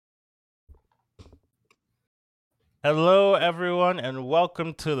Hello, everyone, and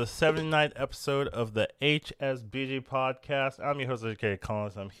welcome to the 79th episode of the HSBG podcast. I'm your host, J.K.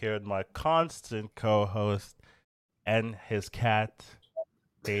 Collins. I'm here with my constant co-host and his cat,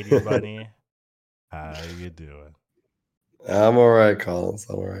 Sadie Bunny. How you doing? I'm all right, Collins.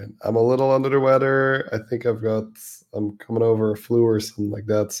 I'm all right. I'm a little under the weather. I think I'm coming over a flu or something like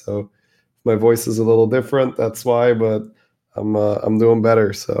that. So my voice is a little different. That's why, but I'm doing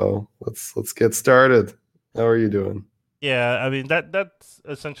better. So let's get started. How are you doing? Yeah, I mean that's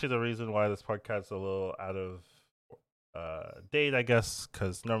essentially the reason why this podcast is a little out of date, I guess,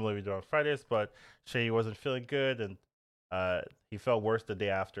 because normally we do it on Fridays, but Shay wasn't feeling good and he felt worse the day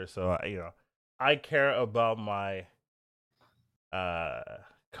after. So I care about my uh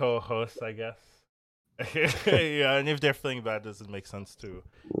co-hosts, I guess. Yeah, and if they're feeling bad, does it make sense to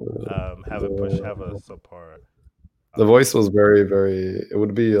have a The, subpar the uh voice was very, very. It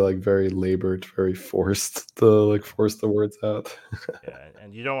would be like very labored, very forced to like force the words out. yeah,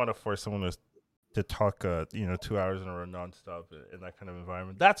 and you don't want to force someone to talk 2 hours in a row nonstop in that kind of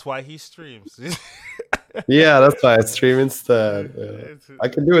environment. That's why he streams. Yeah, that's why I stream instead. Yeah. It's- I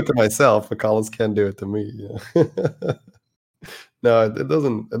can do it to myself, but Collins can't do it to me. Yeah. No, it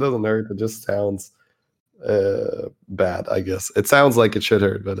doesn't. It doesn't hurt. It just sounds bad. I guess it sounds like it should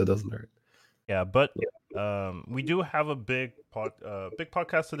hurt, but it doesn't hurt. Yeah, but we do have a big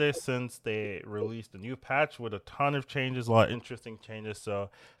podcast today since they released a new patch with a ton of changes, a lot of interesting changes. So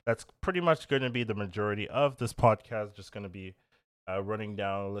that's pretty much going to be the majority of this podcast. Just going to be running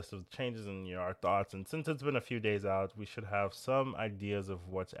down a list of changes and our thoughts. And since it's been a few days out, we should have some ideas of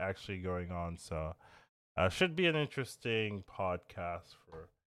what's actually going on. So should be an interesting podcast for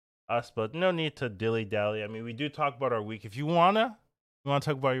us, but no need to dilly dally. I mean, we do talk about our week. If you want to talk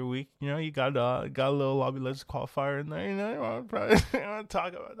about your week, you got a little Lobby Legends qualifier in there. You want to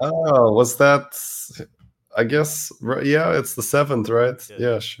talk about that? Oh, was that? I guess. Yeah, it's the seventh, right? Yeah.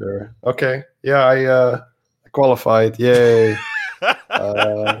 Yeah, sure. Okay. Yeah, I qualified. Yay.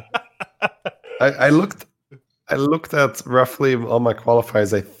 Uh, I looked. I looked at roughly all my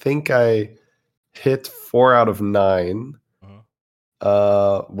qualifiers. I think I hit 4 out of 9.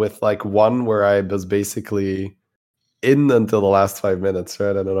 Mhm. With like one where I was basically in until the last 5 minutes, right?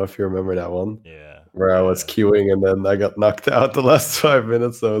 I don't know if you remember that one Yeah, where I was yeah, queuing and then I got knocked out the last 5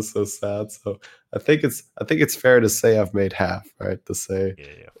 minutes. That was so sad. So I think it's fair to say I've made half, right? To say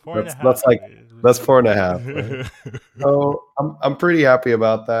yeah. Four and a that's half. like that's 4.5, right? So I'm pretty happy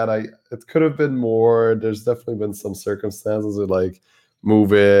about that. It could have been more. There's definitely been some circumstances with like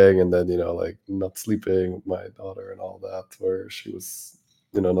moving and then like not sleeping with my daughter and all that, where she was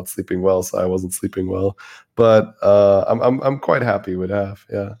not sleeping well, so I wasn't sleeping well. But I'm quite happy with half.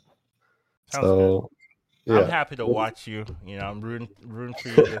 Yeah. Sounds good. So I'm yeah. happy to watch you. I'm rooting for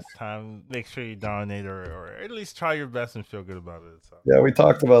you this time. Make sure you dominate or at least try your best and feel good about it. So. Yeah, we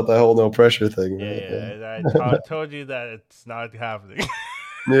talked about the whole no pressure thing, Yeah, right? yeah. And I Yeah. told you that it's not happening.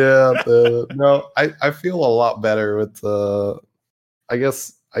 Yeah, no, I feel a lot better with I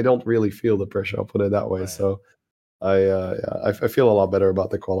guess I don't really feel the pressure. I'll put it that way. Right. So I feel a lot better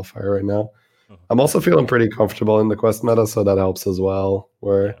about the qualifier right now. Mhm. I'm also feeling pretty comfortable in the quest meta, so that helps as well.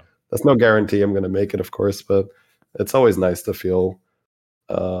 Where Yeah. that's no guarantee I'm going to make it, of course, but it's always nice to feel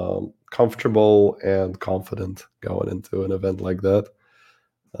comfortable and confident going into an event like that.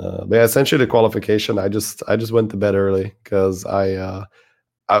 But yeah, essentially the qualification, I just went to bed early because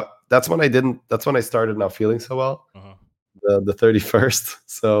that's when I didn't. That's when I started not feeling so well. Uh-huh. The 31st.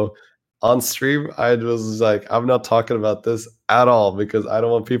 So on stream, I was like, I'm not talking about this at all because I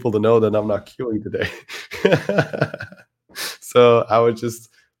don't want people to know that I'm not queuing today. So I would just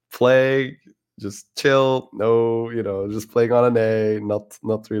play, just chill, no, just playing on an A,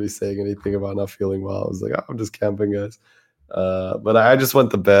 not really saying anything about not feeling well. I was like, oh, I'm just camping, guys. But I just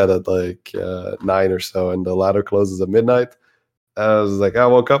went to bed at like 9 or so, and the ladder closes at midnight. I was like, I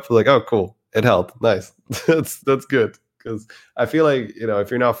woke up, like, oh, cool, it helped, nice. That's good because I feel like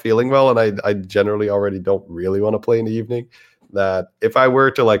if you're not feeling well, and I generally already don't really want to play in the evening, that if I were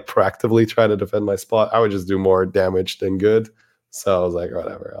to like proactively try to defend my spot, I would just do more damage than good. So I was like,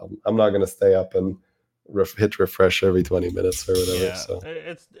 whatever, I'm not gonna stay up and hit refresh every 20 minutes or whatever. Yeah. So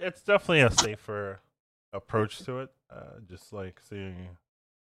It's definitely a safer approach to it. Just like seeing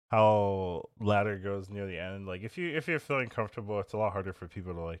how ladder goes near the end. Like if you're feeling comfortable, it's a lot harder for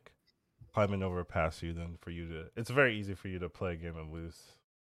people to like climb and overpass you than for you to. It's very easy for you to play a game and lose.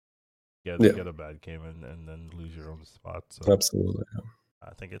 yeah, Get a bad game and then lose your own spot. So absolutely.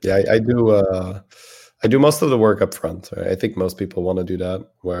 I think it's Yeah, good. I do most of the work up front. Right? I think most people want to do that,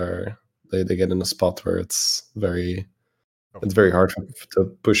 where they get in a spot where it's very It's very hard to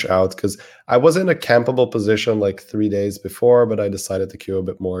push out because I was in a campable position like 3 days before, but I decided to queue a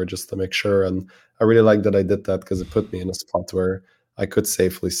bit more just to make sure. And I really like that I did that because it put me in a spot where I could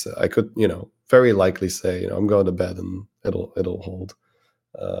safely say, I could, very likely say, I'm going to bed and it'll hold.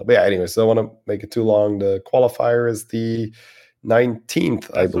 But yeah, anyway, so I don't want to make it too long. The qualifier is the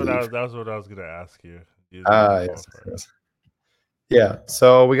 19th, I believe. That's what I was gonna ask you. Yes. Yeah,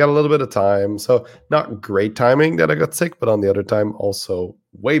 so we got a little bit of time. So not great timing that I got sick, but on the other time, also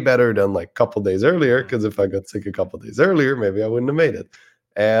way better than like a couple days earlier. Because if I got sick a couple days earlier, maybe I wouldn't have made it.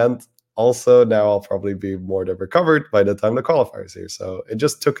 And also now I'll probably be more than recovered by the time the qualifiers here. So it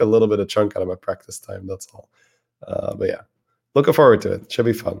just took a little bit of chunk out of my practice time. That's all. But yeah, looking forward to it. Should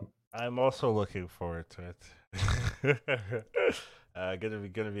be fun. I'm also looking forward to it.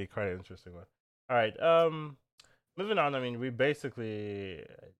 Gonna be quite an interesting one. All right. Moving on. I mean, we basically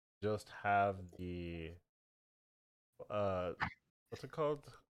just have the what's it called?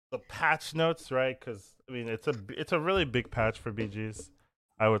 The patch notes, right? Because I mean, it's a really big patch for BGs.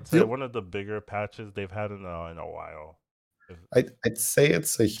 I would say one of the bigger patches they've had in a while. I'd say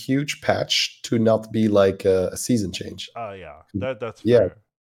it's a huge patch to not be like a season change. Oh yeah, that's fair.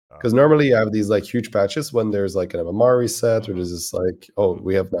 Because normally you have these like huge patches when there's like an MMR reset, or there's this like, oh,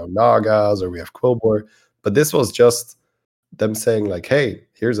 we have now Nagas or we have Quillbore. But this was just them saying like, hey,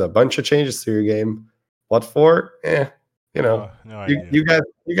 here's a bunch of changes to your game. What for? No you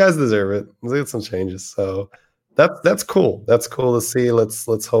guys deserve it. Let's get some changes. So that's cool. That's cool to see. Let's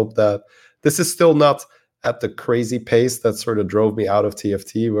hope that this is still not at the crazy pace that sort of drove me out of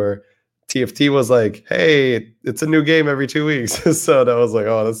TFT, where TFT was like, hey, it's a new game every 2 weeks. So that was like,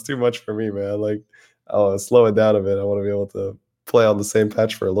 oh, that's too much for me, man. Like, oh, slow it down a bit. I want to be able to play on the same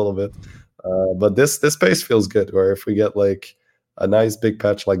patch for a little bit. But this pace feels good, where if we get like a nice big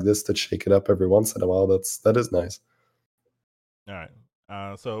patch like this to shake it up every once in a while, that is nice. All right.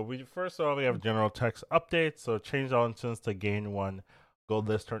 So we have general text updates. So change all instances to gain 1 gold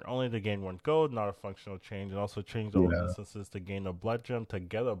this turn only to gain 1 gold, not a functional change. And also change all instances to gain a blood gem to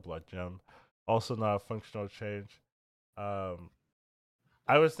get a blood gem, also not a functional change. I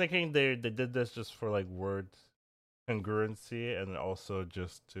was thinking they did this just for like word congruency and also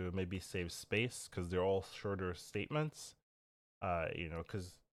just to maybe save space because they're all shorter statements.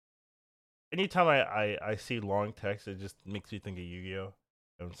 Because anytime I see long text, it just makes me think of Yu-Gi-Oh!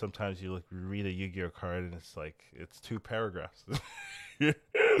 And sometimes you read a Yu-Gi-Oh! Card and it's like it's 2 paragraphs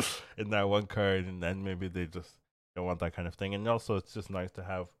in that one card, and then maybe they just don't want that kind of thing. And also, it's just nice to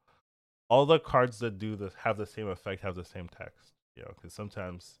have all the cards that do this have the same effect, have the same text. Because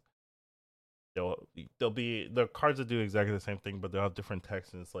sometimes they'll be the cards that do exactly the same thing, but they'll have different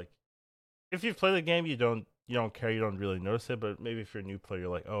text, and it's like if you play the game, you don't care, you don't really notice it. But maybe if you're a new player, you're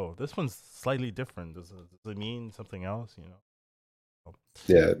like, oh, this one's slightly different. Does it mean something else?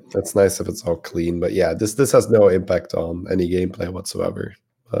 Yeah, that's nice if it's all clean. But yeah, this has no impact on any gameplay whatsoever.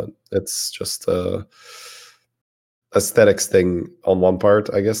 But it's just a aesthetics thing on one part,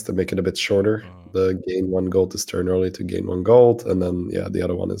 I guess, to make it a bit shorter. The gain 1 gold this turn early to gain 1 gold, and then the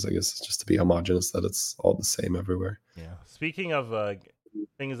other one is, I guess, just to be homogenous, that it's all the same everywhere. Yeah. Speaking of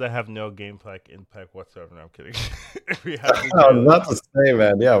things that have no gameplay impact whatsoever. No, I'm kidding. Not to say,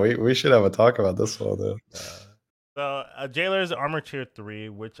 man. Yeah, we should have a talk about this one though. So Jailer's armor tier 3,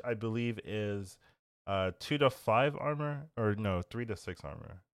 which I believe is 2 to 5 armor, or no, 3 to 6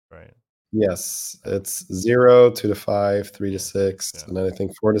 armor, right? Yes, it's 0, 2 to 5, 3 to 6, and then I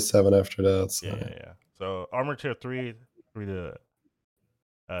think 4 to 7 after that. So. Yeah. So armor tier 3, 3 to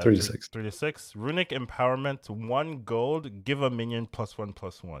 6. 3 to 6. Runic empowerment, 1 gold, give a minion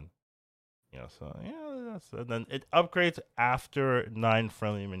 +1/+1. So and then it upgrades after 9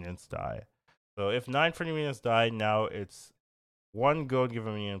 friendly minions die. So if 9 friendly minions die, now it's 1 gold, give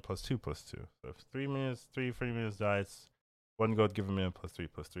a minion +2/+2. So if 3 friendly minions die, it's 1 gold, give a minion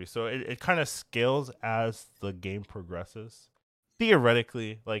 +3/+3. So it kind of scales as the game progresses.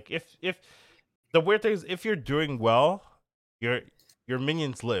 Theoretically, like if the weird thing is, if you're doing well, your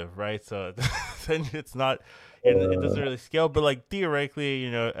minions live, right? So then it's not, it doesn't really scale. But like theoretically,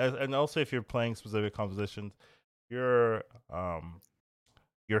 and also if you're playing specific compositions, your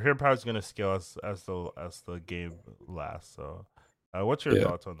hero power is going to scale as the game lasts. So, what's your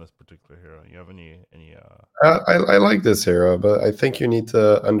thoughts on this particular hero? You have any? I like this hero, but I think you need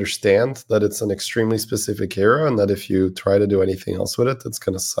to understand that it's an extremely specific hero, and that if you try to do anything else with it, it's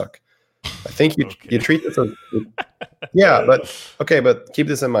going to suck. I think you treat this as but keep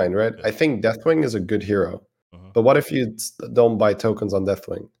this in mind, right? I think Deathwing is a good hero, but what if you don't buy tokens on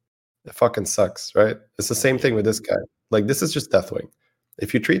Deathwing? It fucking sucks, right? It's the same thing with this guy. Like, this is just Deathwing.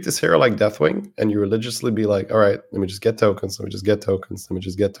 If you treat this hero like Deathwing and you religiously be like, all right, let me just get tokens, let me just get tokens, let me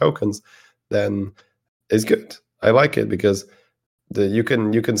just get tokens, then it's good. I like it because you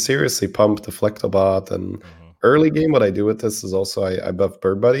can seriously pump Deflectobot. And early game, what I do with this is also I buff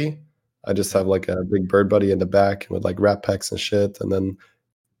Bird Buddy. I just have like a big Bird Buddy in the back with like rat packs and shit. And then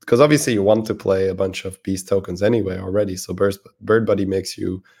because obviously you want to play a bunch of beast tokens anyway already. So Bird Buddy makes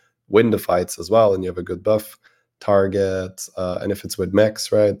you win the fights as well, and you have a good buff target. And if it's with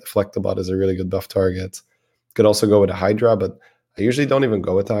mechs, right, Deflectobot is a really good buff target. Could also go with a Hydra, but I usually don't even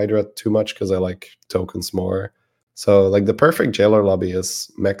go with the Hydra too much because I like tokens more. So like the perfect jailer lobby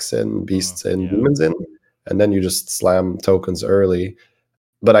is mechs in, beasts in, demons in, and then you just slam tokens early.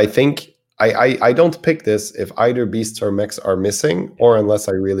 But I think I don't pick this if either beasts or mechs are missing, or unless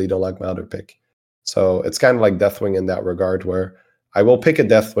I really don't like my other pick. So it's kind of like Deathwing in that regard, where I will pick a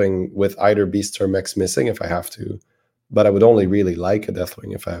Deathwing with either beasts or mechs missing if I have to, but I would only really like a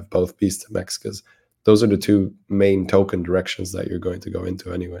Deathwing if I have both beasts and mechs, because those are the two main token directions that you're going to go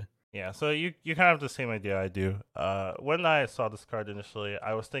into anyway. Yeah, so you kind of have the same idea I do. When I saw this card initially,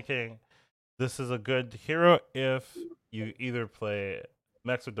 I was thinking this is a good hero if you either play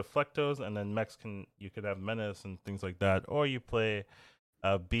mechs with Deflectos, and then mechs you can have menace and things like that, or you play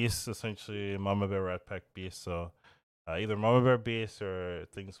beasts, essentially Mama Bear Rat Pack beasts. So either Mama Bear beasts or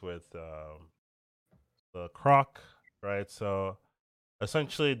things with the Croc, right? So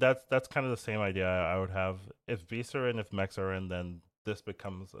essentially that's kind of the same idea I would have. If beasts are in, if mechs are in, then this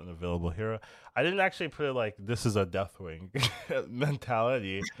becomes an available hero. I didn't actually put it like this is a Deathwing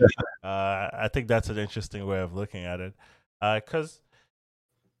mentality. I think that's an interesting way of looking at it, because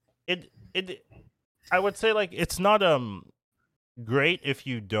it I would say like it's not great if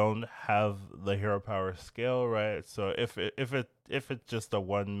you don't have the hero power scale, right? So if it's just a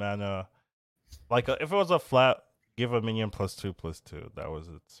 1 mana, like if it was a flat give a minion +2/+2, that was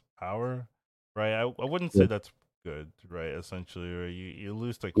its power, right? I wouldn't say that's good, right? Essentially, or you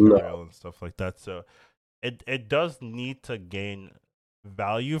lose to Curiel and stuff like that. So it does need to gain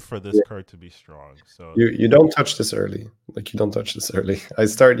value for this card to be strong. So you don't touch this early. Like you don't touch this early. I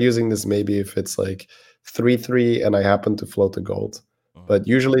start using this maybe if it's like 3/3 and I happen to float the gold. But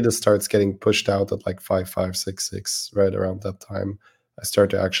usually this starts getting pushed out at like 5/5, 6/6, right around that time. I start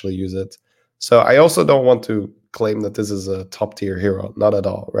to actually use it. So I also don't want to claim that this is a top tier hero, not at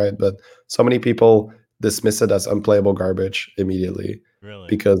all, right? But so many people dismiss it as unplayable garbage immediately. Really?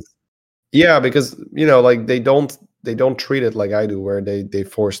 Because you know, like they don't treat it like I do, where they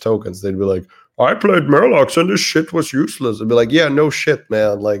force tokens. They'd be like, I played Murlocs and this shit was useless. I'd be like, yeah, no shit,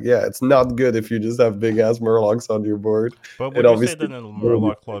 man. Like, yeah, it's not good if you just have big ass Murlocs on your board. But would you say that in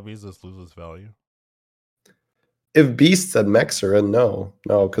Murloc lobbies this loses value? If beasts and mechs are in, no,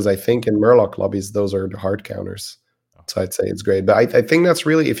 because I think in Murloc lobbies those are the hard counters. So I'd say it's great. But I think that's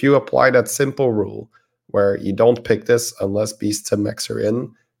really, if you apply that simple rule where you don't pick this unless beasts and mechs are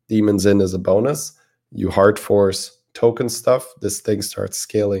in, demons in as a bonus, you hard force token stuff, this thing starts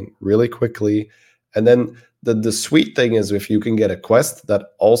scaling really quickly. And then the sweet thing is if you can get a quest that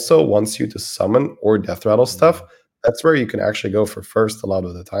also wants you to summon or death rattle stuff, that's where you can actually go for first a lot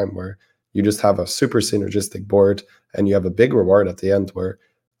of the time, where you just have a super synergistic board and you have a big reward at the end. Where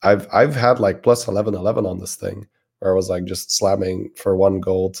I've had like plus 11/11 on this thing, where I was like just slamming for 1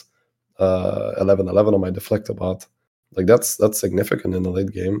 gold 11/11 on my Deflectobot. Like that's significant in the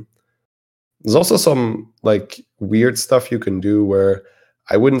late game. There's also some like weird stuff you can do where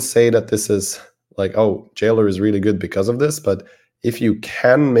I wouldn't say that this is like, oh, Jailer is really good because of this, but if you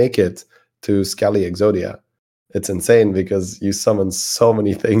can make it to Scally Exodia, it's insane because you summon so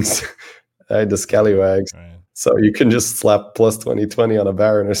many things. Right? The Scallywags. Right. So you can just slap plus 20/20 on a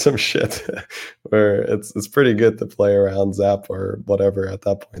Baron or some shit, where it's pretty good to play around Zap or whatever at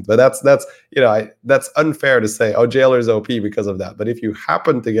that point. But that's you know, that's unfair to say, oh, Jailer's OP because of that. But if you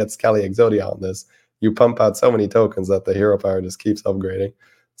happen to get Scally Exodia on this, you pump out so many tokens that the hero power just keeps upgrading.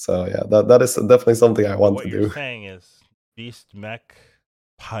 So yeah, that is definitely something I want to do. What you're saying is Beast Mech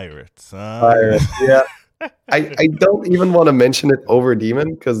Pirates. Pirates, yeah. I don't even want to mention it over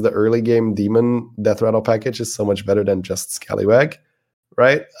Demon, because the early game Demon Death Rattle package is so much better than just Scallywag,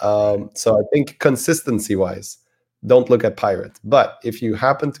 right? So I think consistency wise, don't look at Pirate. But if you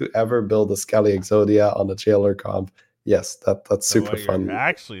happen to ever build a Scally Exodia on a Jailer comp, yes, that's so super fun. What you're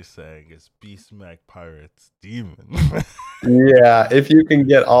actually saying is Beast Mech Pirates Demon. Yeah, if you can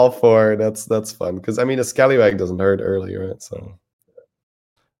get all 4, that's fun. Because I mean, a Scallywag doesn't hurt early, right? So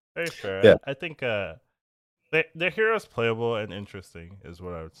very fair. Yeah. I think the hero is playable and interesting, is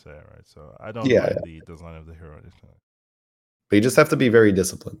what I would say, right? So I don't mind the design of the hero. But you just have to be very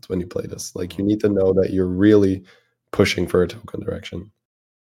disciplined when you play this. Like you need to know that you're really pushing for a token direction.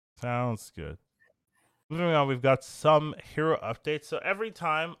 Sounds good. Moving on, we've got some hero updates. So every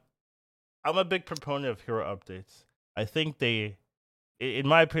time, I'm a big proponent of hero updates. I think in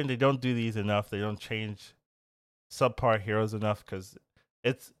my opinion, they don't do these enough. They don't change subpar heroes enough because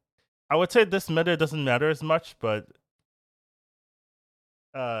it's. I would say this meta doesn't matter as much, but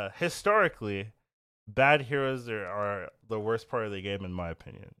historically, bad heroes are the worst part of the game, in my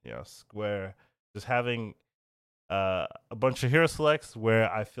opinion. Where just having a bunch of hero selects where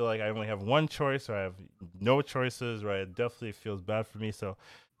I feel like I only have one choice or I have no choices, right? It definitely feels bad for me. So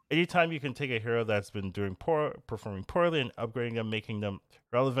anytime you can take a hero that's been performing poorly and upgrading them, making them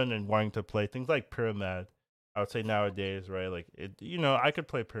relevant and wanting to play things like Pyramid, I would say nowadays, right? Like I could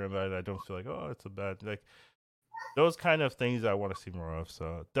play Pyramid. I don't feel like, oh, it's a bad, like those kind of things I want to see more of.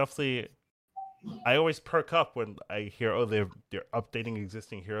 So definitely, I always perk up when I hear, oh, they're updating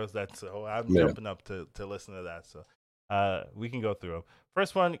existing heroes. I'm jumping up to listen to that. So we can go through them.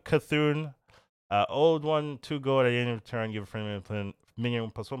 First one, Cthulhu. Old one, 2 gold at the end of turn. Give a friendly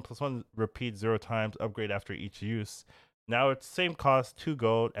minion +1/+1. Repeat 0 times. Upgrade after each use. Now it's same cost, 2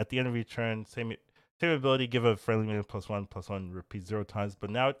 gold at the end of each turn. Same ability. Give a friendly minion +1/+1. Repeat 0 times.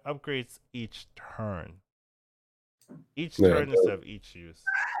 But now it upgrades each turn. Each turn instead of each use.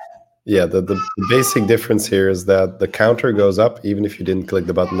 Yeah, the basic difference here is that the counter goes up even if you didn't click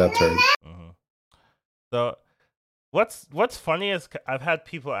the button that turn. Mm-hmm. So what's funny is I've had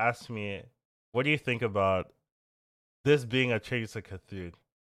people ask me, what do you think about this being a change to Cthulhu?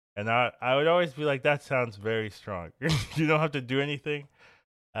 And I would always be like, that sounds very strong. You don't have to do anything.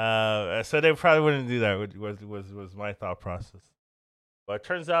 So they probably wouldn't do that, was my thought process. But it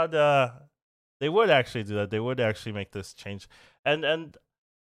turns out they would actually do that. They would actually make this change. And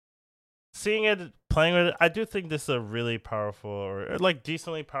seeing it, playing with it, I do think this is a really powerful or like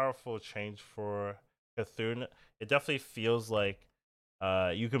decently powerful change for Cthulhu. It definitely feels like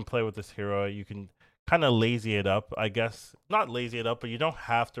you can play with this hero. You can kind of lazy it up, I guess. Not lazy it up, but you don't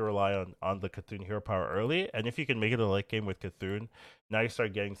have to rely on the Cthulhu hero power early. And if you can make it a late game with Cthulhu, now you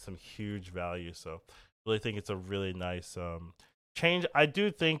start getting some huge value. So I really think it's a really nice change. I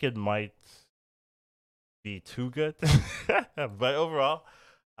do think it might be too good. But overall,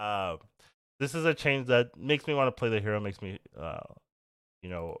 this is a change that makes me want to play the hero, makes me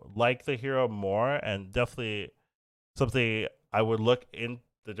like the hero more, and definitely something I would look in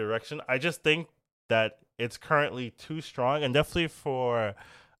the direction. I just think that it's currently too strong, and definitely for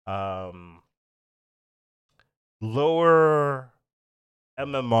lower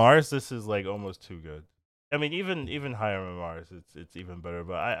MMRs, this is like almost too good. I mean, even higher MMRs, it's even better.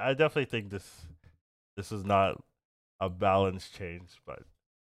 But I definitely think this is not a balanced change, but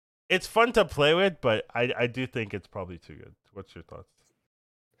it's fun to play with. But I do think it's probably too good. What's your thoughts?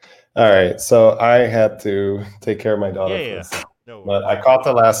 All right, so I had to take care of my daughter first, but I caught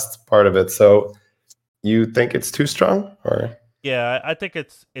the last part of it. So you think it's too strong, or? Yeah, I think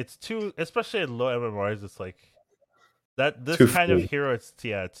it's too, especially at low MMRs. It's like that. This Too kind free. of hero, it's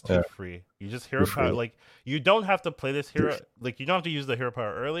too free. You just hero power. Like you don't have to play this hero. Like you don't have to use the hero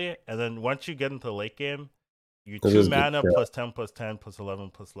power early, and then once you get into the late game, you 2 mana +10 +10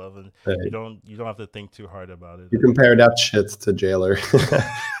 +11 +11. Right. You don't have to think too hard about it. You compare that shit to Jailer.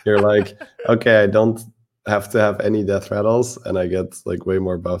 You're like, okay, I don't have to have any death rattles, and I get like way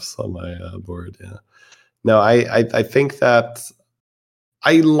more buffs on my board. Yeah. No, I think that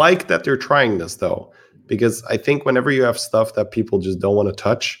I like that they're trying this though, because I think whenever you have stuff that people just don't want to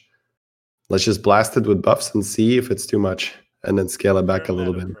touch, let's just blast it with buffs and see if it's too much, and then scale it back a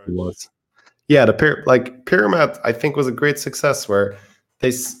little bit if it was. Yeah, the Pyramid I think was a great success where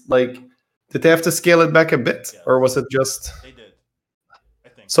they did they have to scale it back a bit, or was it just? They did. I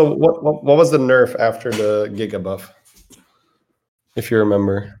think. So what was the nerf after the Giga buff? If you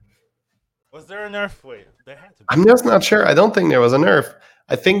remember. Was there a nerf? Wait, there had to be. I'm just not sure. I don't think there was a nerf.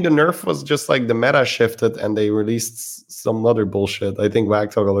 I think the nerf was just like the meta shifted and they released some other bullshit. I think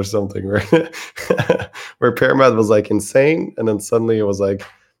Whack Toggle or something, where Pyramid was like insane, and then suddenly it was like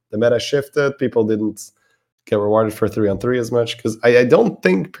the meta shifted. People didn't get rewarded for 3-on-3 as much, because I don't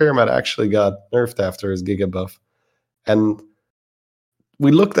think Pyramid actually got nerfed after his Giga buff. And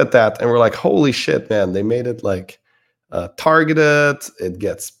we looked at that and we're like, holy shit, man, they made it like targeted. It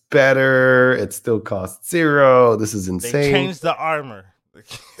gets better. It still costs 0. This is insane. They changed the armor.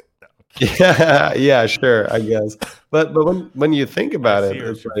 yeah, sure, I guess. But when you think about it,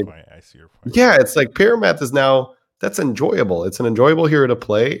 it's like, I see your point. Yeah, it's like Pyramid is now, that's enjoyable. It's an enjoyable hero to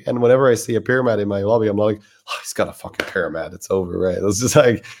play. And whenever I see a Pyramid in my lobby, I'm like, oh, he's got a fucking Pyramid. It's over, right? It's just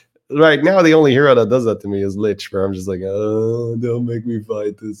like, right now, the only hero that does that to me is Lich, where I'm just like, oh, don't make me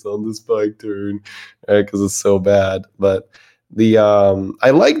fight this on the spike turn, right? Because it's so bad. But I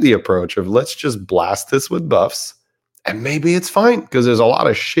like the approach of let's just blast this with buffs, and maybe it's fine because there's a lot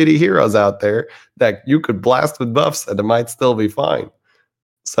of shitty heroes out there that you could blast with buffs and it might still be fine.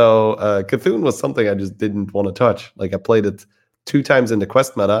 So Cthulhu was something I just didn't want to touch. Like I played it 2 times in the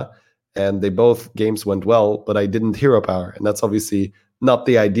quest meta, and they both games went well, but I didn't hero power, and that's obviously not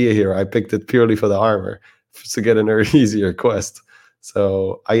the idea here. I picked it purely for the armor to get an easier quest.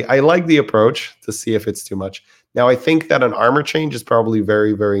 So I like the approach to see if it's too much. Now I think that an armor change is probably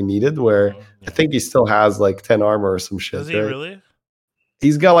very, very needed. Where I think he still has like 10 armor or some shit. Does he really?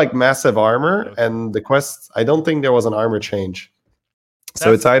 He's got like massive armor, and the quest. I don't think there was an armor change.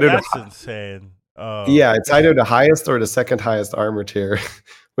 So it's either that's insane. Yeah, it's either the highest or the second highest armor tier,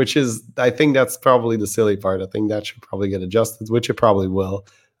 which is I think that's probably the silly part. I think that should probably get adjusted, which it probably will.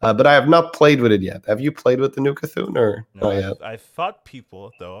 But I have not played with it yet. Have you played with the new Cthulhu or not yet? I fought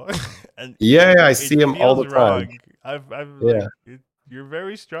people though, and yeah, I see him all the time. Like, you're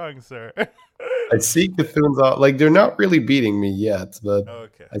very strong, sir. I see Cthulhu's like they're not really beating me yet, but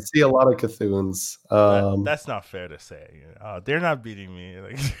okay. I see a lot of Cthulhu's. That's not fair to say. They're not beating me.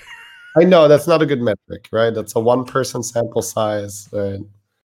 Like, I know that's not a good metric, right? That's a 1-person sample size, right?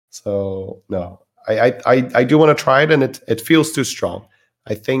 So no, I do want to try it, and it feels too strong.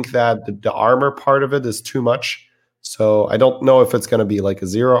 I think that the armor part of it is too much. So I don't know if it's going to be like a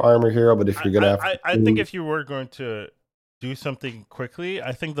 0 armor hero, but if you're going to have... I think if you were going to do something quickly,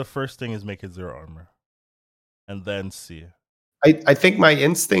 I think the first thing is make it 0 armor. And then see. I think my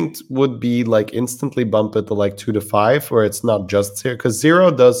instinct would be like instantly bump it to like 2 to 5, where it's not just 0. Because 0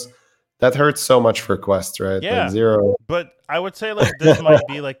 does... That hurts so much for quests, right? Yeah. Like 0. But I would say like this might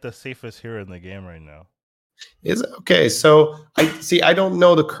be like the safest hero in the game right now. Is it? Okay, so I don't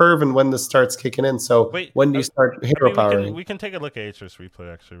know the curve and when this starts kicking in. So when do you start hero powering? We can take a look at HS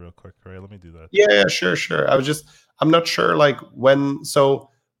replay actually real quick, right? Let me do that. Yeah, sure. I'm not sure like when. So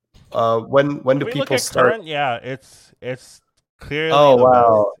when do people start? Current? Yeah, it's clearly. Oh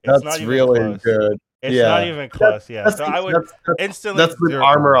wow, that's really good. It's not even close. So I would instantly. That's with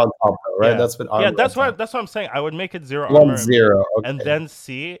armor on top, though, right? Yeah. That's with armor. Yeah, that's what I'm saying. I would make it 0 armor. 1-0, okay. And then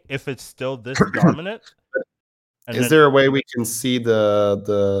see if it's still this dominant. Is there a way we can see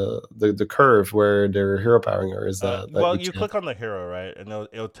the curve where they're hero powering, or is that? Well, you click on the hero, right, and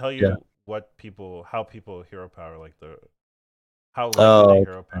it'll tell you how people hero power, like how they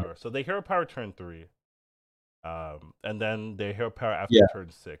hero power. So they hero power turn 3, and then they hero power after turn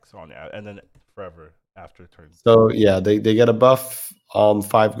 6 and then forever after turn. So they get a buff on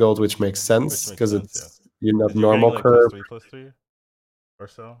 5 gold, which makes sense because it's normal curve. 3/3 or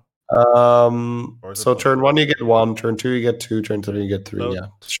so. So turn 1 you get 1, turn 2 you get 2, turn 3 you get 3.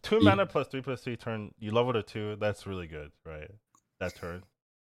 So 2 mana plus 3/3 turn. You level to 2. That's really good, right? That turn.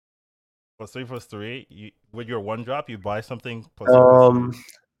 Plus 3/3. With your 1 drop, you buy something. Plus 3/3.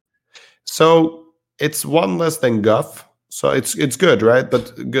 So it's 1 less than Guff. So it's good, right?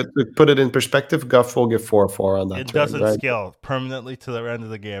 But good to put it in perspective, Guff will give 4/4 on that. It doesn't scale permanently to the end of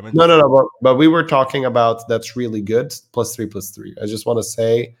the game. No. But we were talking about that's really good. +3/3. I just want to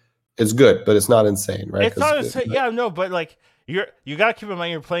say. It's good, but it's not insane, right? It's not insane. Yeah, no, but like you gotta keep in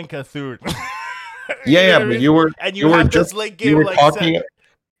mind you're playing Cthulhu. But you were just late game talking.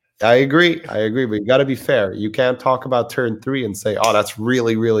 I agree, but you got to be fair. You can't talk about turn 3 and say, "Oh, that's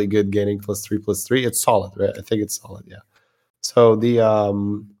really, really good, gaining +3/3." It's solid, right? I think it's solid, yeah. So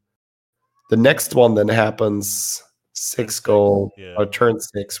the next one then happens 6 gold or turn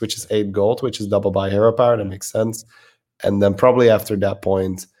 6, which is 8 gold, which is double by hero power. That makes sense. And then probably after that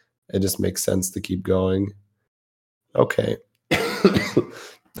point. It just makes sense to keep going. Okay.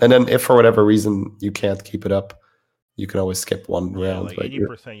 And then if for whatever reason you can't keep it up, you can always skip 1 round. Like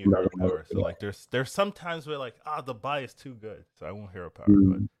 80% you hero power. So like there's some times where like, the buy is too good, so I won't hero power.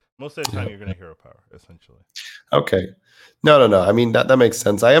 But most of the time you're gonna hero power, essentially. Okay. No. I mean that makes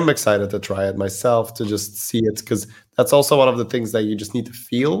sense. I am excited to try it myself to just see it, because that's also one of the things that you just need to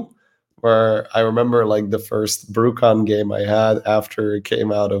feel. Where I remember like the first Brucon game I had after it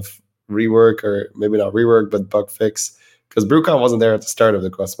came out of rework, or maybe not rework, but bug fix, because Brucon wasn't there at the start of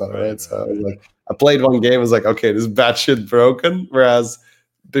the quest meta, right? So I was like, I played one game, I was like, okay, this is batshit broken. Whereas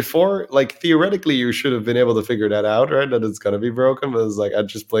before, like theoretically, you should have been able to figure that out, right? That it's gonna be broken. But it's like I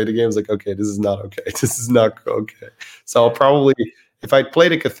just played the game, I was like, okay, this is not okay. This is not okay. So I'll probably, if I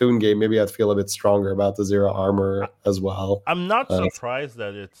played a Cthulhu game, maybe I'd feel a bit stronger about the 0 armor as well. I'm not surprised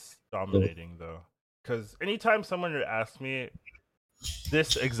that it's dominating though, because anytime someone would ask me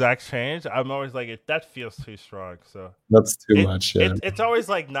this exact change, I'm always like, that feels too strong. So that's too much. Yeah. It's always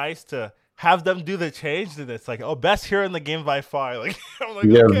like nice to have them do the change, and it's like, best hero in the game by far. Like I'm like,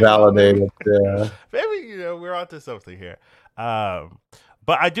 okay, validated. Yeah, maybe we're onto something here.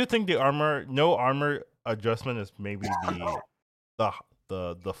 But I do think no armor adjustment is maybe the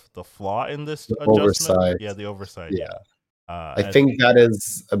the flaw in this The adjustment. oversight. Yeah, the oversight. Yeah. Yeah. I think that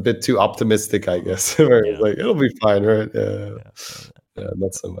is a bit too optimistic, I guess. Where it's Yeah. like it'll be fine, right? Yeah, Yeah.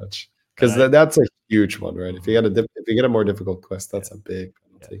 not so much. And Because that's a huge one, right? If you Mhm. if you get a more difficult quest, that's a big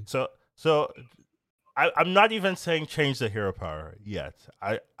penalty. So I'm not even saying change the hero power yet.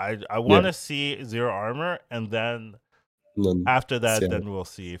 I want to see zero armor, and then And then after that, see how- then we'll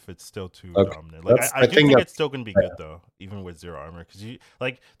see if it's still too Okay. dominant. Like I do think it's still gonna be good though, even with zero armor. Because you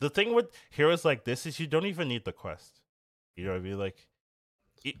like the thing with heroes like this is you don't even need the quest. You know what I mean? Like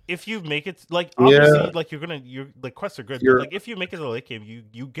if you make it like obviously like you're like quests are good, but like if you make it a late game,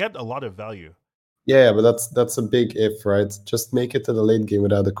 you get a lot of value. Yeah, but that's a big if, right? Just make it to the late game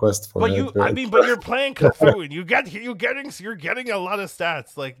without a quest for it. Right? I mean, but you're playing Cthulhu, and you're getting a lot of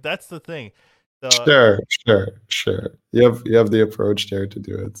stats. Like that's the thing. Sure. You have the approach there to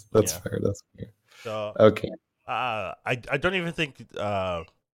do it. That's fair. That's fair. So okay. I don't even think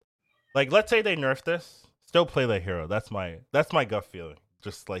like let's say they nerf this, still play the hero. That's my gut feeling.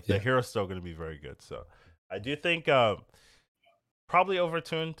 Just like the hero's still going to be very good. So I do think probably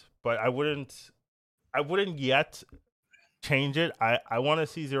overtuned, but I wouldn't yet change it. I want to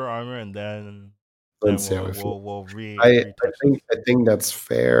see zero armor, and then I think that's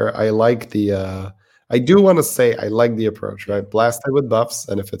fair. I like the I do want to say I like the approach, right? Blast it with buffs,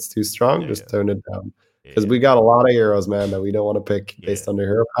 and if it's too strong, just tone it down. Because we got a lot of heroes, man, that we don't want to pick based on their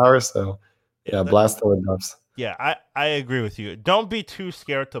hero power. So blast it with buffs. Yeah, I agree with you. Don't be too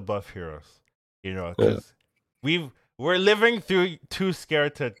scared to buff heroes. You know, because we're living through too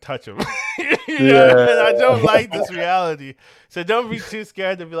scared to touch them. And I don't like this reality. So don't be too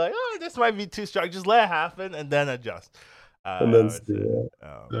scared to be like, oh, this might be too strong. Just let it happen and then adjust. And then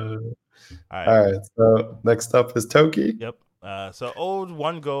all right. So next up is Toki. Yep. So old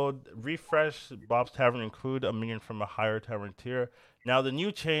 1 gold, refresh Bob's Tavern, include a minion from a higher tavern tier. Now the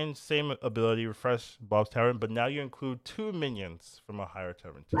new change, same ability, refresh Bob's Tavern, but now you include 2 minions from a higher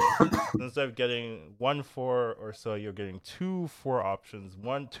tavern tier. Instead of getting 1 4 or so, you're getting 2 4 options,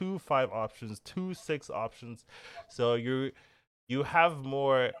 1 2 5 options, 2 6 options. So you have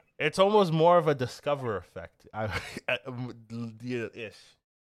more. It's almost more of a discover effect. Ish.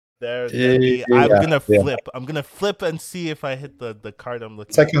 I'm gonna flip. I'm gonna flip and see if I hit the card I'm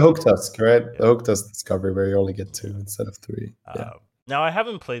looking. It's like a Hook Tusk, right? The Hook Tusk discovery where you only get 2 instead of 3. Now I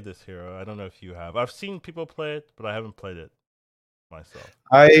haven't played this hero. I don't know if you have. I've seen people play it, but I haven't played it myself.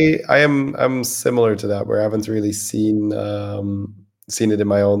 I'm similar to that, where I haven't really seen it in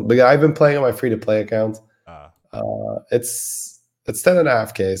my own. But I've been playing on my free to play account. It's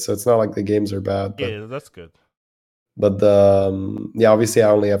 10.5K, so it's not like the games are bad. But, yeah, that's good. But obviously I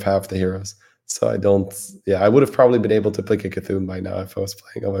only have half the heroes, so I don't. Yeah, I would have probably been able to pick a Cthulhu by now if I was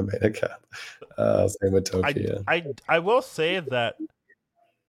playing on my main account. Same with Toki. I will say that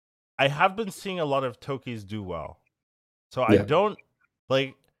I have been seeing a lot of Tokis do well, so I don't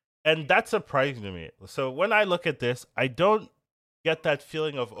like, and that's surprising to me. So when I look at this, I don't get that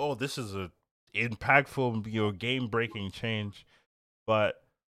feeling of, oh, this is a impactful, game breaking change, but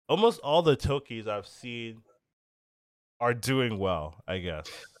almost all the Tokis I've seen are doing well, I guess.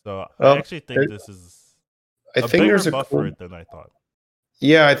 So I actually think this is a bigger buff for it than I thought.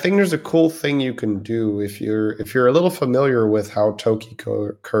 Yeah, I think there's a cool thing you can do if you're a little familiar with how Toki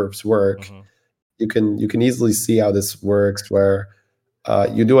curves work. You can easily see how this works, where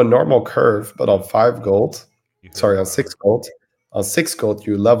you do a normal curve, but on 5 gold. On 6 gold. On 6 gold,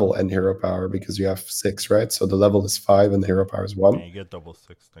 you level and hero power because you have 6, right? So the level is 5 and the hero power is 1. And you get double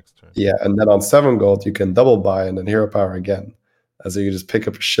 6 next turn. Yeah, and then on 7 gold, you can double buy and then hero power again. So you just pick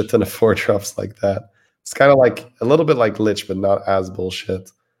up a shit ton of 4 drops like that. It's kind of like a little bit like Lich, but not as bullshit.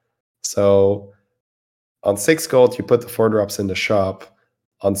 So on 6 gold, you put the 4 drops in the shop.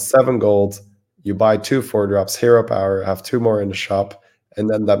 On 7 gold, you buy 2 4 drops, hero power, have 2 more in the shop. And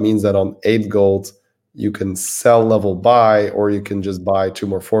then that means that on 8 gold, you can sell level buy, or you can just buy 2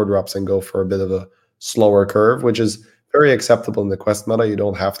 more 4 drops and go for a bit of a slower curve, which is very acceptable in the quest meta. You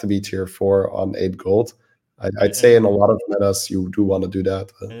don't have to be tier 4 on 8 gold. I'd say in a lot of metas, you do want to do that.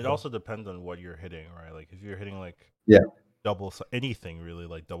 And it also depends on what you're hitting, right? Like if you're hitting like double anything really,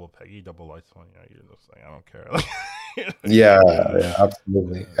 like double Peggy, double Lights one, you're just like, I don't care. yeah,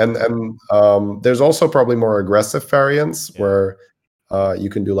 absolutely. And there's also probably more aggressive variants where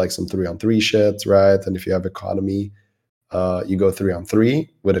you can do like some 3-on-3 shit, right? And if you have economy, you go 3-on-3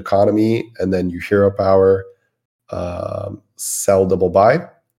 with economy, and then you hero power, sell double buy,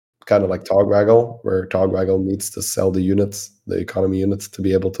 kind of like Togwaggle, where Togwaggle needs to sell the units, the economy units, to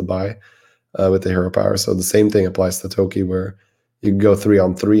be able to buy. with the hero power. So the same thing applies to Toki, where you can go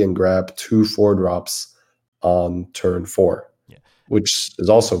 3-on-3 and grab 2 4-drops on turn 4, Yeah. which is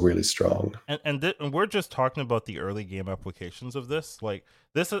also really strong. And we're just talking about the early game applications of this. Like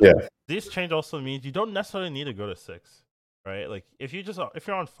Yeah, this change also means you don't necessarily need to go to 6, right? Like if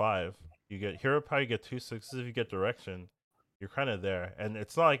you're on 5, you get hero power, you get 2 6s. If you get direction, you're kind of there. And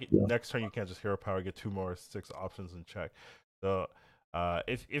it's not like yeah, next turn you can't just hero power, get 2 more 6 options and check. So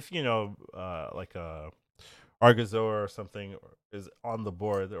if like Argazoa or something is on the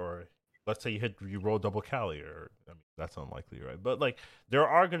board, or let's say you roll double Cali, or I mean that's unlikely, right? But like there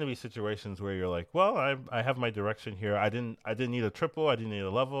are going to be situations where you're like, well, I have my direction here. I didn't need a triple. I didn't need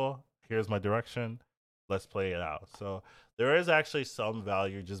a level. Here's my direction. Let's play it out. So there is actually some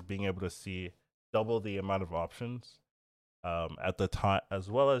value just being able to see double the amount of options at the time, as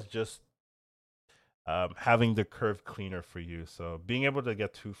well as just having the curve cleaner for you. So being able to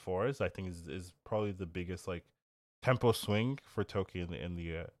get 2 4s, I think, is probably the biggest like tempo swing for Toki in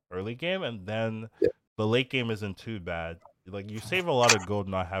the early game, and then yeah. the late game isn't too bad. Like you save a lot of gold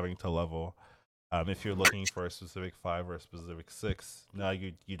not having to level. If you're looking for a specific 5 or a specific 6, now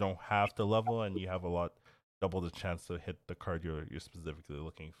you don't have to level, and you have a lot double the chance to hit the card you're specifically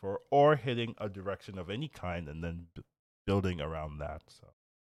looking for, or hitting a direction of any kind, and then building around that. So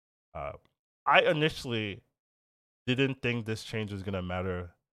uh, I initially didn't think this change was gonna matter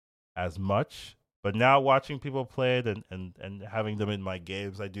as much, but now watching people play it and having them in my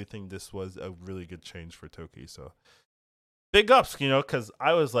games, I do think this was a really good change for Toki. So big ups, because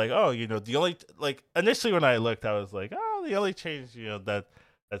I was like, oh, the only like initially when I looked, I was like, oh, the only change,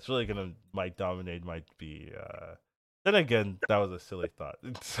 that's really gonna might dominate might be. Then again, that was a silly thought,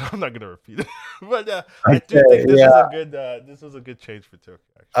 so I'm not gonna repeat it. But I do Okay, think this was yeah. a good this was a good change for Toki.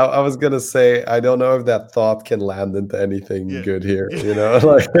 I was gonna say I don't know if that thought can land into anything Yeah. good here.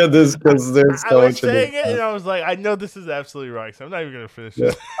 Like this, because there's I so was much in saying it, this. and I was like, I know this is absolutely wrong, so I'm not even gonna finish Yeah,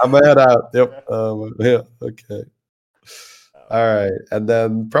 it. I'm gonna head out. Yeah. Yep. Yeah. Okay. Um, All right, and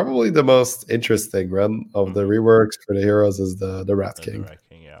then probably the most interesting run of the mhm. reworks for the heroes is the Rat The King. Rat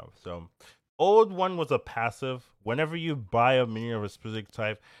King, yeah. So, old one was a passive. Whenever you buy a minion of a specific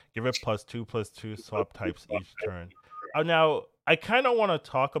type, give it +2/+2 swap types each turn. Now, I kind of want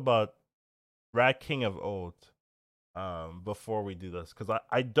to talk about Rat King of old before we do this, because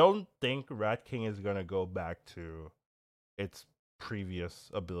I don't think Rat King is going to go back to its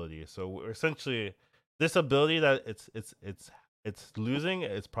previous ability. So essentially, this ability that it's losing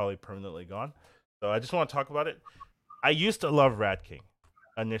is probably permanently gone. So I just want to talk about it. I used to love Rat King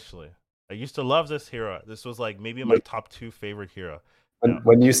initially. I used to love this hero. This was like maybe my top 2 favorite hero. Now,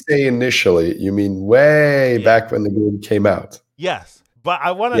 When you say initially, you mean way yeah, back when the game came out. yes, but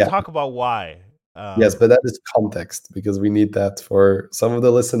I want to Yeah. talk about why. Yes, but that is context because we need that for some of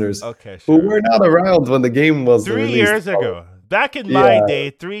the listeners Okay, who sure. were not around when the game was 3 years released. ago, back in my Yeah, day,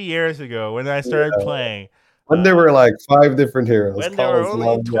 3 years ago, when I started yeah. playing, When there were like 5 different heroes, when there were Collins, only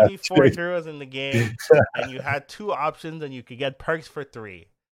Long, 24 heroes in the game, and you had 2 options, and you could get perks for 3.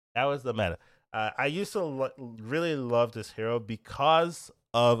 That was the meta. I used to really love this hero because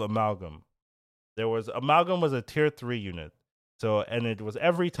of Amalgam. Amalgam was a tier 3 unit, and it was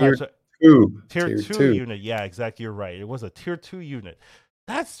every type. Tier 2. Tier Tier 2 2. unit. Yeah, exactly. You're right. It was a tier 2 unit.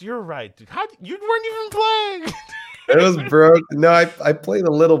 You're right, dude. How you weren't even playing? It was broke. No, I played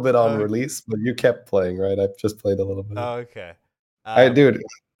a little bit on Okay. release, but you kept playing, right? I just played a little bit. Okay. Dude,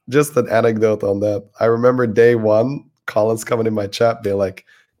 just an anecdote on that. I remember day one, Collins coming in my chat being like,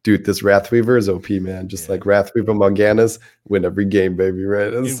 dude, this Wrathweaver is OP, man. Just Yeah. like Wrathweaver Morganas win every game, baby,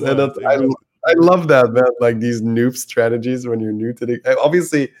 right? And, It and was, it was. I love that, man. Like these noob strategies when you're new to the.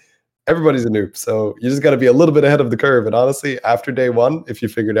 Obviously, everybody's a noob, so you just got to be a little bit ahead of the curve. And honestly, after day one, if you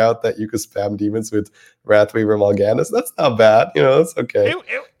figured out that you could spam demons with Wrathweaver Morganas, that's not bad. That's okay.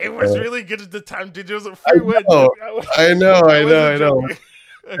 It was really good at the time, dude. It was a I free win. know, I know. wasn't joking.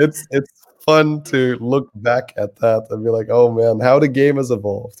 It's fun to look back at that and be like, oh man, how the game has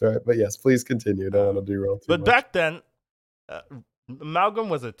evolved, right? But yes, please continue. Don't want to derail too But much. back then, Amalgam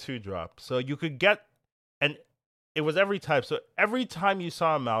was a 2-drop, so you could get, and it was every type. So every time you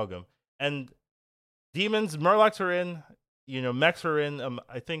saw Amalgam, and demons, Murlocs were in, mechs were in.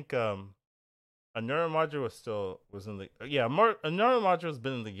 I think a Neuromodular was in the a Neuromodular has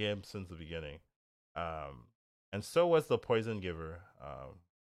been in the game since the beginning, and so was the Poison Giver.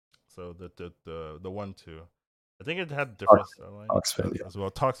 So the 1/2, I think it had different Toxfin, yeah. as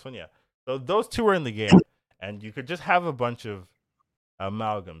well. Toxfin, yeah. So those 2 were in the game, and you could just have a bunch of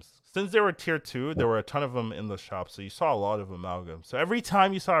amalgams. Since they were tier 2, there were a ton of them in the shop, so you saw a lot of amalgams. So every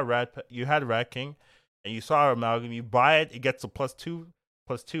time you saw you had Rat King, and you saw amalgam, you buy it, it gets a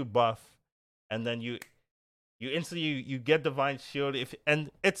 +2/+2 buff, and then you instantly you get Divine Shield.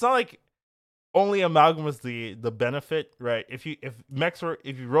 And it's not like only Amalgam was the benefit, right? If you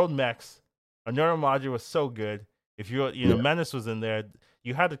rolled mechs, a Neuro Module was so good. If Yeah. Menace was in there,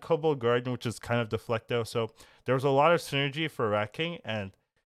 you had the Kobold Guardian, which is kind of deflecto. So there was a lot of synergy for Rat King, and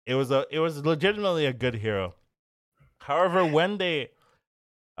it was legitimately a good hero. However, when they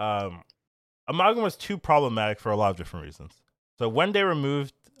Amalgam was too problematic for a lot of different reasons. So when they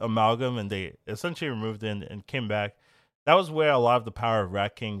removed Amalgam and they essentially removed it and came back, that was where a lot of the power of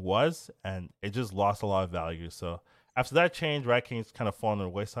Rat King was, and it just lost a lot of value. So after that change, Rat King's kind of fallen on the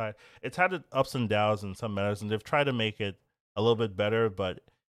wayside. It's had its ups and downs in some metas, and they've tried to make it a little bit better, but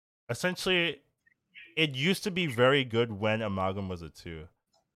essentially, it used to be very good when Amalgam was a 2.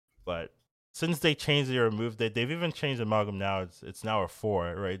 But since they changed it or removed it, they've even changed Amalgam now. It's now a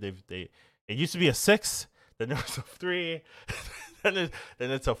 4, right? It used to be a 6, then it was a 3, then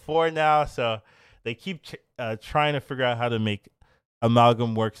it's a 4 now. So they keep trying to figure out how to make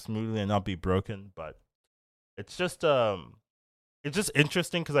Amalgam work smoothly and not be broken. But it's just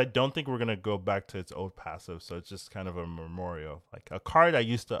interesting because I don't think we're gonna go back to its old passive. So it's just kind of a memorial, like a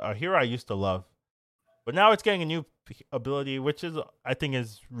hero I used to love, but now it's getting a new ability, which I think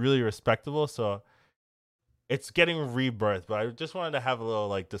is really respectable. So it's getting rebirth. But I just wanted to have a little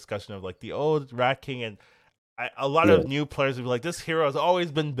like discussion of like the old Rat King, and a lot Yeah. of new players would be like, this hero has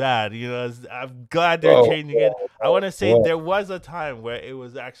always been bad. I'm glad they're Whoa, changing it. I want to say whoa. there was a time where it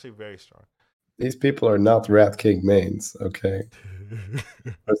was actually very strong. These people are not Rat King mains. Okay,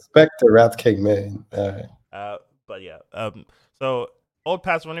 respect the Rat King main. All right. But yeah. So old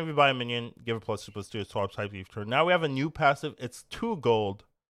passive, whenever you buy a minion, give it +2/+2 to 12 types each turn. Now we have a new passive. It's 2 gold.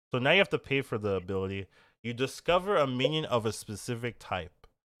 So now you have to pay for the ability. You discover a minion of a specific type,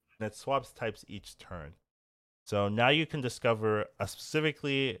 and it swaps types each turn. So now you can discover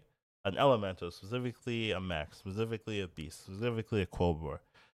specifically an elemental, specifically a mech, specifically a beast, specifically a Quilboar.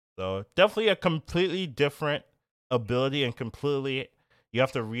 So definitely a completely different ability, and completely you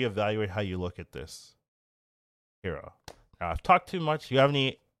have to reevaluate how you look at this hero. Now, I've talked too much. Do you have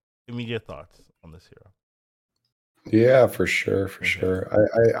any immediate thoughts on this hero? Yeah, for sure, for Okay. sure.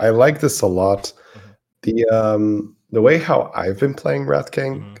 I like this a lot. The way how I've been playing Rat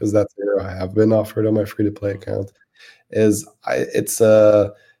King, because that's the hero I have been offered on my free to play account, is it's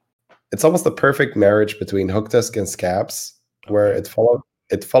almost the perfect marriage between Hooktusk and Scabs, where Okay.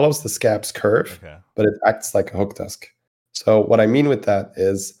 it follows the Scabs curve, Okay. but it acts like a Hooktusk. So what I mean with that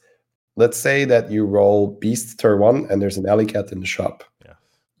is, let's say that you roll Beast turn 1 and there's an Alley Cat in the shop. Yes.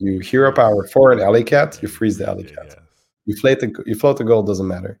 You hero power for an Alley Cat, you freeze the Alley it, Cat. Yes. You float the gold, doesn't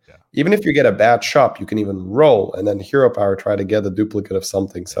matter. Yeah. Even if you get a bad shop, you can even roll and then hero power try to get a duplicate of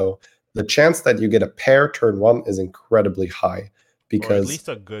something. So the chance that you get a pair turn 1 is incredibly high, because Or at least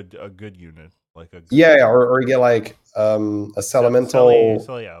a good unit, like a good, yeah, or you get like a Selemental,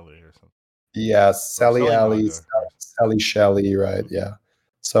 Sally Alley or something. yeah, Sally Sally Alley, Naga. Sally Shelley, right? Yeah.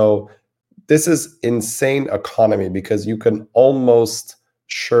 So this is insane economy, because you can almost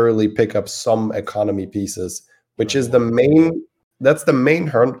surely pick up some economy pieces, which is the main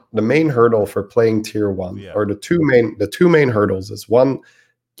hurdle for playing tier 1. Yeah. Or the two main hurdles is, one,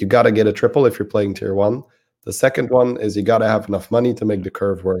 you got to get a triple if you're playing tier 1. The second one is you got to have enough money to make the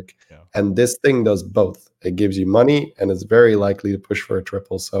curve work. Yeah. And this thing does both. It gives you money and it's very likely to push for a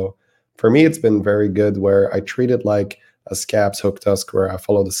triple. So for me, it's been very good, where I treat it like a Scabs Hooktusk, where I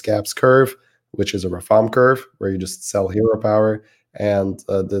follow the Scabs curve, which is a Rafam curve, where you just sell hero power. And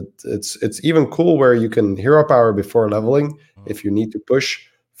it's even cool where you can hero power before leveling if you need to push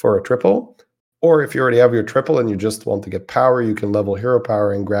for a triple. Or if you already have your triple and you just want to get power, you can level hero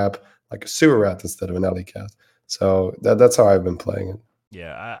power and grab like a sewer rat instead of an alley cat. So that's how I've been playing it.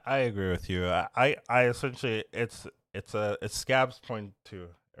 Yeah, I agree with you. I essentially it's Scabs point 2,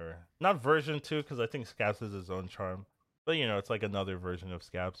 or not version 2, because I think Scabs has its own charm. But it's like another version of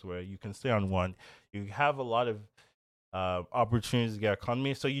Scabs where you can stay on 1. You have a lot of opportunities to get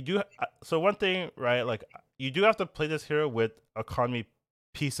economy. So you do. So one thing, right? Like you do have to play this hero with economy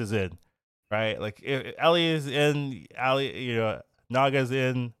pieces in, right? Like if Ellie is in, Naga's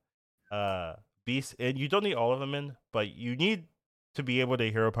in, Beast in. You don't need all of them in, but you need to be able to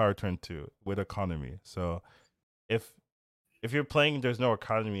hero power turn 2 with economy. So if you're playing, there's no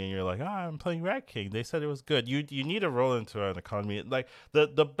economy, and you're like, I'm playing Rat King. They said it was good. You need to roll into an economy. Like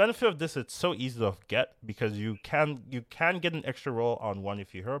the benefit of this, it's so easy to get, because you can get an extra roll on 1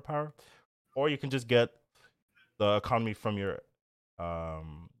 if you hero power, or you can just get the economy from your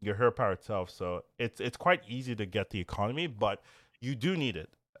hero power itself. So it's quite easy to get the economy, but you do need it.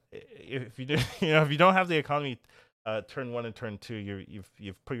 If you do, if you don't have the economy, turn 1 and turn 2,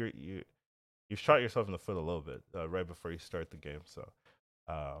 you've put you shot yourself in the foot a little bit right before you start the game. So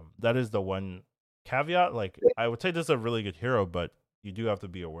that is the one caveat. Like I would say this is a really good hero, but you do have to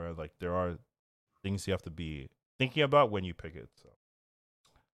be aware. Like there are things you have to be thinking about when you pick it. So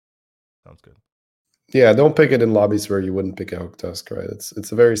sounds good. Yeah, don't pick it in lobbies where you wouldn't pick a Hook Tusk, right?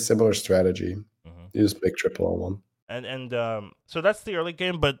 It's a very similar strategy. Mm-hmm. You just pick triple on one. And so that's the early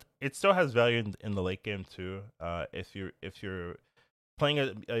game, but it still has value in the late game too. If you're playing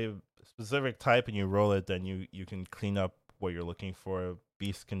a specific type and you roll it, then you can clean up what you're looking for.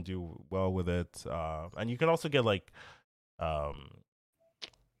 Beast can do well with it, and you can also get like,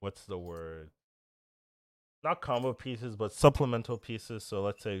 what's the word? Not combo pieces, but supplemental pieces. So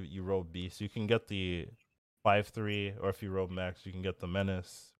let's say you roll Beast, you can get the 5/3, or if you roll Max, you can get the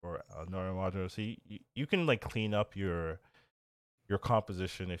Menace or Nora Modular. So you can like clean up your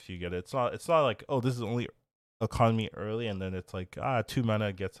composition if you get it. It's not like, oh, this is only economy early and then it's like 2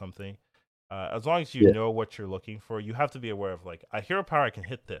 mana get something. As long as you know what you're looking for, you have to be aware of like a hero power I can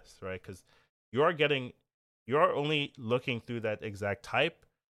hit this, right? Because you're only looking through that exact type,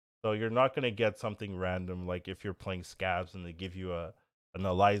 so you're not gonna get something random like if you're playing Scabs and they give you an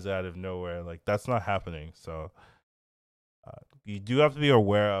Eliza out of nowhere. Like that's not happening. So you do have to be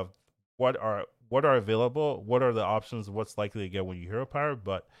aware of what are available, what are the options, what's likely to get when you hero power,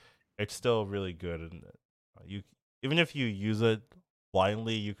 but it's still really good. And you even if you use it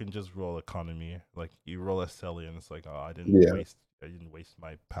blindly, you can just roll economy. Like you roll a Selly and it's like, oh, I didn't waste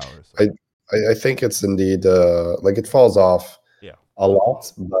my power. So. I think it's indeed like it falls off a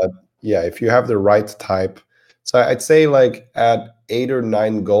lot, but yeah, if you have the right type. So I'd say like at 8 or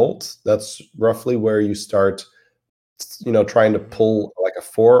 9 gold, that's roughly where you start, trying to pull like a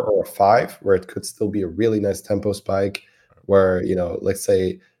 4 or a 5, where it could still be a really nice tempo spike, where, let's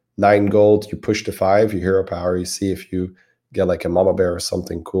say 9 gold, you push to 5, you hero power, you see if you get like a Mama Bear or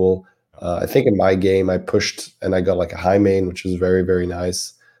something cool. I think in my game, I pushed and I got like a Highmane, which is very, very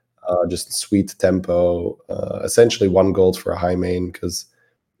nice. Just sweet tempo, essentially 1 gold for a Highmane, because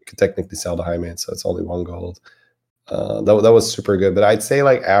you could technically sell the Highmane, so it's only 1 gold. That was super good. But I'd say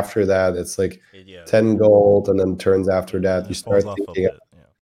like after that, it's like 10 gold, and then turns after that, you start thinking,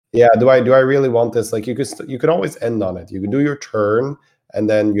 do I really want this? Like you could always end on it. You can do your turn, and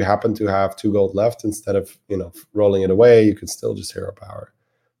then you happen to have 2 gold left. Instead of rolling it away, you could still just hero power.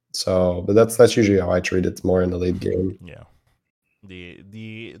 So, but that's usually how I treat it more in the late game. Yeah,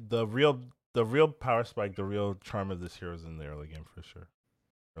 the real power spike, the real charm of this hero is in the early game for sure.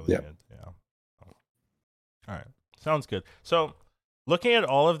 Early mid, yeah. All right, sounds good. So, looking at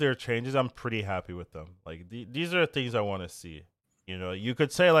all of their changes, I'm pretty happy with them. Like these are the things I want to see. You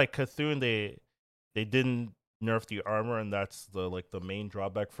could say like Cthulhu, they didn't nerf the armor, and that's the main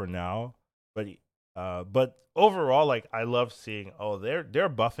drawback for now. But overall, like I love seeing, they're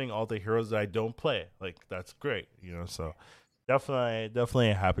buffing all the heroes that I don't play. Like that's great, So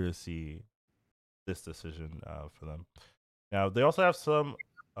definitely happy to see this decision for them. Now they also have some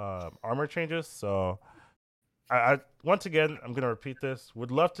armor changes. So I once again, I'm gonna repeat this.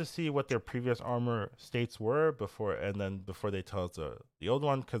 Would love to see what their previous armor states were before they tell us the old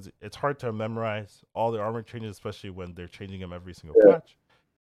one, because it's hard to memorize all the armor changes, especially when they're changing them every single patch.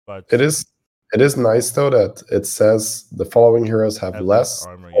 But it is nice though that it says the following heroes have less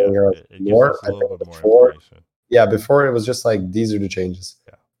armor. It gives us a little bit more information. Yeah, before it was just like these are the changes.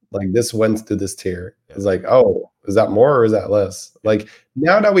 Yeah. Like this went to this tier. Yeah. It's like, oh, is that more or is that less? Yeah. Like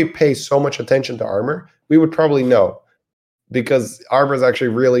now that we pay so much attention to armor, we would probably know, because armor is actually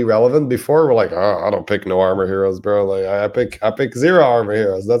really relevant. Before we're like, oh, I don't pick no armor heroes, bro. Like I pick 0 armor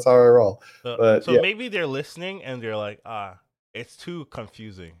heroes. That's how I roll. So maybe they're listening and they're like, it's too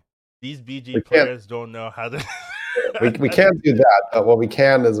confusing. These BG players don't know how to. we can't do that. But what we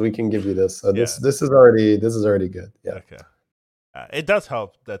can is we can give you this. So this is already good. Yeah. Okay. It does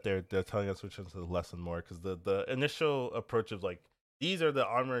help that they're telling us which one's less and more, because the initial approach of like, these are the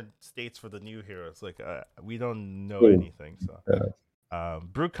armored states for the new heroes. Like we don't know anything. So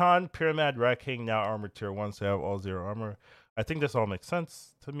Brucon, Pyramid, Rat King, now armored tier 1, so they have all 0 armor. I think this all makes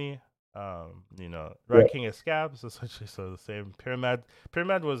sense to me. Rat King is Scabs, essentially, so the same.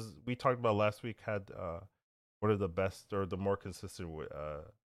 Pyramid was, we talked about last week, had one of the best or the more consistent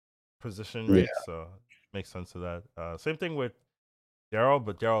position rates, so makes sense to that. Same thing with Daryl,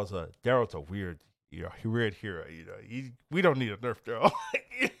 but Daryl's a weird hero. We don't need a nerf Daryl.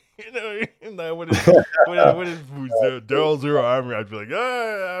 What is Daryl 0 armor? I'd be like,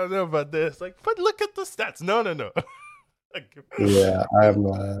 I don't know about this. Like, but look at the stats. No. Yeah,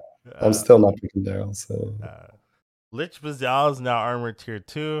 I'm still not picking Daryl. So Lich Bazal is now armor tier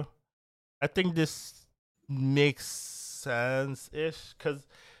 2. I think this makes sense-ish, because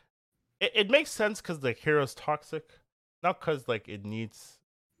it makes sense because the hero's toxic, not because like it needs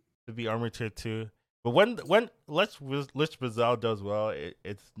to be armor tier 2. But when Lich Bazal does well,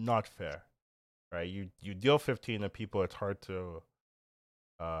 it's not fair, right? You deal 15 to people. It's hard to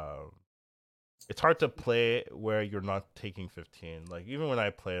play where you're not taking 15. Like even when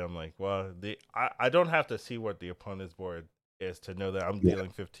I play, I'm like, well, I don't have to see what the opponent's board is to know that I'm Yeah. dealing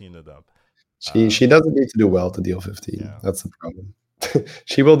 15 to them. She doesn't need to do well to deal 15. Yeah. That's the problem.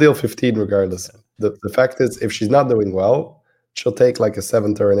 She will deal 15 regardless. Yeah. The fact is, if she's not doing well, she'll take like a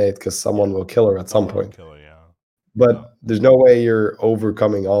 7th or an 8th because someone will kill her at some point. But there's no way you're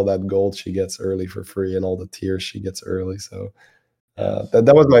overcoming all that gold she gets early for free and all the tiers she gets early. So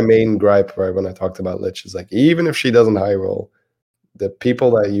that was my main gripe, right, when I talked about Lich. Is like, even if she doesn't high roll, the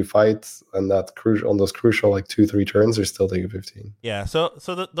people that you fight on those crucial like 2-3 turns are still taking 15. Yeah. So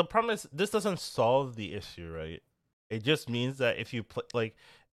the problem is this doesn't solve the issue, right? It just means that if you play, like,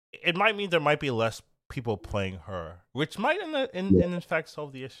 it might mean there might be less people playing her, which might in fact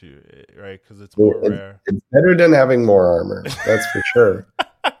solve the issue, right? Because it's more rare. It's better than having more armor, that's for sure.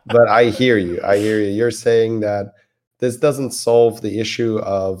 But I hear you. You're saying that this doesn't solve the issue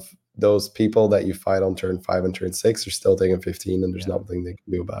of those people that you fight on turn 5 and turn 6 are still taking 15, and there's nothing they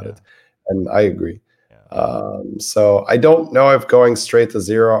can do about it. And I agree. So I don't know if going straight to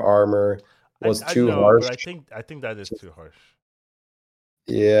 0 armor was too harsh. But I think that is too harsh.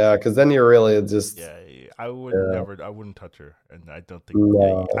 Yeah, because then you're really just I wouldn't touch her, and I don't think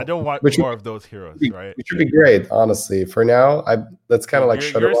I don't want more of those heroes, right? Which would be great, honestly. For now, that's kind of like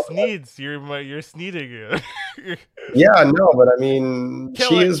you're Sneeds. You're Sneeding. Yeah, no, but I mean,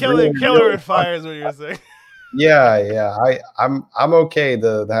 kill her with fire is what you're saying. Yeah. I'm okay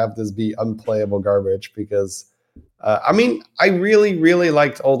to have this be unplayable garbage because I mean, I really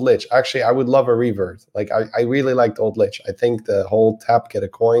liked Old Lich. Actually, I would love a revert. Like I really liked Old Lich. I think the whole tap get a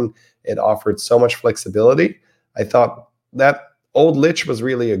coin, it offered so much flexibility. I thought that Old Lich was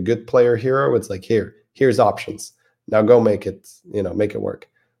really a good player hero. It's like, here's options. Now go make it work.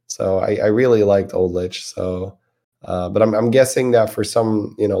 So I really liked Old Lich. So but I'm guessing that for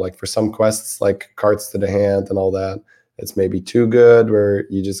some, like for some quests like Cards to the Hand and all that, it's maybe too good where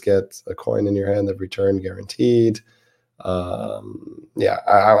you just get a coin in your hand every turn guaranteed. I'm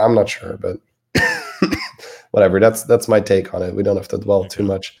not sure, but whatever. That's my take on it. We don't have to dwell too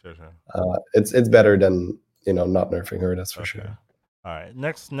much. Sure. It's better than not nerfing her. That's for sure. All right.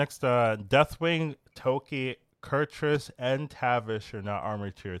 Next, Deathwing, Toki, Kurtrus, and Tavish are now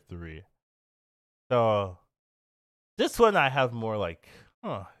armor tier 3. So this one I have more like,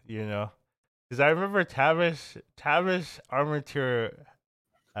 because I remember Tavish armor tier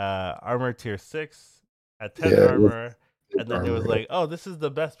 6 at 10 armor, and then it was like, oh, this is the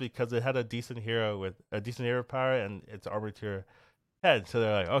best because it had a decent hero with a decent hero power and it's armor tier 10. So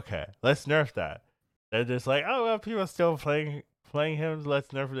they're like, okay, let's nerf that. They're just like, oh well, people are still playing him, let's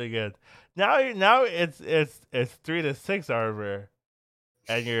nerf it again. Now it's 3 to 6 armor,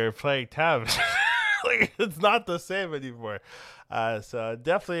 and you're playing Tavish. Like, it's not the same anymore. So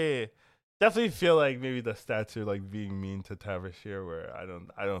definitely feel like maybe the stats are like being mean to Tavish here, where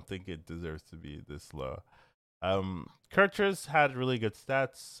I don't think it deserves to be this low. Kurtrus had really good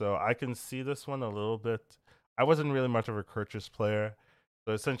stats, so I can see this one a little bit. I wasn't really much of a Kurtrus player,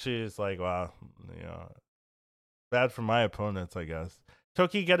 so essentially it's like, wow, bad for my opponents, I guess.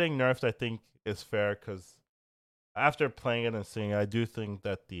 Toki getting nerfed, I think, is fair because after playing it and seeing it, I do think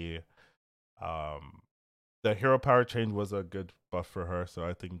that the hero power change was a good buff for her, so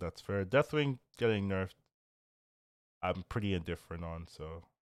I think that's fair. Deathwing getting nerfed, I'm pretty indifferent on, so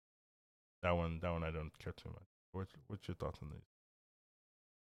that one I don't care too much. What's your thoughts on these?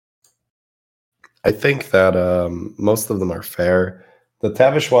 I think that most of them are fair. The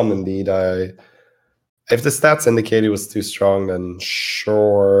Tavish one, indeed, if the stats indicate it was too strong, then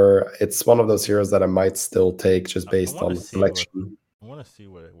sure, it's one of those heroes that I might still take just based on the selection. I want to see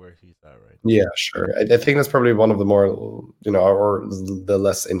where he's at right now. Yeah, sure. I think that's probably one of the more, or the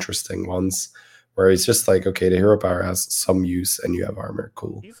less interesting ones, where it's just like, okay, the hero power has some use and you have armor.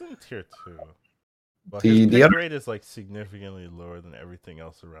 Cool. He's in tier 2. But his pick rate is like significantly lower than everything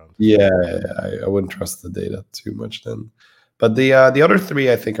else around. Yeah, I wouldn't trust the data too much then. But the other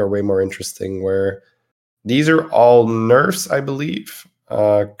 3 I think are way more interesting, where these are all nerfs, I believe.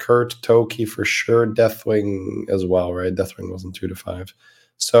 Kurt, Toki for sure, Deathwing as well, right? Deathwing wasn't 2 to 5.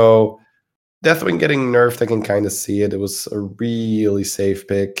 So Deathwing getting nerfed, I can kind of see it. It was a really safe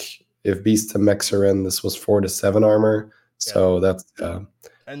pick. If Beast to Mechs are in, this was 4 to 7 armor. So that's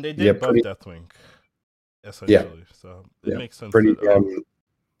and they did buff Deathwing. So it makes sense.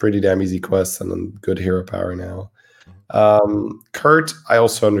 Pretty damn easy quest and then good hero power now. Kurt, I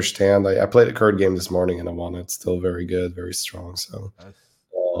also understand. I played a Kurt game this morning and I won it. Still very good, very strong. So That's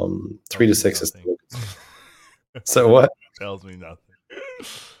 3 to tells me 6 is nothing. still so what? Tells me nothing.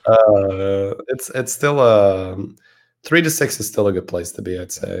 It's still 3 to 6 is still a good place to be,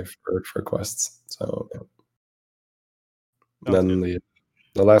 I'd say, for quests. So yeah. And Sounds then good.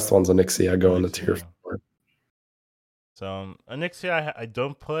 the last one's Onyxia. I go into Onyxia, tier yeah. 4. So Onyxia, I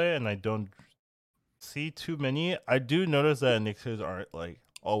don't play and I don't see too many. I do notice that Onyxias aren't like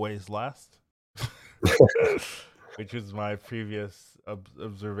always last, which is my previous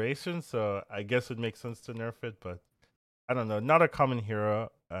observation. So I guess it makes sense to nerf it, but I don't know. Not a common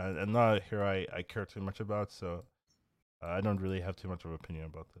hero, and not a hero I care too much about. So I don't really have too much of an opinion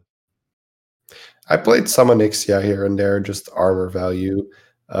about this. I played some Onyxia here and there, just armor value.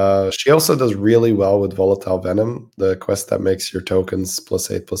 She also does really well with Volatile Venom, the quest that makes your tokens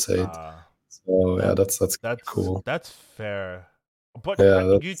 +8/+8. So yeah, that's cool. That's fair. But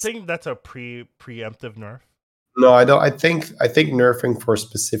Yeah, do you think that's a preemptive nerf? no, I don't. I think nerfing for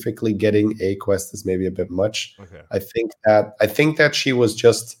specifically getting a quest is maybe a bit much. Okay. I think that she was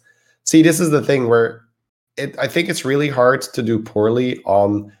just see. This is the thing where I think it's really hard to do poorly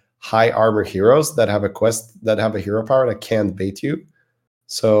on high armor heroes that have a quest that have a hero power that can't bait you.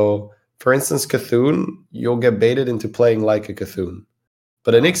 So, for instance, Cthulhu, you'll get baited into playing like a Cthulhu.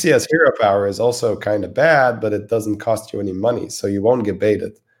 But Onyxia's hero power is also kind of bad, but it doesn't cost you any money, so you won't get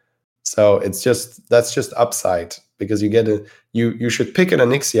baited. So that's just upside because you should pick an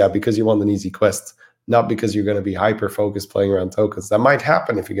Onyxia because you want an easy quest, not because you're going to be hyper focused playing around tokens. That might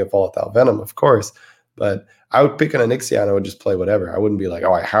happen if you get Volatile Venom, of course, but I would pick an Onyxia and I would just play whatever. I wouldn't be like,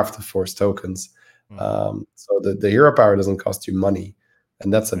 oh, I have to force tokens. So the hero power doesn't cost you money,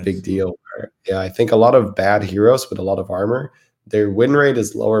 and that's a big deal. Yeah, I think a lot of bad heroes with a lot of armor, their win rate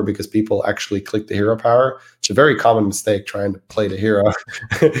is lower because people actually click the hero power. It's a very common mistake trying to play the hero.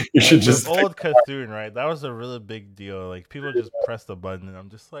 You should just old Cthulhu, right? That was a really big deal. Like people just press the button, and I'm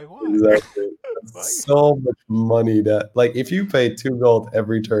just like, what? Exactly. So much money that like if you pay 2 gold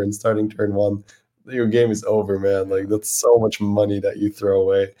every turn, starting turn 1, your game is over, man. Like that's so much money that you throw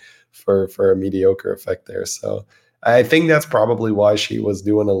away for a mediocre effect there. So I think that's probably why she was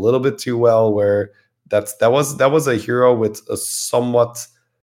doing a little bit too well. Where that was a hero with a somewhat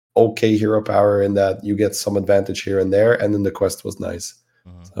okay hero power in that you get some advantage here and there, and then the quest was nice.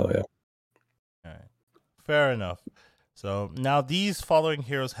 So yeah. All right. Fair enough. So now these following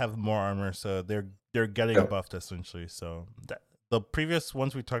heroes have more armor, so they're getting buffed essentially. So the previous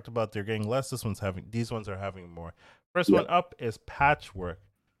ones we talked about, they're getting less. These ones are having more. First one up is Patchwork.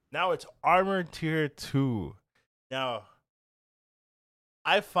 Now it's armor tier 2. Now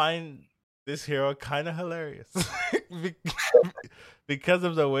I find this hero kind of hilarious because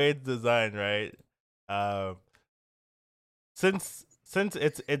of the way it's designed, right? Since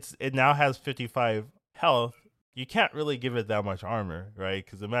it now has 55 health, you can't really give it that much armor, right?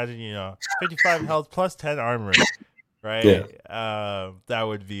 Because imagine 55 health plus 10 armor, right? Yeah. That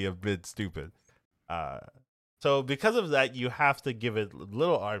would be a bit stupid. So because of that, you have to give it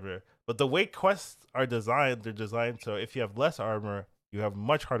little armor. But the way quests are designed, they're designed so if you have less armor, you have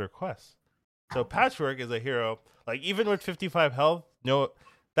much harder quests. So Patchwork is a hero, like even with 55 health,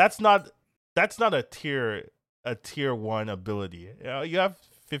 that's not a tier 1 ability. You have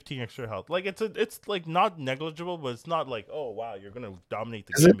 15 extra health. Like it's like not negligible, but it's not like, oh wow, you're gonna dominate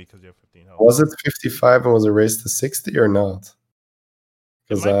the game because you have 15 health. Was it 55 and was it raised to 60 or not?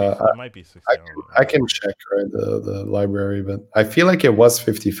 Because it might be 60. I can check the library, but I feel like it was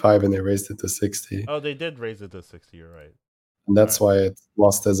 55 and they raised it to 60. Oh, they did raise it to 60. You're right. And that's why it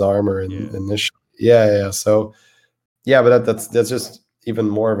lost its armor initially. Yeah. So yeah, but that's just even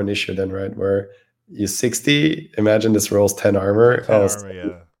more of an issue then, right? Where you 60, imagine this rolls 10 armor. 10 armor,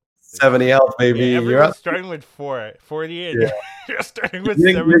 yeah. 70 health, baby. Yeah, everyone's starting with 40, and you're starting with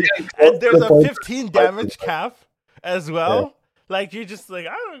 70. And there's a 15 damage cap as well. Yeah. Like you're just like,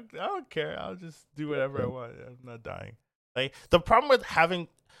 I don't care. I'll just do whatever I want. I'm not dying. Like the problem with having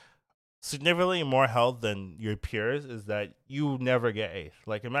significantly more health than your peers is that you never get 8th.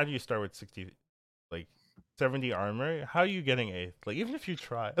 Like imagine you start with 60, like 70 armor. How are you getting 8th? Like even if you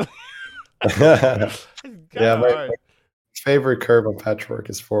try. Yeah, my favorite curve on Patchwork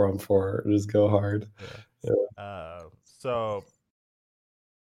is 4-on-4. Just go hard. Yeah. So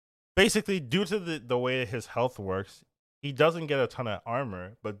basically, due to the way his health works, he doesn't get a ton of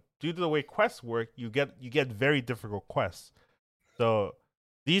armor. But due to the way quests work, you get very difficult quests. So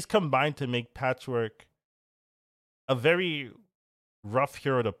these combine to make Patchwork a very rough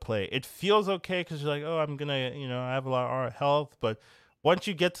hero to play. It feels okay because you're like, oh, I'm gonna, I have a lot of health, but once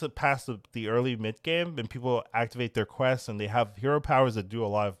you get to past the early mid game and people activate their quests and they have hero powers that do a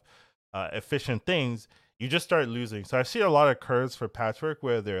lot of efficient things, you just start losing. So I've seen a lot of curves for Patchwork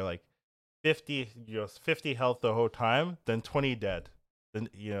where they're like 50, 50 health the whole time, then 20 dead. Then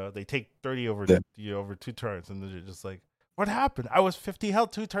they take 30 over over 2 turns, and they're just like, what happened? I was 50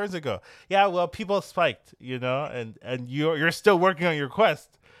 health 2 turns ago. Yeah, well, people spiked, and you're still working on your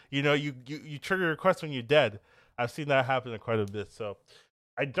quest. You trigger your quest when you're dead. I've seen that happen quite a bit. So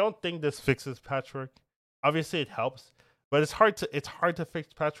I don't think this fixes Patchwork. Obviously, it helps, but it's hard to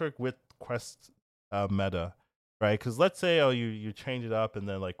fix Patchwork with quest meta, right? Because let's say you change it up and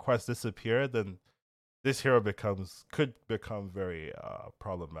then like quests disappear, then this hero could become very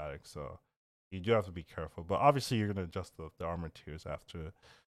problematic. So you do have to be careful. But obviously, you're gonna adjust the armor tiers after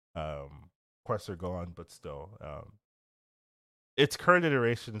quests are gone. But still, its current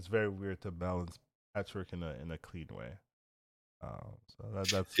iteration is very weird to balance Patchwork in a clean way. So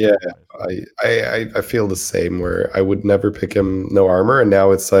that's yeah. I feel the same. Where I would never pick him no armor, and now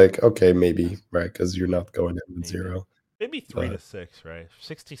it's like okay, maybe right because you're not going in with 0. Maybe 3 to 6, right?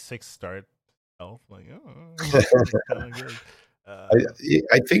 66 start health, like kind of good.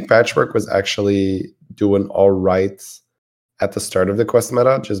 I think Patchwork was actually doing all right at the start of the quest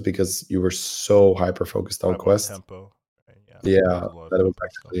meta, just because you were so hyper focused on quest tempo. Right? Yeah, that it was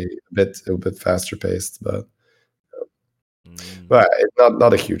actually a bit faster paced, but it's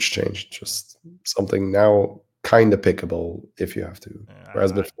not a huge change. Just something now kind of pickable if you have to.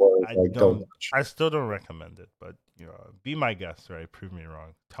 Whereas before, don't touch. I still don't recommend it, but be my guest, right? Prove me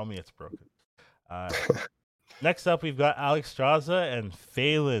wrong. Tell me it's broken. Next up, we've got Alexstrasza and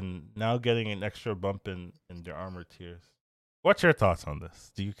Phelan now getting an extra bump in their armor tiers. What's your thoughts on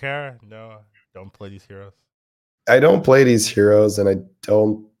this? Do you care? No, don't play these heroes. I don't play these heroes, and I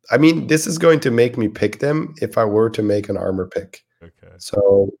don't. I mean, this is going to make me pick them if I were to make an armor pick. Okay.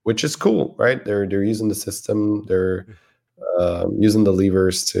 So, which is cool, right? They're using the system. They're using the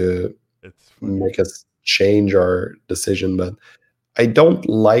levers to make us change our decision, but I don't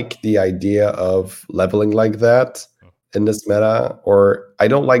like the idea of leveling like that in this meta, or I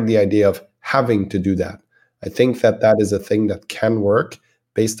don't like the idea of having to do that. I think that is a thing that can work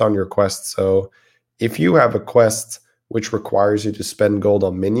based on your quest. So if you have a quest which requires you to spend gold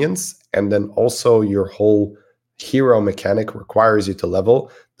on minions, and then also your whole hero mechanic requires you to level,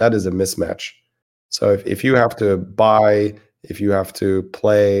 that is a mismatch. So if you have to buy, if you have to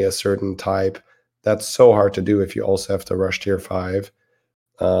play a certain type, that's so hard to do if you also have to rush tier 5.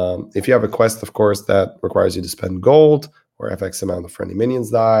 If you have a quest, of course, that requires you to spend gold or FX amount of friendly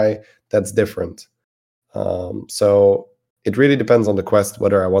minions die, that's different. So it really depends on the quest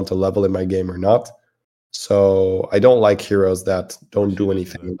whether I want to level in my game or not. So I don't like heroes that don't do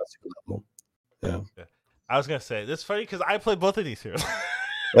anything unless you level. Yeah. I was gonna say this is funny because I play both of these heroes.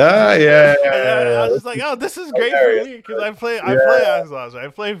 Yeah. I was just like, oh, this is great for me because I play Axos, I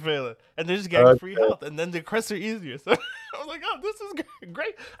play Phelan, and they're just getting free health, and then the quests are easier. So I was like, oh, this is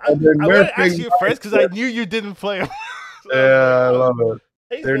great. I wanted to ask you first because I knew you didn't play them. So I love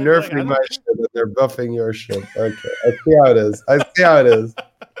it. They're nerfing my shit, but they're buffing your shit. Okay, I see how it is.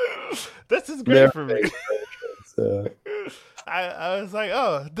 This is great for me. I was like,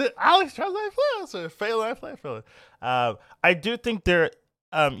 oh, Alexstrasza I play, so Phelan I play Phelan. I do think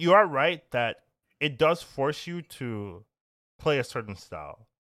you are right that it does force you to play a certain style,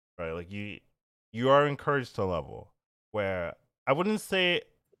 right? Like you are encouraged to level. Where I wouldn't say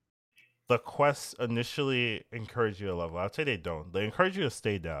the quests initially encourage you to level. I'd say they don't. They encourage you to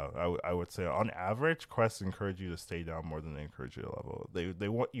stay down. I would say on average, quests encourage you to stay down more than they encourage you to level. They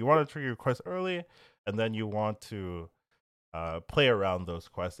want to trigger your quest early, and then you want to play around those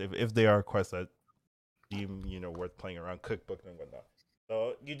quests if they are quests that deem worth playing around, cookbook and whatnot.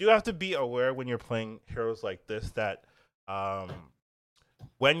 So you do have to be aware when you're playing heroes like this that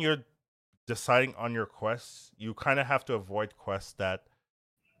when you're deciding on your quests, you kind of have to avoid quests that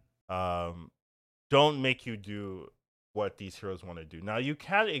don't make you do what these heroes want to do. Now you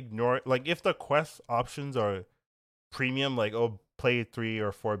can't ignore like if the quest options are premium, like play 3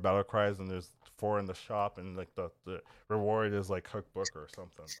 or 4 battle cries and there's 4 in the shop, and like the reward is like cookbook or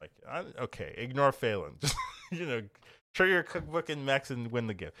something. Like okay, ignore Phelan. Just trigger your cookbook and max and win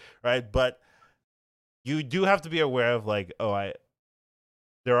the game, right? But you do have to be aware of like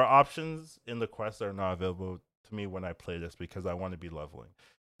there are options in the quest that are not available to me when I play this because I want to be leveling.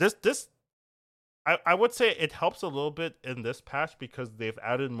 I would say it helps a little bit in this patch because they've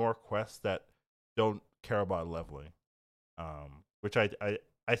added more quests that don't care about leveling, which I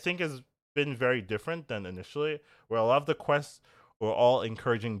think has been very different than initially, where a lot of the quests were all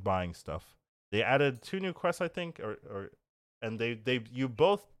encouraging buying stuff. They added 2 new quests, I think, or and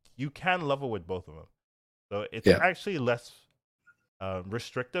you can level with both of them. So it's Yeah. actually less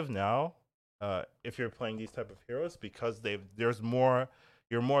restrictive now if you're playing these type of heroes because you're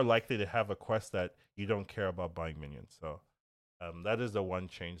more likely to have a quest that you don't care about buying minions. So that is the one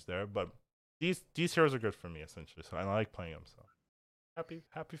change there. But these heroes are good for me essentially. So I like playing them. So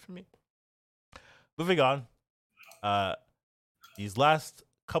happy for me. Moving on. These last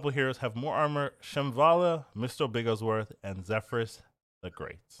couple heroes have more armor: Shambhala, Mr. Bigglesworth, and Zephyrus the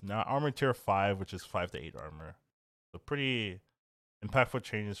Great. Now armor tier 5, which is 5 to 8 armor. So pretty impactful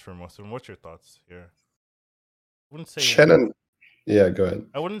changes for most of them. What's your thoughts here? I wouldn't say Shannon. Yeah, go ahead.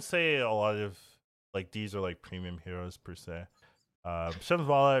 I wouldn't say a lot of like these are like premium heroes per se.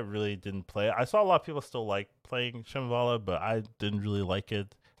 Shambhala really didn't play. I saw a lot of people still like playing Shambhala, but I didn't really like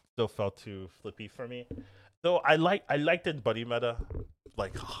it. Still felt too flippy for me. Though I liked it buddy meta,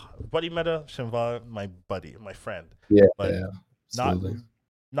 like buddy meta Shambhala, my buddy, my friend. Yeah, but yeah, not absolutely.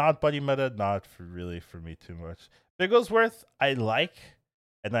 not buddy meta, not really for me too much. Bigglesworth I like,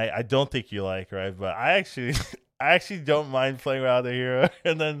 and I don't think you like, right? But I actually I actually don't mind playing without a hero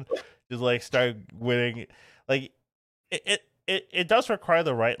and then just like start winning. Like it does require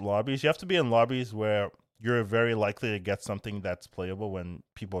the right lobbies. You have to be in lobbies where you're very likely to get something that's playable when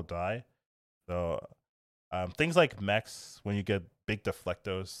people die. So things like mechs, when you get big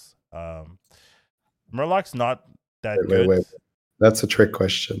deflectos. Murloc's not that good. Wait. That's a trick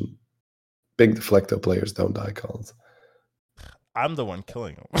question. Big deflecto players don't die, Collins. I'm the one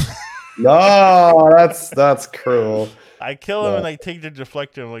killing them. No, that's cruel. I kill him and I take the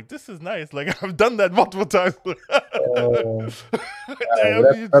deflector. I'm like, this is nice. Like I've done that multiple times. That's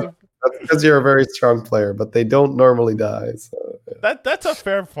because you're a very strong player, but they don't normally die. So yeah. That's a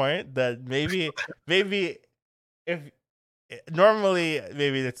fair point. That maybe if normally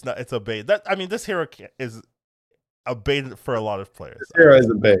maybe it's a bait. That I mean, this hero is a bait for a lot of players. This hero is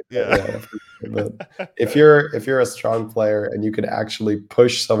a bait. Yeah. But if you're a strong player and you can actually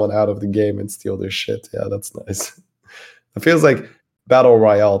push someone out of the game and steal their shit, yeah, that's nice. It feels like battle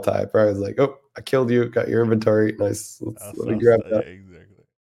royale type, right? It's like, oh, I killed you, got your inventory, nice. Let me grab that. Yeah, exactly.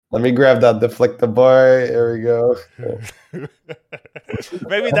 Let me grab that deflector boy. Here we go.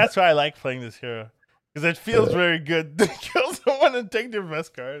 Maybe that's why I like playing this hero. Because it feels very good to kill someone and take their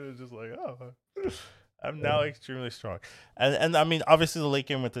best card. It's just like, oh, I'm now extremely strong. And I mean, obviously the late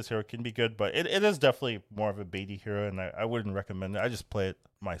game with this hero can be good, but it is definitely more of a baity hero, and I wouldn't recommend it. I just play it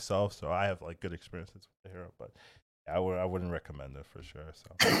myself, so I have like good experiences with the hero, but I wouldn't recommend it for sure.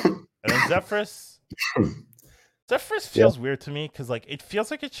 So, and then Zephyrus feels weird to me because like it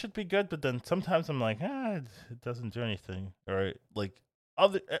feels like it should be good, but then sometimes I'm like, it doesn't do anything. Or like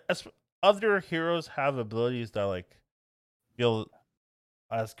other heroes have abilities that like feel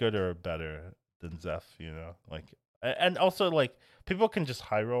as good or better than Zeph, you know, like, and also like people can just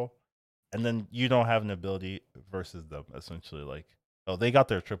high roll, and then you don't have an ability versus them. Essentially, like, oh, they got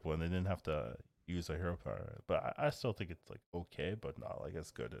their triple and they didn't have to use a hero power, but I still think it's like okay, but not like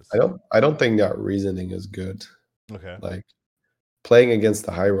as good as. I don't think that reasoning is good. Okay, like playing against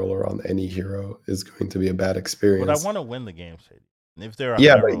the high roller on any hero is going to be a bad experience. But I want to win the game, Shady. And if they're a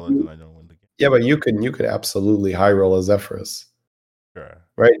high roller, then I don't win the game. Yeah, but you could absolutely high roll a Zephyrus. Sure.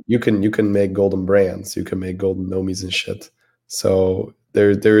 Right? You can make golden brands, you can make golden nomis and shit. So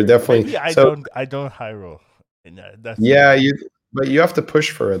they're definitely. Maybe I don't high roll. But you have to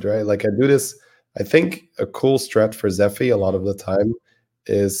push for it, right? Like I do this. I think a cool strat for Zephy a lot of the time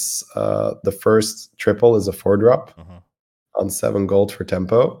is the first triple is a 4-drop on 7 gold for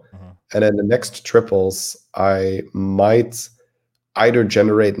tempo, and then the next triples I might either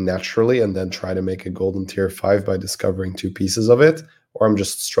generate naturally and then try to make a golden tier 5 by discovering 2 pieces of it, or I'm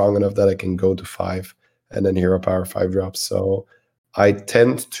just strong enough that I can go to 5 and then hero power 5 drops. So I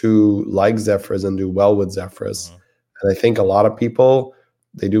tend to like Zephyrus and do well with Zephyrus. And I think a lot of people,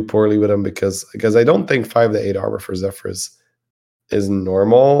 they do poorly with him because I don't think 5 to 8 armor for Zephyrus is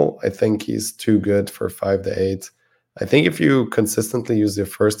normal. I think he's too good for 5 to 8. I think if you consistently use your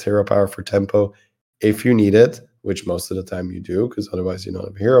first hero power for tempo, if you need it, which most of the time you do, because otherwise you don't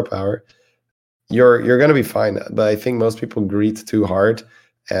have hero power, you're going to be fine. But I think most people greet too hard,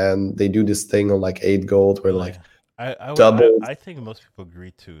 and they do this thing on like 8 gold where like double. I think most people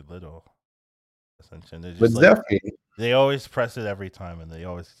greet too little. Essentially, But like, they always press it every time, and they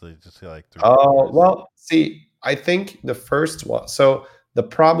always just like. Oh well, see, I think the first one. So the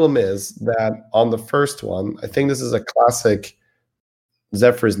problem is that on the first one, I think this is a classic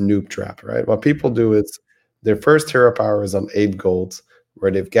Zephyrus noob trap, right? What people do is their first hero power is on 8 gold,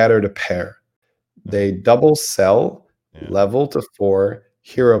 where they've gathered a pair. They double sell, level to 4,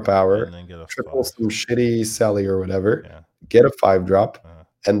 hero power, triple some shitty Sally or whatever, get a 5-drop,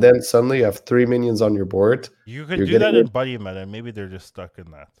 and then suddenly you have 3 minions on your board. You could do that in buddy meta. Maybe they're just stuck in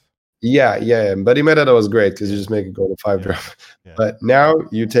that. Yeah. In buddy meta that was great because you just make it go to 5-drop. Yeah. But now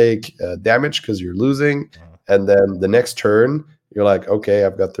you take damage because you're losing, and then the next turn you're like, okay,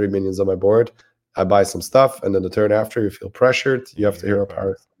 I've got 3 minions on my board. I buy some stuff, and then the turn after you feel pressured. You have to hero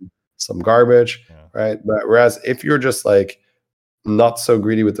power some garbage, right? But whereas if you're just like not so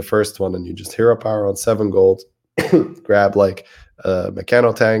greedy with the first one and you just hero power on 7 gold, grab like a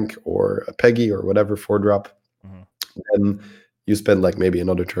Mechano Tank or a Peggy or whatever 4-drop, and you spend like maybe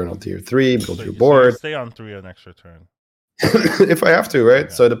another turn on tier 3, build your board. So stay on 3 an extra turn. If I have to, right?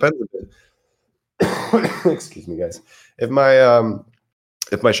 Okay. So it depends a bit. Excuse me, guys. If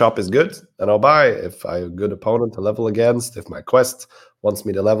my shop is good, then I'll buy. If I have a good opponent to level against, if my quest wants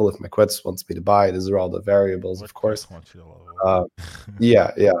me to level, if my quest wants me to buy, these are all the variables, of course.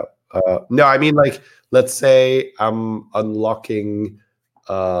 Yeah. No, I mean, like, let's say I'm unlocking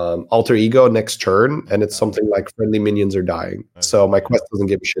Alter Ego next turn, and it's something like friendly minions are dying. So my quest doesn't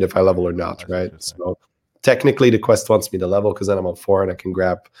give a shit if I level or not, right? So technically the quest wants me to level because then I'm on 4 and I can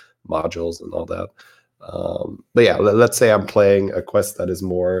grab modules and all that. But yeah, let's say I'm playing a quest that is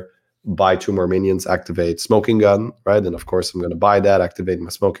more buy 2 more minions, activate Smoking Gun, right? And of course I'm going to buy that, activate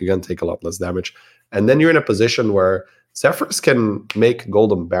my Smoking Gun, take a lot less damage. And then you're in a position where Zephrys can make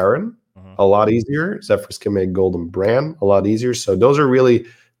Golden Baron a lot easier. Zephrys can make Golden Bran a lot easier. So those are really,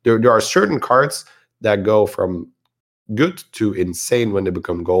 there are certain cards that go from good to insane when they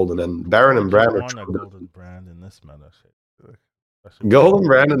become golden. And Baron and Bran are Golden Brand in this meta. Golden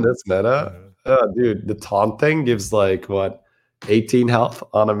Brand in this meta? Dude, the taunt thing gives like, what, 18 health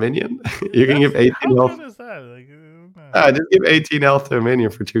on a minion? You can give 18 health. How good is that? Just give 18 health to a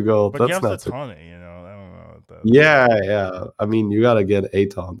minion for 2 gold. But that's not to taunt it, you know. I don't know what that yeah. I mean, you gotta get a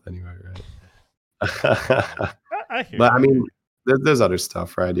taunt anyway, right? I hear but I mean, there's other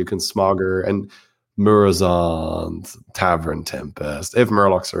stuff, right? You can Smogger and Murozond, Tavern Tempest. If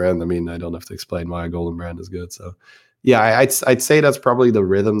Murlocs are in, I mean, I don't have to explain why a Golden Brand is good. So, yeah, I'd say that's probably the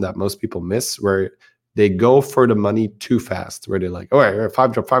rhythm that most people miss, where they go for the money too fast, where they're like, oh, right,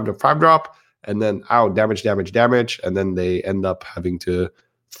 5-drop, 5-drop, 5-drop, and then, damage, and then they end up having to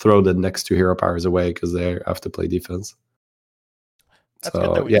throw the next 2 hero powers away because they have to play defense. That's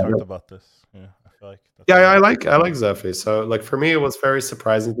good that we talked about this. Yeah, I feel like. I like Zephy. So, like, for me, it was very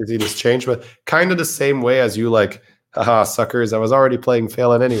surprising to see this change, but kind of the same way as you, like, haha, suckers, I was already playing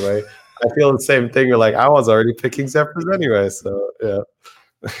Phelan anyway. I feel the same thing. You're like, I was already picking Zephyrs anyway. So, yeah.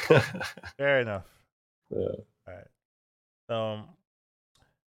 Fair enough. Yeah. All right.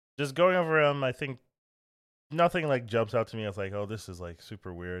 Just going over them, I think nothing like jumps out to me as like, oh, this is like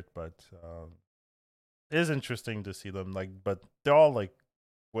super weird, but it is interesting to see them, like, but they're all like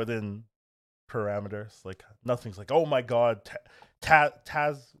within parameters. Like nothing's like, oh my god,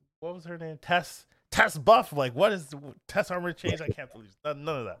 Taz, what was her name? Tess buff. Like, what is Tess armor change? I can't believe none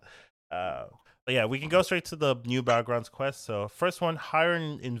of that. But yeah, we can go straight to the new Battlegrounds quest. So first one, hire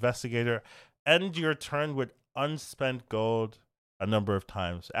an investigator. End your turn with unspent gold a number of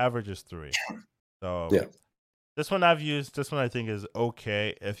times. Average is 3. So yeah. This one I've used. This one I think is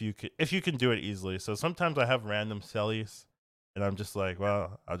okay if you can do it easily. So sometimes I have random sellies, and I'm just like,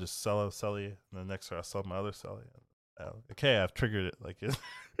 well, I'll just sell a selly, and then next turn I'll sell my other selly. Okay, I've triggered it. Like it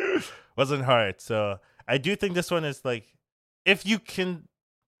wasn't hard. So I do think this one is like, if you can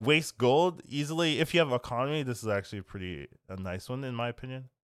waste gold easily, if you have economy, this is actually a nice one in my opinion.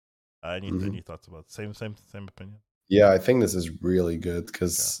 Any thoughts about it? Same opinion? Yeah, I think this is really good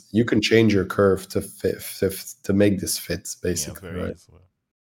because you can change your curve to fit to make this fit, basically, right? Easily.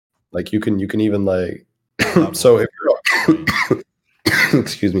 Like you can even like so if you're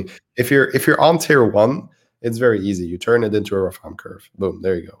excuse me, if you're on tier 1, it's very easy. You turn it into a Rafaam curve. Boom,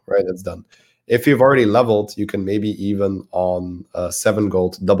 there you go. Right, it's done. If you've already leveled, you can maybe even on 7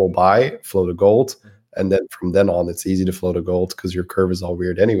 gold double buy, float a gold. And then from then on, it's easy to float a gold because your curve is all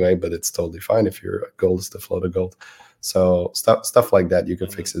weird anyway, but it's totally fine if your goal is to float a gold. So stuff like that, you can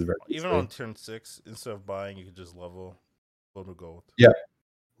fix it very easily. Even on turn 6, instead of buying, you can just float a gold. Yeah,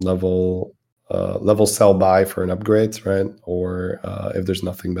 level sell buy for an upgrade, right? Or if there's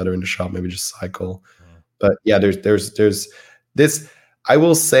nothing better in the shop, maybe just cycle. But yeah, there's this. I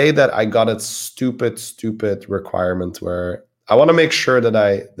will say that I got a stupid requirement where I want to make sure that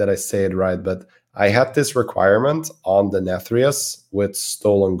I say it right, but I had this requirement on the Nethrius with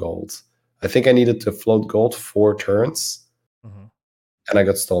stolen gold. I think I needed to float gold 4 turns, and I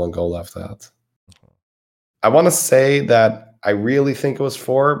got stolen gold after that. I want to say that I really think it was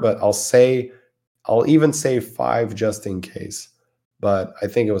 4, but I'll even say 5 just in case. But I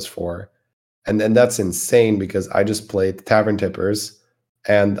think it was 4. And that's insane because I just played Tavern Tippers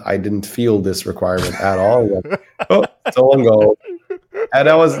and I didn't feel this requirement at all. Like, oh, stolen gold. And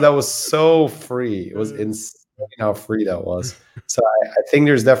that was so free. It was insane how free that was. So I think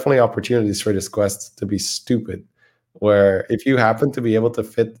there's definitely opportunities for this quest to be stupid, where if you happen to be able to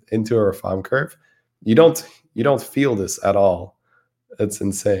fit into a farm curve, you don't feel this at all. It's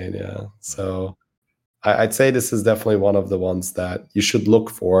insane, yeah. So I'd say this is definitely one of the ones that you should look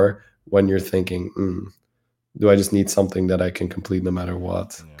for when you're thinking, do I just need something that I can complete no matter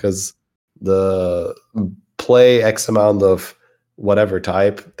what? Yeah. Because the play X amount of whatever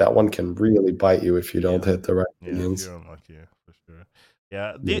type, that one can really bite you if you don't hit the right Yeah, if minions. you're unlucky, for sure.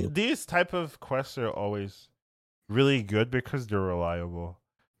 Yeah, Yeah. these type of quests are always really good because they're reliable.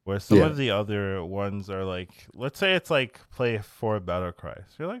 Where some Yeah. of the other ones are like, let's say it's like play 4 battle cries.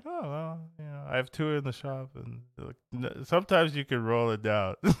 You're like, oh well, I have 2 in the shop, and sometimes you can roll it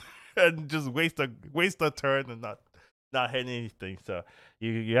down and just waste a turn and not hit anything. So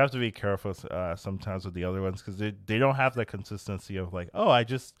you have to be careful sometimes with the other ones because they don't have that consistency of like, oh, I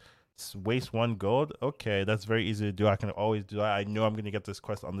just waste 1 gold. Okay, that's very easy to do. I can always do that. I know I'm gonna get this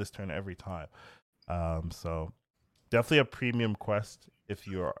quest on this turn every time. So definitely a premium quest if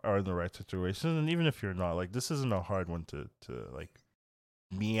you are in the right situation, and even if you're not, like this isn't a hard one to like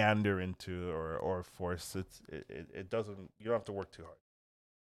meander into or force. It doesn't. You don't have to work too hard.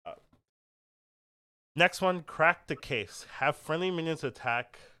 Next one, crack the case. Have friendly minions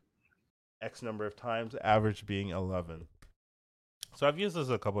attack X number of times, average being 11. So I've used this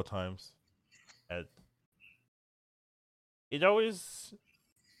a couple times. And it always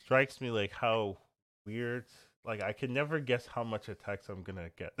strikes me like how weird. Like I can never guess how much attacks I'm gonna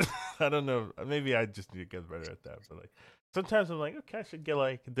get. I don't know. Maybe I just need to get better at that. But like sometimes I'm like, okay, I should get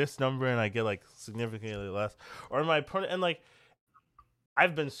like this number, and I get like significantly less. Or my opponent, and like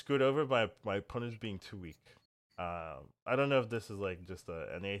I've been screwed over by my opponents being too weak. I don't know if this is like just a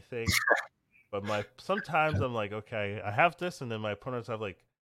NA thing, but my sometimes I'm like, okay, I have this, and then my opponents have like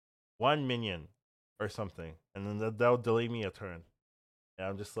 1 minion or something, and then they'll delay me a turn, and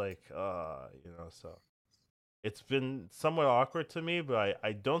I'm just like, so it's been somewhat awkward to me, but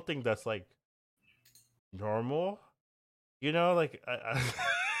I don't think that's like normal, like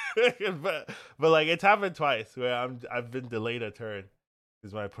but like it's happened twice where I've been delayed a turn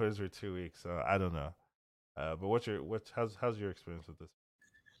because my opponents were 2 weeks, so I don't know. But how's your experience with this?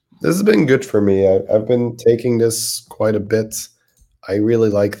 This has been good for me. I've been taking this quite a bit. I really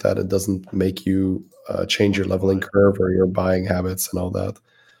like that it doesn't make you change your leveling Multiply. curve or your buying habits and all that.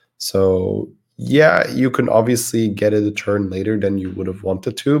 So yeah, you can obviously get it a turn later than you would have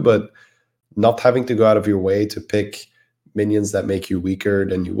wanted to, but not having to go out of your way to pick minions that make you weaker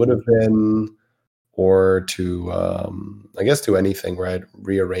than you would have been, or to I guess do anything, right?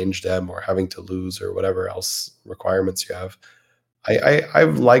 Rearrange them or having to lose or whatever else requirements you have.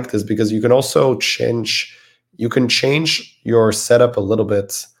 I've liked this because you can also change your setup a little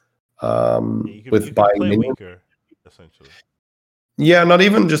bit Yeah, you with can buying play minions. weaker, essentially. Yeah, not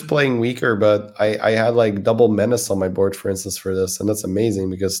even just playing weaker, but I had like double menace on my board, for instance, for this, and that's amazing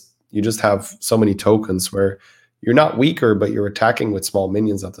because you just have so many tokens where you're not weaker, but you're attacking with small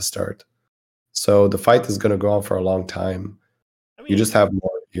minions at the start. So the fight is going to go on for a long time. I You mean, just have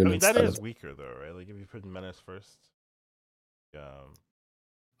more units that than is it's. weaker though, right? Like if you put menace first, um,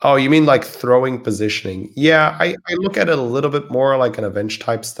 Oh, you mean like throwing positioning? yeah, Yeah, I look at it a little bit more like an avenge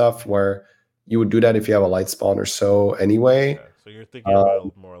type stuff where you would do that if you have a light spawn or so anyway. okay. So you're thinking Uh, about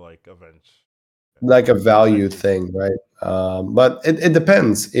it more like avenge. Okay. like a I value see. thing, right? But it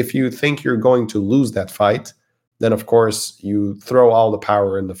depends. If you think you're going to lose that fight, then of course you throw all the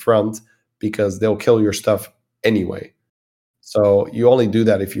power in the front because they'll kill your stuff anyway. So you only do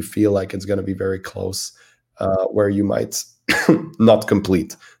that if you feel like it's going to be very close, where you might not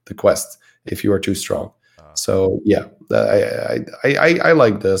complete the quest if you are too strong. Uh, So yeah, I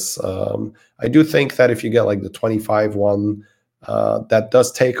like this. I do think that if you get like the 25 one, that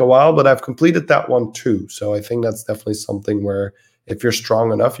does take a while, but I've completed that one too. So I think that's definitely something where if you're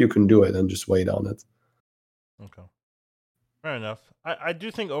strong enough, you can do it and just wait on it. okay. Fair enough. I do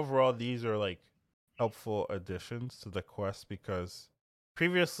think overall these are like helpful additions to the quest because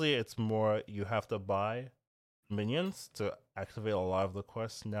previously it's more you have to buy minions to activate a lot of the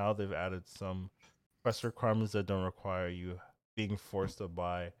quests. Now they've added some quest requirements that don't require you being forced to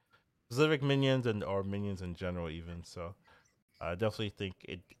buy specific minions and or minions in general even. So I definitely think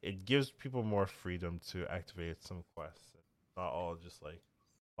it gives people more freedom to activate some quests. Not all just like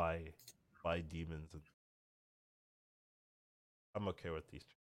buy demons. I'm okay with these.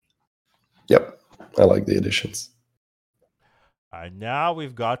 Yep, I like the additions. Now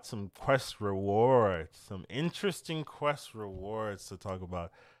we've got some quest rewards, some interesting quest rewards to talk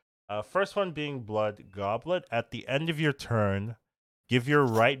about. First one being Blood Goblet. At the end of your turn, give your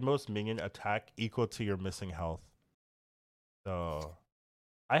rightmost minion attack equal to your missing health. So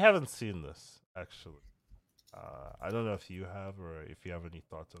I haven't seen this actually. I don't know if you have or if you have any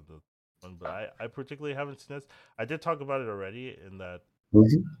thoughts on the one, but I particularly haven't seen this. I did talk about it already in that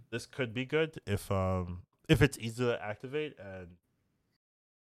Mhm. this could be good if it's easy to activate and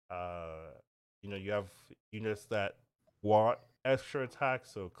uh you have units that want extra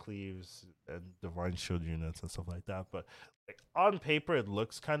attacks, so cleaves and divine shield units and stuff like that. But like on paper, it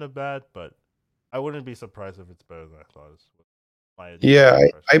looks kind of bad, but I wouldn't be surprised if it's better than I thought. Is my initial Yeah,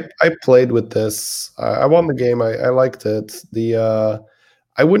 impression. I played with this. I won the game. I liked it.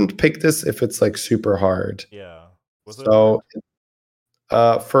 I wouldn't pick this if it's like super hard. Yeah, was it So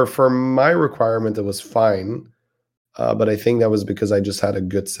hard? for my requirement, it was fine. But I think that was because I just had a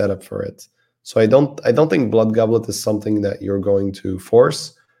good setup for it. So I don't think Blood Goblet is something that you're going to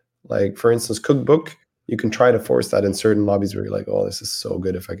force. Like for instance, Cookbook, you can try to force that in certain lobbies where you're like, oh, this is so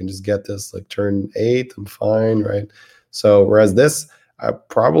good. If I can just get this, like turn 8, I'm fine, right? So whereas this, I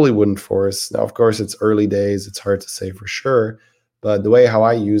probably wouldn't force. Now, of course, it's early days. It's hard to say for sure. But the way how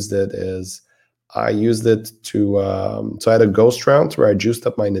I used it is I used it to so I had a ghost round where I juiced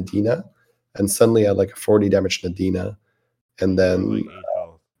up my Nadina and suddenly I had like a 40 damage Nadina. And And you were then like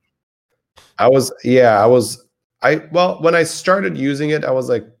 8 health. when I started using it, I was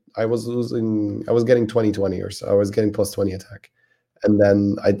getting 20/20 or so. I was getting plus 20 attack. And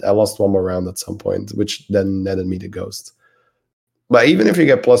then I lost one more round at some point, which then netted me to Ghost. But even if you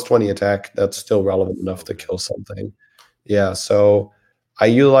get plus 20 attack, that's still relevant That's enough so to good. kill something. Yeah, so I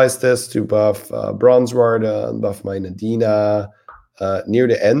utilized this to buff Bronzewarda and buff my Nadina. Near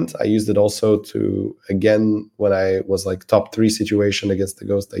the end, I used it also to, again, when I was like top 3 situation against the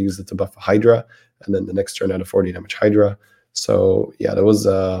Ghost, I used it to buff Hydra. And then the next turn I had a 40 damage Hydra. So yeah, that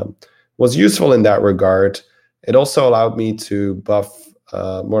was useful in that regard. It also allowed me to buff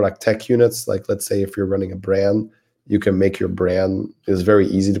more like tech units. Like let's say if you're running a brand, you can make your brand. It's very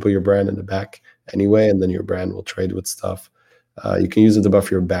easy to put your brand in the back anyway, and then your brand will trade with stuff. You can use it to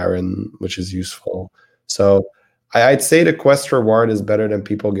buff your Baron, which is useful. So I'd say the quest reward is better than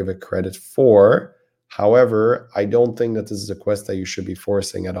people give it credit for. However, I don't think that this is a quest that you should be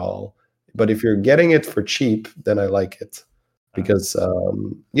forcing at all. But if you're getting it for cheap, then I like it because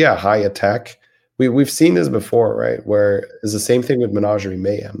yeah, high attack. We've seen this before, right? Where it's the same thing with Menagerie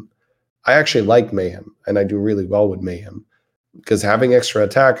Mayhem. I actually like Mayhem, and I do really well with Mayhem because having extra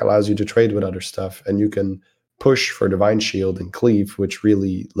attack allows you to trade with other stuff, and you can push for Divine Shield and Cleave, which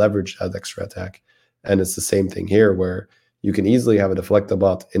really leverage that extra attack. And it's the same thing here, where you can easily have a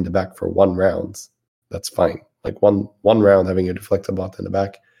Deflectabot in the back for 1 round. That's fine. Like one round having your Deflectabot in the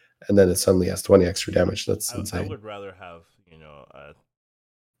back, and then it suddenly has 20 extra damage. That's I insane. would rather have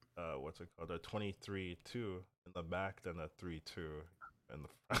what's it called, a 23-2 in the back than a 3-2 in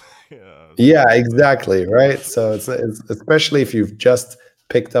the yeah. Yeah, exactly. Right. So it's especially if you've just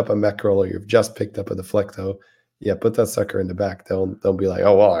picked up a mackerel or you've just picked up a deflecto. Yeah, put that sucker in the back. Don't be like,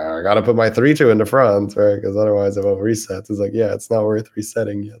 oh well, I gotta put my 3-2 in the front, right? Because otherwise it won't reset. It's like, yeah, it's not worth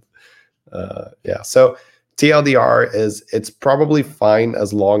resetting yet. Yeah. So TLDR is it's probably fine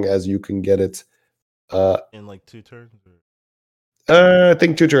as long as you can get it. In like 2 turns. I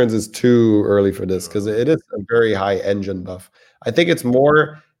think 2 turns is too early for this Too because early. it is a very high engine buff. I think it's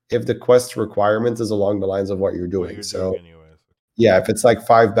more if the quest requirement is along the lines of what you're What doing. you're doing So anyways. yeah, if it's like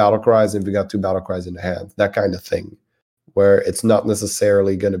 5 battle cries and we got 2 battle cries in the hand, that kind of thing, where it's not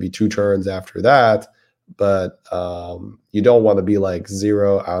necessarily going to be 2 turns after that, but you don't want to be like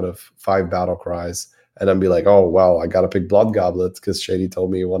 0 out of 5 battle cries and then be like, oh well, I got to pick Blood Goblet because Shady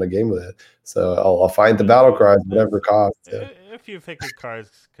told me you want a game with it, so I'll find the battle cries whatever cost. Yeah. If you pick your cards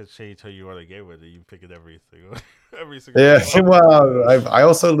because Shady told you want to game with it, you pick it every single every single Yeah, time. well, I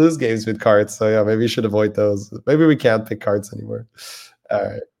also lose games with cards, so yeah, maybe you should avoid those. Maybe we can't pick cards anymore. All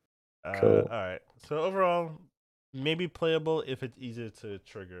right, cool. All right. So overall, maybe playable if it's easier to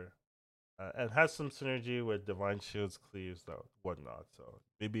trigger, and has some synergy with Divine Shields, Cleaves, though whatnot. So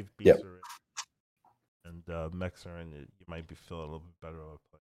maybe if Yeah. Beasts are in and Mechs are in it, you might be feel a little bit better of a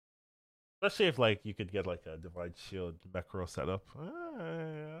play. Especially if like you could get like a Divine Shield Mechro setup.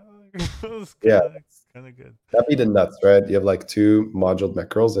 It's Yeah, kind of good. that'd be the nuts, right? You have like 2 moduled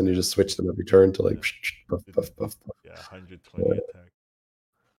macros and you just switch them every turn to like puff, puff, puff, puff. Yeah, 120 Yeah, attack.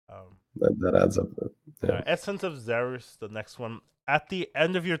 Um, that adds up. Yeah. Essence of Zerus, the next one. At the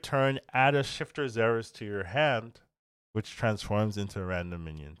end of your turn, add a Shifter Zerus to your hand, which transforms into random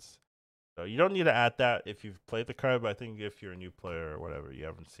minions. So you don't need to add that if you've played the card, but I think if you're a new player or whatever, you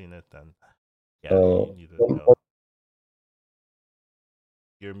haven't seen it, then yeah, you need to know.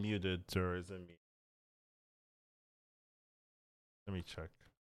 You're muted, or is it me? Let me check.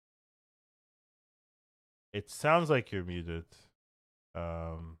 It sounds like you're muted.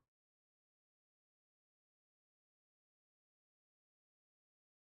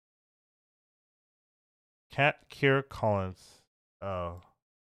 Can't hear Collins. Oh.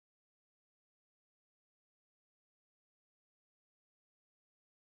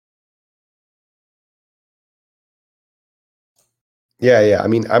 Yeah. I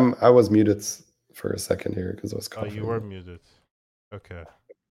mean, I was muted for a second here because I was coughing. Oh, you were muted. Okay.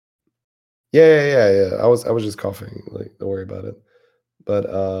 Yeah. I was just coughing. Like, don't worry about it. But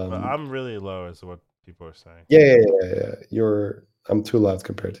I'm really low, is what people are saying. Yeah. I'm too loud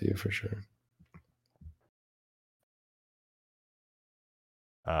compared to you for sure.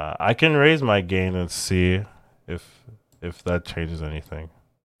 I can raise my gain and see if that changes anything.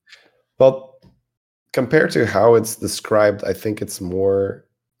 Well, compared to how it's described, I think it's more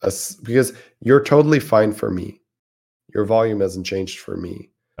because you're totally fine for me. Your volume hasn't changed for me.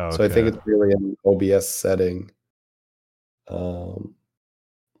 Okay. So I think it's really an OBS setting.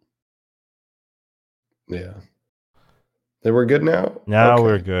 Yeah. Then we're good now? Now Okay.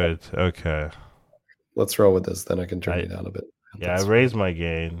 we're good. Okay. Let's roll with this. Then I can turn it down a bit. Yeah, I raised my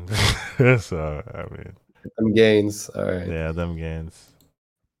gain. So, I mean. Them gains. All right. Yeah, them gains.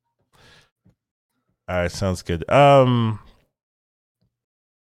 All right, sounds good. What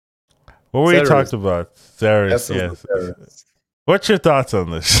were you talking about? Zerus, yes. Zerus. What's your thoughts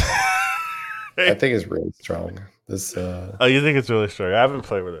on this? I think it's really strong. This. Oh, you think it's really strong? I haven't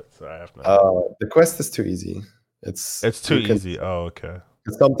played with it, so I have no. The quest is too easy. It's too easy. Oh, okay.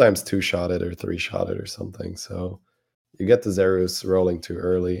 It's sometimes 2-shotted or 3-shotted or something. So you get the Zerus rolling too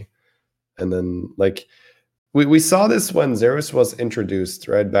early, and then like we saw this when Zerus was introduced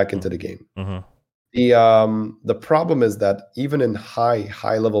right back into the game. Mm-hmm. The problem is that even in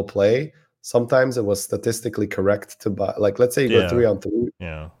high level play, sometimes it was statistically correct to buy. Like let's say you go 3-on-3.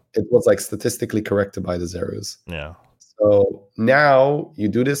 Yeah. It was like statistically correct to buy the Zerus. Yeah. So now you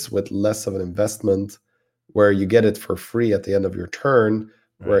do this with less of an investment, where you get it for free at the end of your turn,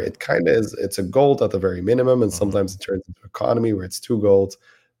 where it kind of is, it's a gold at the very minimum, and sometimes it turns into economy where it's 2 gold.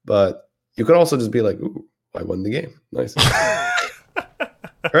 But you could also just be like, ooh, I won the game. Nice.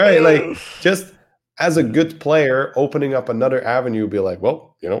 Right? Like, just as a good player, opening up another avenue, be like,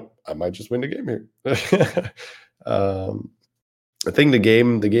 well, I might just win the game here. I think the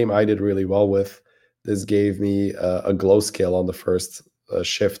game I did really well with, this gave me a glow scale on the first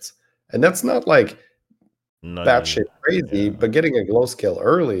shift. And that's not like that shit crazy, but getting a glow scale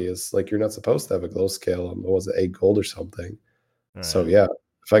early is like, you're not supposed to have a glow scale on, what was it, 8 gold or something. Right. So yeah,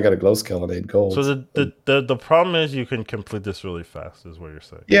 if I got a glow scale on 8 gold. So the problem is you can complete this really fast, is what you're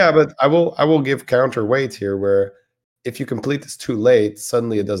saying. Yeah, but I will give counterweight here, where if you complete this too late,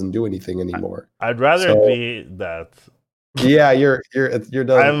 suddenly it doesn't do anything anymore. I'd rather it be that. Yeah, you're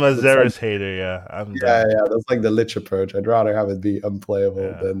done. I'm a Zerus hater. Yeah, yeah. That's like the Lich approach. I'd rather have it be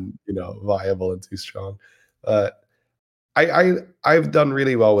unplayable than viable and too strong. I've done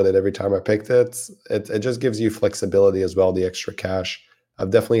really well with it every time I picked it. It just gives you flexibility as well. The extra cash. I've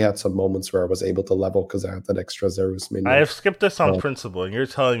definitely had some moments where I was able to level because I had that extra Zerus minion. I have skipped this on principle, and you're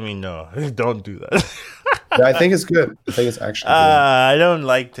telling me no, don't do that. Yeah, I think it's good. I think it's actually good. I don't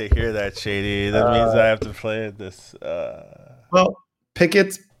like to hear that, Shady. That means I have to play it this. Well, pick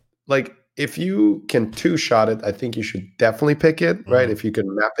it. Like, if you can 2-shot it, I think you should definitely pick it, right? If you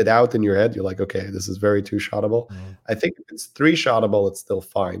can map it out in your head, you're like, okay, this is very 2-shottable. I think if it's 3-shottable, it's still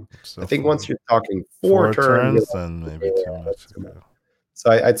fine. I think once you're talking 4 turns, then maybe too much. So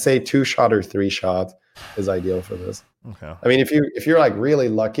I'd say 2-shot or 3-shot is ideal for this. Okay. I mean, if you're like really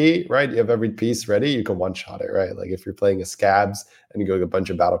lucky, right? You have every piece ready, you can 1-shot it, right? Like if you're playing a Scabs and you go get a bunch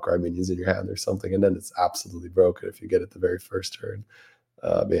of battle cry minions in your hand or something, and then it's absolutely broken if you get it the very first turn.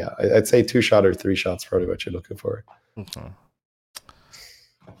 But yeah, I'd say 2-shot or 3-shot's probably what you're looking for. Okay.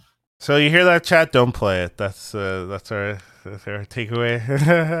 So you hear that, chat? Don't play it. That's our takeaway.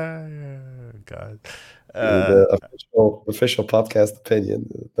 God. The official podcast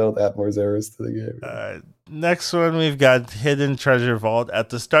opinion. Don't add more Zerus to the game. Next one, we've got Hidden Treasure Vault. At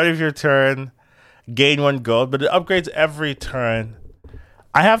the start of your turn, gain 1 gold, but it upgrades every turn.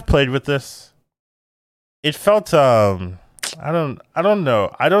 I have played with this. It felt I don't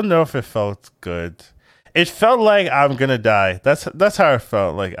know. I don't know if it felt good. It felt like I'm gonna die. That's how it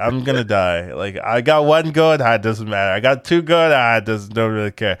felt. Like I'm gonna die. Like I got one good, it doesn't matter. I got two good, don't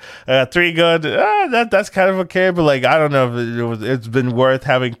really care. I got three good, that's kind of okay. But like I don't know if it's been worth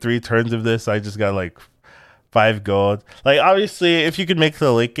having 3 turns of this. I just got like 5 gold. Like obviously, if you could make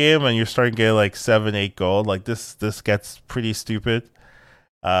the late game and you're starting to get like 7, 8 gold, like this gets pretty stupid.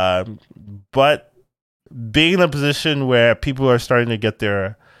 But being in a position where people are starting to get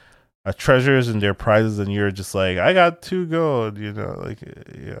their treasures and their prizes, and you're just like, I got 2 gold, like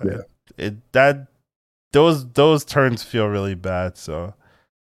those turns feel really bad. So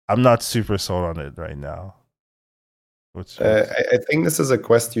I'm not super sold on it right now. I think this is a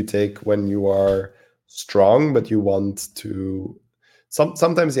quest you take when you are strong, but you want to.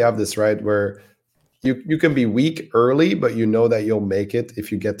 Sometimes you have this, right, where you can be weak early, but you know that you'll make it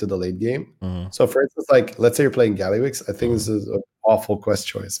if you get to the late game. Mm-hmm. So, for instance, like let's say you're playing Gallywix, I think this is an awful quest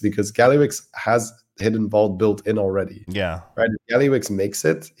choice because Gallywix has Hidden Vault built in already. Yeah, right. If Gallywix makes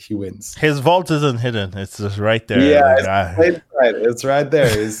it, he wins. His vault isn't hidden; it's just right there. Yeah, it's right there.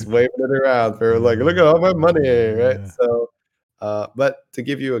 He's waving it around. For like, look at all my money, right? So, but to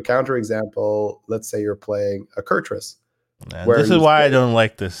give you a counter example, let's say you're playing a Kurtrus. This is why I don't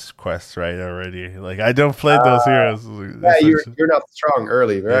like this quest right already. Like I don't play those heroes. Yeah, you're not strong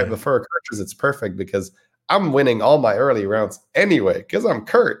early, right? But for Kurtrus, it's perfect because I'm winning all my early rounds anyway because I'm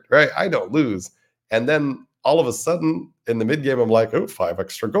Kurt, right? I don't lose. And then all of a sudden in the mid game, I'm like, 5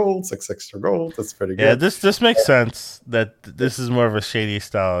 extra gold, 6 extra gold. That's pretty good. Yeah, this makes sense that this is more of a shady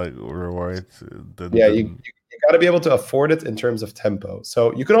style reward. You got to be able to afford it in terms of tempo.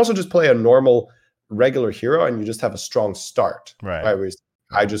 So you can also just play a normal regular hero and you just have a strong start, right?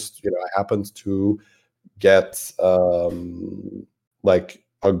 I just I happened to get like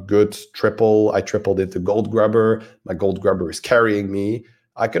a good triple. I tripled into Gold Grubber. My Gold Grubber is carrying me.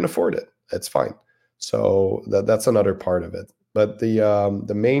 I can afford it. It's fine. So that's another part of it. But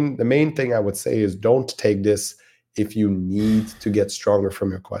the main thing I would say is don't take this if you need to get stronger from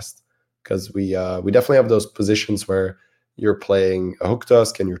your quest, because we definitely have those positions where you're playing a Hook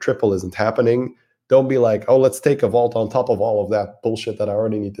Tusk and your triple isn't happening. Don't be like, let's take a vault on top of all of that bullshit that I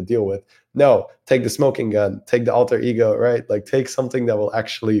already need to deal with. No, take the smoking gun, take the alter ego, right? Like take something that will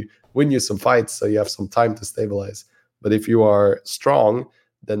actually win you some fights so you have some time to stabilize. But if you are strong,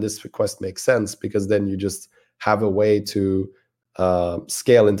 then this quest makes sense because then you just have a way to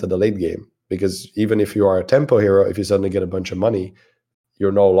scale into the late game. Because even if you are a tempo hero, if you suddenly get a bunch of money,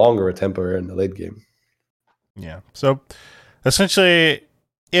 you're no longer a tempo hero in the late game. Yeah. So essentially,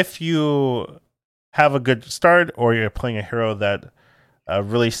 if you have a good start or you're playing a hero that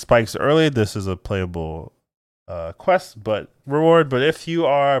really spikes early, this is a playable quest but reward. But if you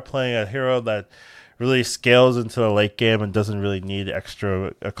are playing a hero that really scales into the late game and doesn't really need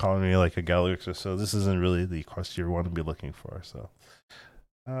extra economy like a Gallywix or so, this isn't really the quest you want to be looking for. So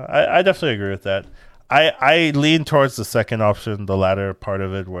I definitely agree with that. I lean towards the second option, the latter part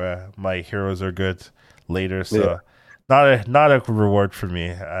of it, where my heroes are good later. So not a reward for me.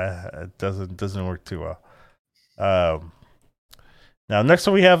 It doesn't work too well. Now next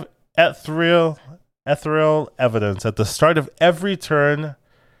one we have ethereal evidence. At the start of every turn,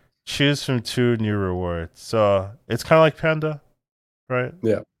 choose from 2 new rewards. So it's kind of like Panda, right?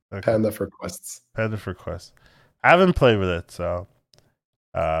 Yeah, okay. Panda for quests. I haven't played with it, so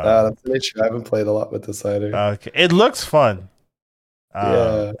that's an issue. I haven't played a lot with this either. Okay, it looks fun.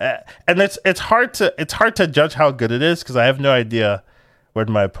 And it's hard to judge how good it is because I have no idea when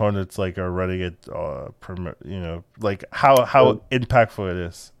my opponents like are running it, like how impactful it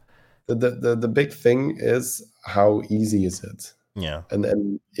is. The big thing is how easy is it? Yeah,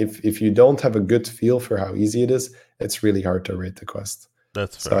 and if you don't have a good feel for how easy it is, it's really hard to rate the quest.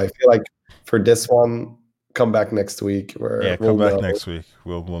 That's fair. So I feel like for this one, come back next week. Next week.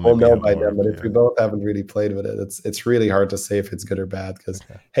 We'll know by then. But if we both haven't really played with it, it's really hard to say if it's good or bad. Because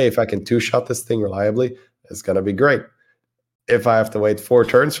hey, if I can 2-shot this thing reliably, it's gonna be great. If I have to wait 4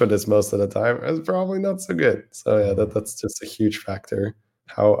 turns for this most of the time, it's probably not so good. So yeah, that's just a huge factor.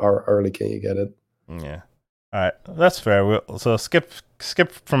 How early can you get it? Yeah. All right, that's fair. So skip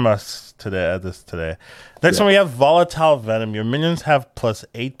from us today. Next one we have volatile venom. Your minions have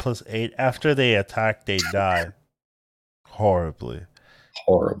 +8/+8. After they attack, they die horribly.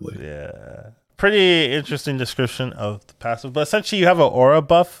 Yeah, pretty interesting description of the passive. But essentially, you have an aura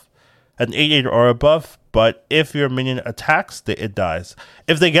buff, an 8/8 aura buff. But if your minion attacks, it dies.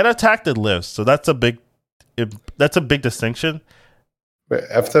 If they get attacked, it lives. So that's a big distinction. I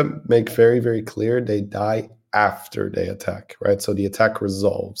have to make very, very clear they die after they attack, right? So the attack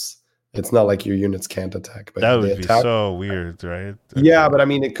resolves. It's not like your units can't attack, but That they would be attack. so weird, right? Yeah, but I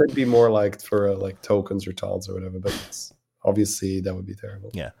mean, it could be more like for like tokens or taunts or whatever. But it's, obviously, that would be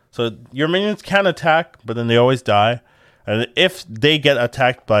terrible. Yeah. So your minions can attack, but then they always die. And if they get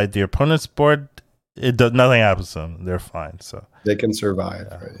attacked by the opponent's board, it does nothing happens to them. They're fine. So they can survive.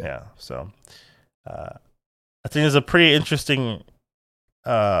 Yeah. Right? Yeah. So I think it's a pretty interesting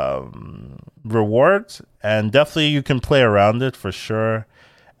reward, and definitely you can play around it for sure.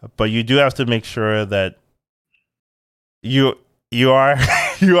 But you do have to make sure that you are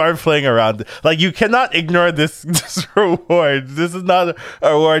you are playing around it. Like, you cannot ignore this reward. This is not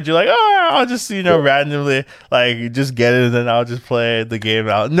a reward you're like, oh, I'll just randomly like just get it and then I'll just play the game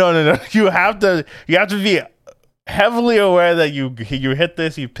out. No. You have to be heavily aware that you hit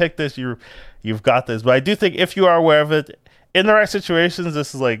this, you pick this, you've got this. But I do think if you are aware of it in the right situations,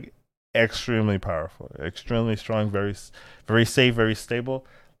 this is like extremely powerful, extremely strong, very very safe, very stable.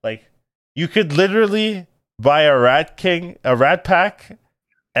 Like, you could literally buy a rat pack,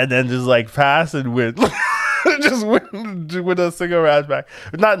 and then just like pass and win. Just win with a single rat pack.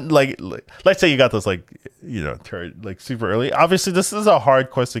 Not like let's say you got this turn like super early. Obviously, this is a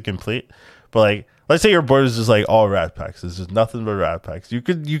hard quest to complete, but like let's say your board is just like all rat packs. It's just nothing but rat packs. You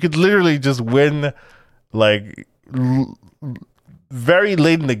could literally just win like very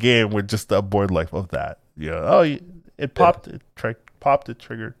late in the game with just a board life of that. It popped, it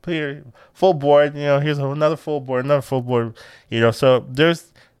triggered, clear, full board. Here's another full board. So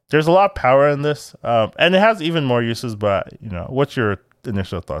there's a lot of power in this, and it has even more uses. But what's your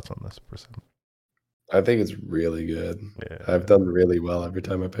initial thoughts on this person? I think it's really good. Yeah. I've done really well every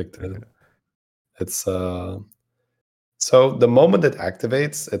time I picked it. Okay. It's so the moment it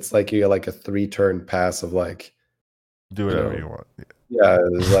activates, it's like you get like a 3-turn pass of like do whatever you want. Yeah,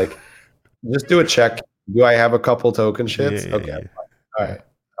 it's like just do a check. Do I have a couple token shits? Yeah, okay. Yeah. All right.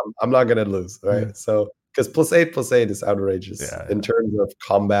 I'm not gonna lose, right? Yeah. So because +8 is outrageous in terms of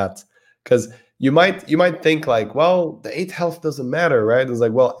combat. Because you might think like, well, the 8 health doesn't matter, right? It's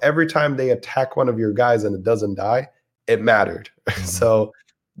like, well, every time they attack one of your guys and it doesn't die, it mattered. Mm-hmm. So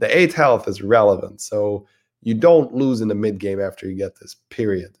the 8 health is relevant. So you don't lose in the mid game after you get this,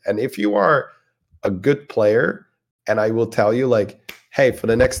 period. And if you are a good player, and I will tell you like, hey, for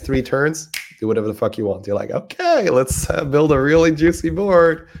the next 3 turns, do whatever the fuck you want. You're like, okay, let's build a really juicy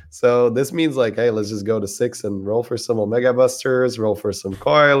board. So this means like, hey, let's just go to 6 and roll for some Omega Busters, roll for some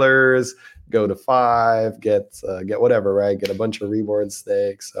Coilers, go to 5, get whatever, right? Get a bunch of Reborn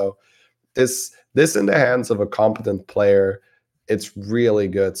Snakes. So this in the hands of a competent player, it's really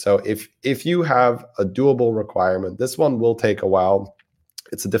good. So if you have a doable requirement, this one will take a while.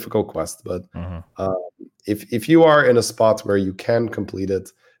 It's a difficult quest, but if you are in a spot where you can complete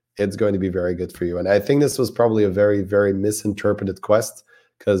it, it's going to be very good for you. And I think this was probably a very, very misinterpreted quest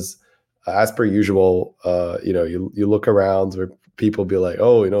because as per usual, you look around where people be like,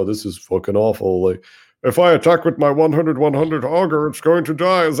 oh, this is fucking awful. Like, if I attack with my 100 Augur, it's going to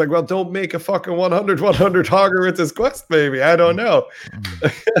die. It's like, well, don't make a fucking 100 Augur with this quest, baby. I don't know.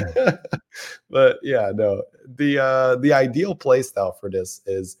 But yeah, no. The ideal play style for this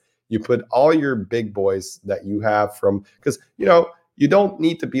is you put all your big boys that you have from, because you don't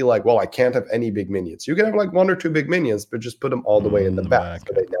need to be like, well, I can't have any big minions. You can have like 1 or 2 big minions, but just put them all the way in the back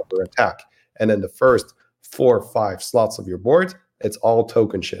so they never attack. And then the first 4 or 5 slots of your board, it's all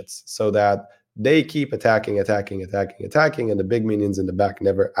token shits, so that they keep attacking, and the big minions in the back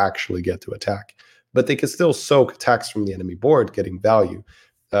never actually get to attack. But they can still soak attacks from the enemy board, getting value.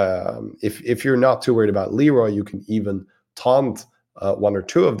 If you're not too worried about Leroy, you can even taunt 1 or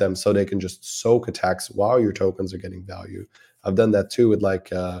 2 of them so they can just soak attacks while your tokens are getting value. I've done that too with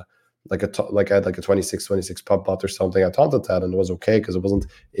like I had like a 26 pump bot or something. I taunted that and it was okay because it wasn't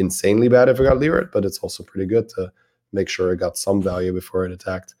insanely bad if I got Leroy, but it's also pretty good to make sure it got some value before it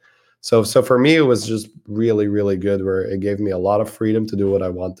attacked. So for me, it was just really, really good where it gave me a lot of freedom to do what I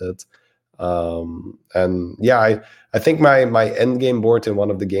wanted. And yeah, I think my end game board in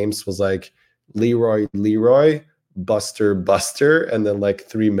one of the games was like Leroy, Buster, and then like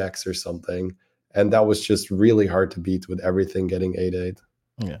 3 mechs or something. And that was just really hard to beat with everything getting 8/8.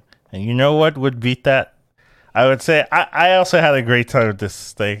 Yeah. And you know what would beat that? I would say I also had a great time with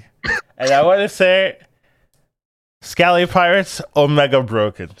this thing. And I want to say Scally Pirates, Omega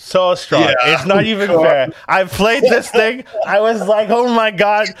Broken. So strong. Yeah. It's not even fair. I played this thing. I was like, oh my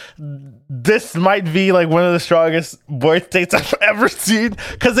God, this might be like one of the strongest board states I've ever seen.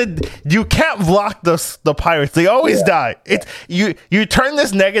 Because you can't block the pirates. They always die. It's you turn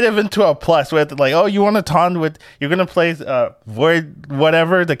this negative into a plus with like, oh, you want to taunt with, you're going to play Void,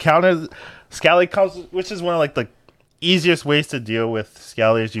 whatever, the counter. Scally comes, which is one of like the easiest ways to deal with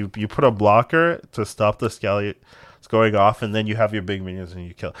Scally is you put a blocker to stop the Scally going off, and then you have your big minions and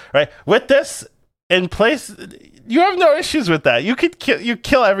you kill. Right? With this in place, you have no issues with that. You could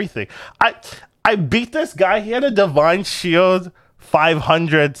kill everything. I beat this guy. He had a Divine Shield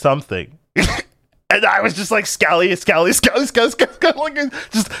 500 something. And I was just like Scally, like, just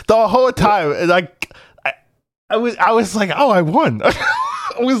the whole time. And I was like, oh, I won.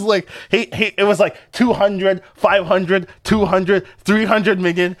 It was like it was like 200, 500, 200, 300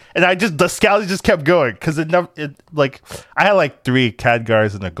 million, and the Scally just kept going because I had like 3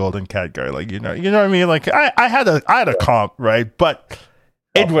 Khadgars and a golden Khadgar, like you know what I mean. Like I had a comp, right, but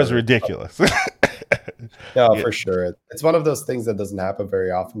it was ridiculous. No, for sure. It's one of those things that doesn't happen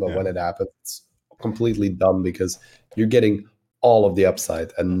very often, but when it happens, it's completely dumb because you're getting all of the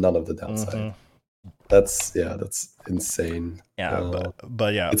upside and none of the downside. Mm-hmm. That's insane. Yeah,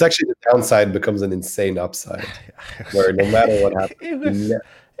 but yeah, it's actually the downside becomes an insane upside, where no matter what happens,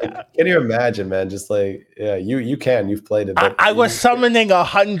 can you imagine, man? Just like you've played it. I was summoning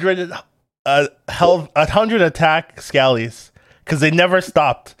 100 attack Scallies because they never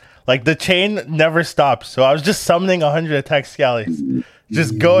stopped. Like the chain never stopped, so I was just summoning 100 attack Scallies,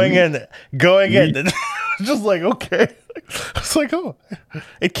 just going in, and just like okay. I was like, oh,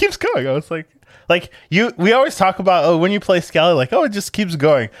 it keeps going. I was like we always talk about when you play Scally, like it just keeps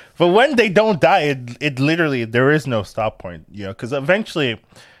going. But when they don't die, it literally there is no stop point, because eventually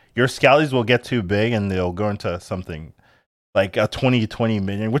your Scallies will get too big and they'll go into something like a 20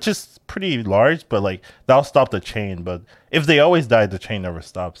 million, which is pretty large, but like that'll stop the chain. But if they always die, the chain never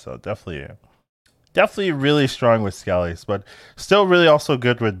stops. So definitely really strong with Scallies, but still really also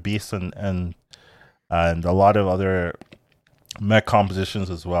good with Beasts and a lot of other mech compositions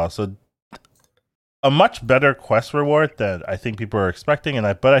as well. So a much better quest reward than I think people are expecting,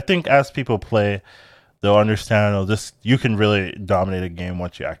 but I think as people play, they'll understand. You can really dominate a game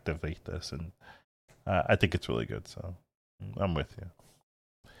once you activate this, and I think it's really good. So I'm with you.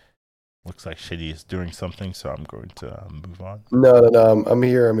 Looks like Shitty is doing something, so I'm going to move on. No, I'm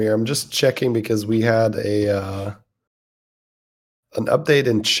here. I'm just checking because we had an update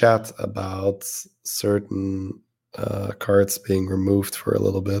in chat about certain cards being removed for a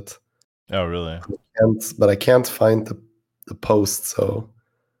little bit. Oh, really? I can't find the post, so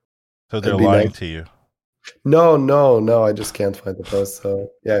they're lying to you. No, I just can't find the post. So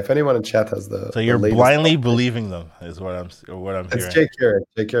yeah, if anyone in chat has so you're blindly believing them is what I'm hearing. It's Jay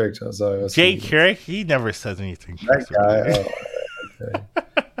Carrick. So Jay Carrick, he never says anything. That guy. Okay.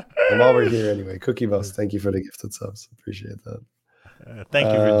 I'm over here anyway. Cookie Boss, thank you for the gifted subs. Appreciate that.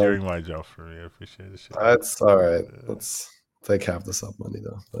 Thank you for doing my job for me. I appreciate it. That's all right. Let's take half the sub money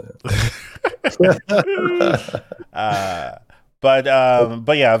though.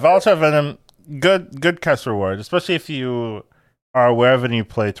 But yeah, Volatile Venom, good cast reward, especially if you are aware of it and you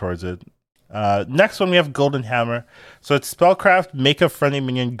play towards it. Next one we have Golden Hammer. So it's spellcraft, make a friendly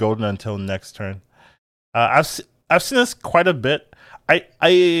minion golden until next turn. I've seen this quite a bit.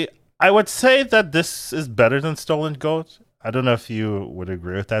 I would say that this is better than Stolen Gold. I don't know if you would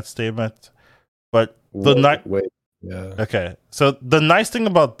agree with that statement, but yeah. Okay, so the nice thing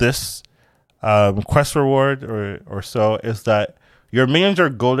about this quest reward or so is that your minions are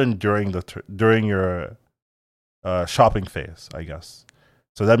golden during your shopping phase, I guess.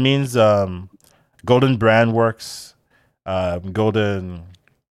 So that means golden brand works, golden,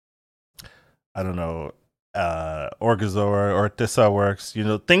 I don't know, Orgazor or Tissa works.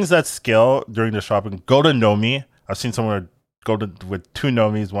 Things that scale during the shopping. Golden Nomi. I've seen someone golden with 2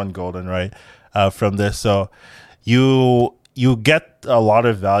 Nomis, 1 golden, right? From this, so you get a lot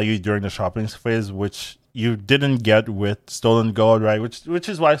of value during the shopping phase, which you didn't get with Stolen Gold, right? Which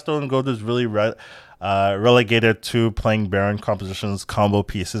is why Stolen Gold is really relegated to playing Baron compositions, combo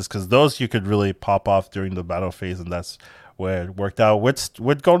pieces, because those you could really pop off during the battle phase, and that's where it worked out.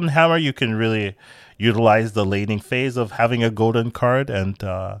 With Golden Hammer, you can really utilize the laning phase of having a golden card and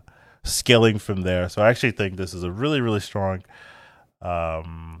scaling from there. So I actually think this is a really, really strong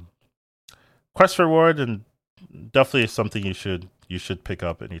quest reward, and definitely something you should pick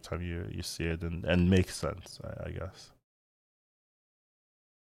up anytime you see it and makes sense, I guess.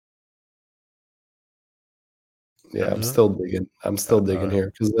 Yeah, I'm still digging.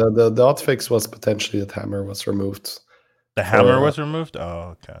 Here because the hotfix was potentially that Hammer was removed. The Hammer was removed?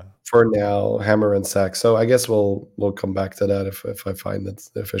 Oh, okay. For now, Hammer and Sack. So I guess we'll come back to that if I find it's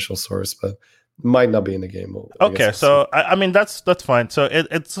the official source, but might not be in the game. Okay, so I mean that's fine. So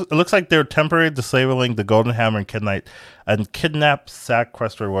it looks like they're temporarily disabling the Golden Hammer and Kidnap Sack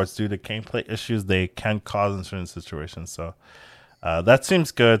quest rewards due to gameplay issues they can cause in certain situations. So that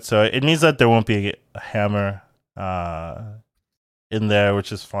seems good. So it means that there won't be a Hammer in there,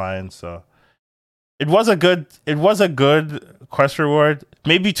 which is fine. So it was a good quest reward.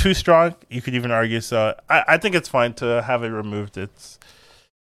 Maybe too strong, you could even argue. So I think it's fine to have it removed.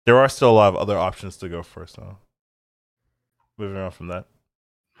 There are still a lot of other options to go for. So moving on from that.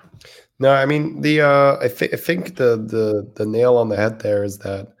 No, I mean I think the nail on the head there is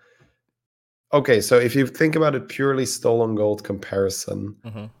that okay. So if you think about it purely stolen gold comparison,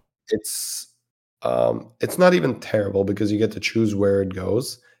 Mm-hmm. it's not even terrible because you get to choose where it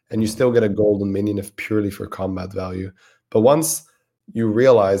goes, and you still get a golden minion if purely for combat value. But once you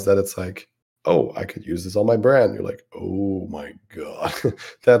realize that it's like, oh, I could use this on my brand, you're like, oh my god,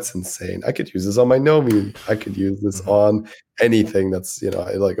 that's insane. I could use this on my Nomi. I could use this on anything that's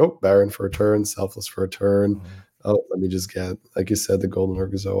like, oh, Baron for a turn, Selfless for a turn. Oh, let me just get, like you said, the Golden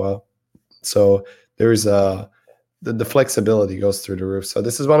Urgazoa. So there's the flexibility goes through the roof. So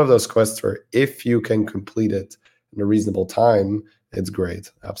this is one of those quests where if you can complete it in a reasonable time, it's great.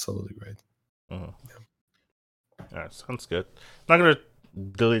 Absolutely great. Yeah. All right, sounds good. I'm not gonna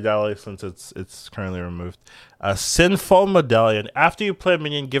dilly dally since it's currently removed. Sinful Medallion. After you play a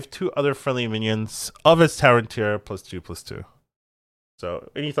minion, give 2 other friendly minions of its Tyrant tier +2/+2.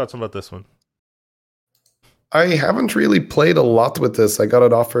 So, any thoughts about this one? I haven't really played a lot with this. I got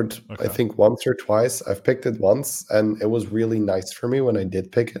it offered, I think, once or twice. I've picked it once, and it was really nice for me when I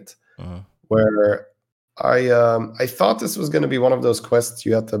did pick it. Where I thought this was going to be one of those quests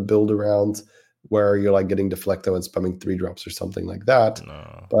you have to build around, where you're like getting Deflecto and spamming 3-drops or something like that.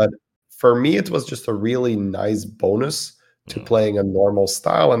 No. But for me, it was just a really nice bonus to playing a normal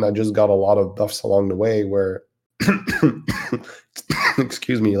style, and I just got a lot of buffs along the way where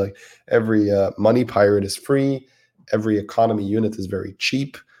excuse me, like every money pirate is free, every economy unit is very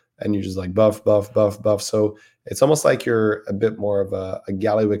cheap, and you just like buff. So it's almost like you're a bit more of a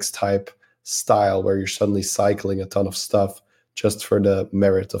Gallywix type style where you're suddenly cycling a ton of stuff just for the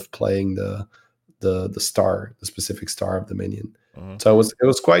merit of playing the star, the specific star of the minion. So it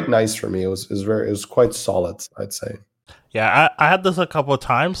was quite nice for me. It was quite solid, I'd say. Yeah, I had this a couple of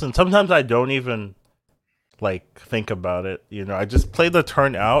times, and sometimes I don't even like think about it. I just play the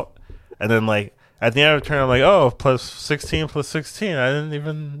turn out, and then like at the end of the turn, I'm like, oh, +16, +16. I didn't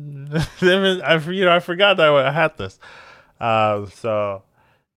even, I forgot that I had this. So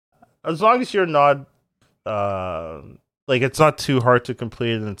as long as you're not, like it's not too hard to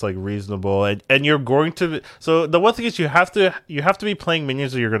complete and it's like reasonable, and you're going to. So the one thing is you have to be playing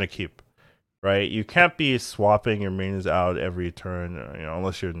minions that you're going to keep. Right, you can't be swapping your minions out every turn,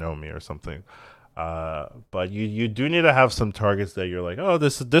 unless you're Nomi or something. But you do need to have some targets that you're like, oh,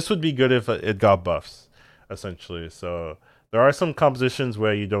 this would be good if it got buffs, essentially. So there are some compositions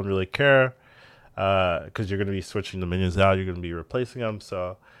where you don't really care, because you're going to be switching the minions out, you're going to be replacing them.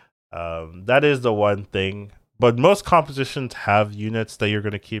 So that is the one thing. But most compositions have units that you're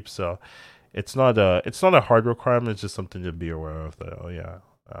going to keep, so it's not a hard requirement. It's just something to be aware of. That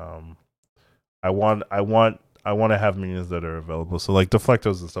I want to have minions that are available. So like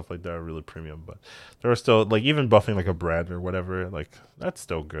Deflectos and stuff like that are really premium, but there are still like even buffing like a brand or whatever, like that's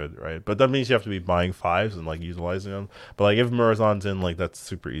still good, right? But that means you have to be buying 5s and like utilizing them. But like if Murazon's in, like that's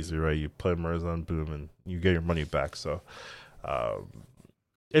super easy, right? You play Murazon, boom, and you get your money back. So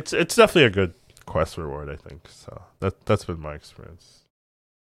it's definitely a good quest reward, I think. So that's been my experience.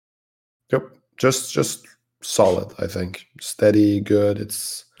 Yep, just solid. I think steady, good.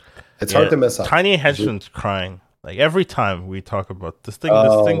 It's hard to mess up. Tiny Henchman's crying. Like every time we talk about this thing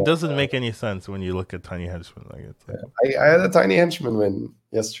doesn't make any sense when you look at Tiny Henchman. Like I had a Tiny Henchman win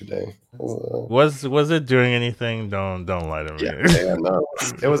yesterday. Was it doing anything? Don't lie to me. Yeah, no,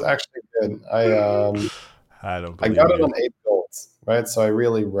 it was actually good. I got it on 8 gold, right? So I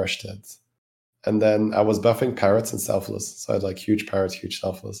really rushed it, and then I was buffing parrots and selfless. So I had like huge parrots, huge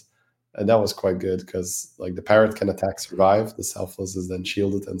selfless. And that was quite good because like the parrot can attack, survive. The selfless is then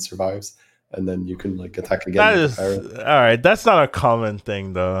shielded and survives, and then you can like attack again. That is all right. That's not a common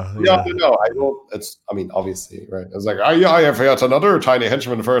thing, though. No. I don't. I mean, obviously, right? It's like I have yet another Tiny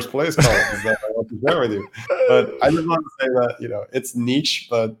Henchman first place card that I want to share with you. But I just want to say that it's niche,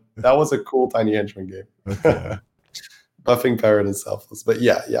 but that was a cool Tiny Henchman game. Okay. Buffing parrot and selfless, but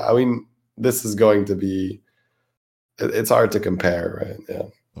yeah. I mean, this is going to be. It's hard to compare, right? Yeah.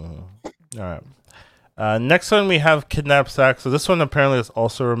 All right. Next one we have Kidnap Sack. So this one apparently is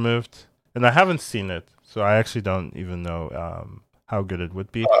also removed, and I haven't seen it, so I actually don't even know how good it would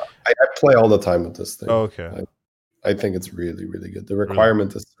be. I play all the time with this thing. Oh, okay. I think it's really, really good. The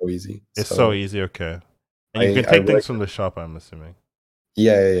requirement is so easy. It's so easy. Okay, and you can take things from the shop, I'm assuming.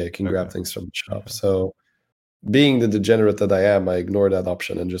 Yeah. You can grab things from the shop. So being the degenerate that I am, I ignore that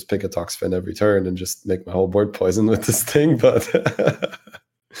option and just pick a Toxfin every turn and just make my whole board poison with this thing. But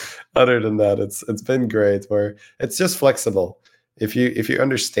other than that, it's been great. Where it's just flexible. If you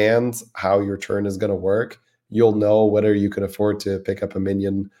understand how your turn is going to work, you'll know whether you can afford to pick up a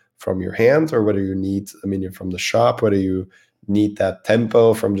minion from your hand or whether you need a minion from the shop, whether you need that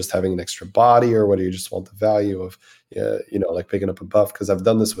tempo from just having an extra body, or whether you just want the value of like picking up a buff. Because I've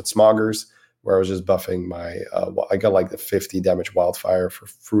done this with Smoggers, where I was just buffing my I got like the 50 damage wildfire for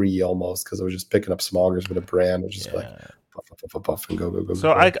free almost, because I was just picking up Smoggers with a brand and just like buff, buff, buff, buff, and go.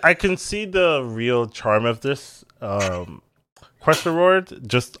 So I can see the real charm of this quest reward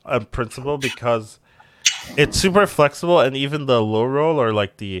just on principle, because it's super flexible, and even the low roll, or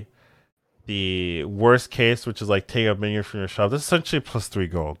like the worst case, which is like take a minion from your shop, that's essentially plus 3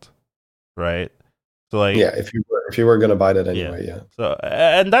 gold, right? So like, yeah, if you were gonna buy that anyway, yeah. So,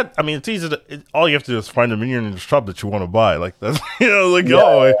 and that, I mean, it's easy to. All you have to do is find a minion in the shop that you want to buy. Like that's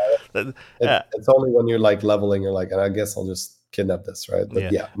It's only when you're like leveling, you're like, and I guess I'll just kidnap this, right?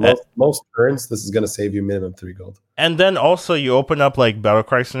 But most turns, this is gonna save you minimum 3 gold. And then also you open up like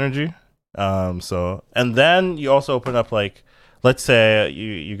Battlecry synergy. So, and then you also open up like, let's say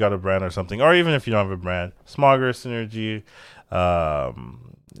you got a brand or something, or even if you don't have a brand, Smogger synergy,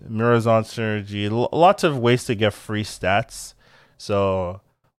 Mirazon synergy, lots of ways to get free stats. So,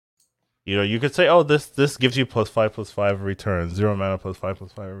 you could say, oh, this gives you +5/+5 return, 0 mana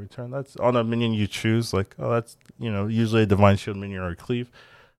 +5/+5 return. That's on a minion you choose. Like, oh, that's usually a Divine Shield minion or a Cleave.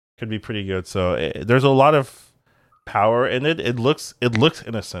 Could be pretty good. So there's a lot of power in it. It looks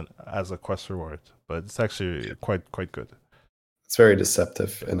innocent as a quest reward, but it's actually quite good. It's very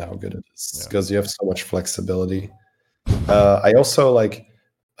deceptive in how good it is, because you have so much flexibility. I also like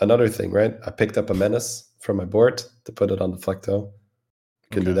another thing, right? I picked up a Menace from my board to put it on the Flecto. You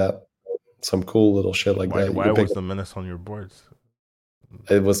can do that. Some cool little shit like that. Why was the Menace on your boards?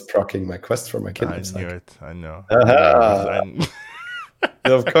 It was proccing my quest for my kidnap. I knew it. I know.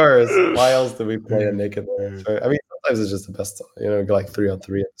 Of course. Why else do we play a naked Menace? Right? I mean, sometimes it's just the best. Like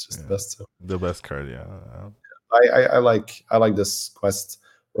 3-on-3. It's just the best. So. The best card, yeah. I like this quest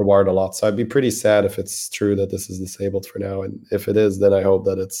reward a lot. So I'd be pretty sad if it's true that this is disabled for now. And if it is, then I hope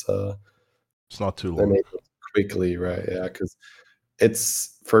that it's not too long. Quickly, right? Yeah, because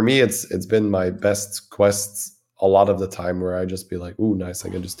for me it's been my best quests a lot of the time, where I just be like, ooh, nice, I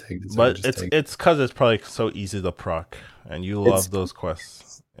can just take this. But it's because it's probably so easy to proc, and you love those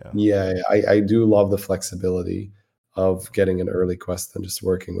quests. Yeah, I do love the flexibility of getting an early quest and just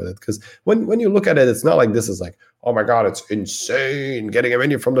working with it. Because when you look at it, it's not like this is like, oh my god, it's insane getting a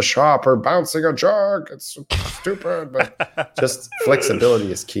minion from the shop or bouncing a jug. It's stupid. But just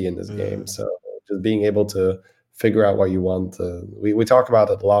flexibility is key in this game. So just being able to figure out what you want. We talk about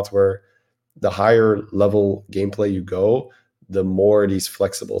it a lot, where the higher level gameplay you go, the more these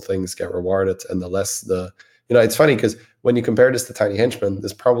flexible things get rewarded, and the less it's funny, because when you compare this to Tiny Henchman,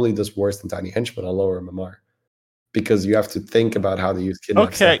 this probably does worse than Tiny Henchman on lower MMR. Because you have to think about how to use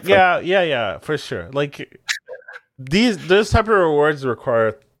kidnaps. Okay, yeah, for sure. Like those type of rewards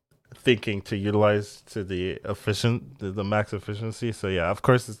require thinking to utilize to the max efficiency. So yeah, of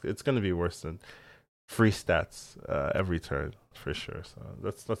course it's going to be worse than free stats every turn for sure. So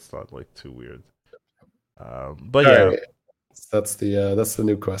that's not like too weird. But right. That's the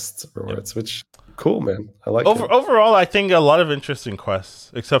new quest rewards, which cool, man. I like overall. I think a lot of interesting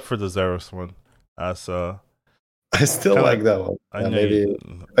quests, except for the Zeros one. So. I still like that one. Maybe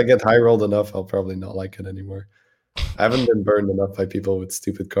if I get high rolled enough, I'll probably not like it anymore. I haven't been burned enough by people with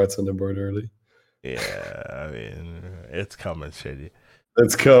stupid cards on their board early. Yeah, I mean, it's coming, Shady.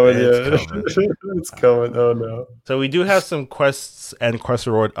 It's coming, it's coming. Oh no. So we do have some quests and quest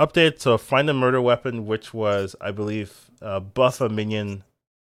reward updates. So find a murder weapon, which was, I believe, buff a minion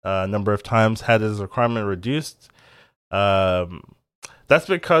number of times, had his requirement reduced. That's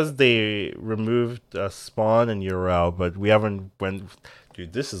because they removed spawn and URL, but we haven't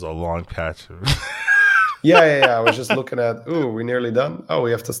Dude, this is a long patch. Yeah. I was just looking at. Ooh, we're nearly done. Oh,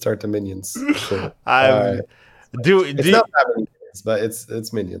 we have to start the minions. Cool. It's not that many minions, but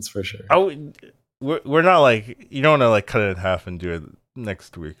it's minions for sure. Oh, we're not like, you don't want to like cut it in half and do it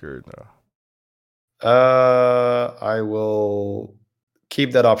next week or no? I will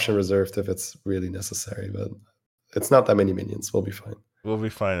keep that option reserved if it's really necessary, but it's not that many minions. We'll be fine. We'll be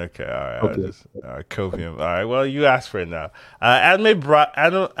fine. Okay, all right. Copium. All right. Well, you asked for it now.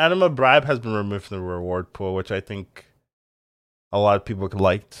 Anima Bribe has been removed from the reward pool, which I think a lot of people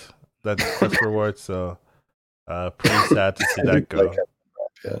liked that quest reward. So, pretty sad to see that go.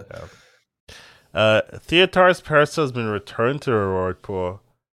 Yeah. Theotar's Parasol has been returned to the reward pool.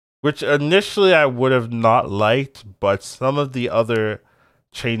 which initially I would have not liked, but some of the other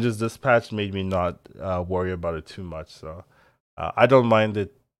changes this patch made me not worry about it too much. So I don't mind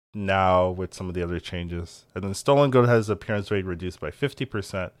it now with some of the other changes. And then Stolen Gold has appearance rate reduced by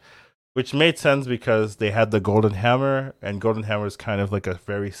 50%, which made sense because they had the Golden Hammer, and Golden Hammer is kind of like a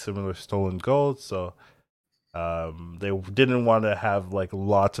very similar Stolen Gold. So they didn't want to have like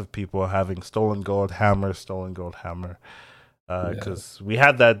lots of people having Stolen Gold Hammer, because we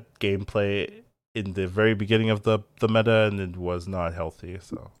had that gameplay in the very beginning of the meta, and it was not healthy.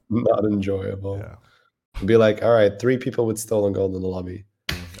 So not enjoyable. Yeah. Be like, all right, 3 people with Stolen Gold in the lobby.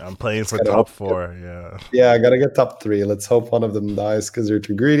 I'm playing for top 4. Yeah. Yeah, I gotta get top 3. Let's hope one of them dies because they're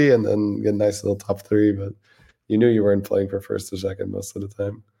too greedy, and then get a nice little top 3. But you knew you weren't playing for first or second most of the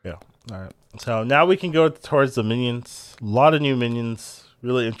time. Yeah. All right. So now we can go towards the minions. A lot of new minions.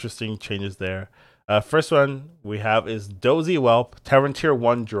 Really interesting changes there. First one we have is Dozy Whelp, Tavern Tier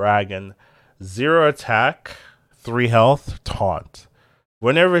 1 Dragon. 0 attack, 3 health, taunt.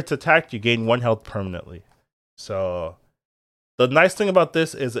 Whenever it's attacked, you gain 1 health permanently. So the nice thing about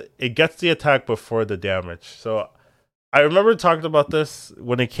this is it gets the attack before the damage. So I remember talking about this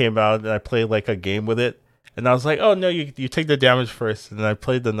when it came out, and I played like a game with it. And I was like, oh no, you take the damage first. And then I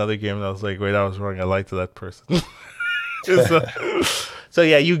played another game, and I was like, wait, I was wrong. I liked that person. So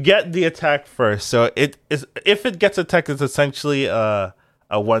yeah, you get the attack first. So it is, if it gets attacked, it's essentially a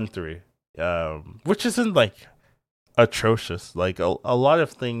 1-3. Which isn't like atrocious. Like a lot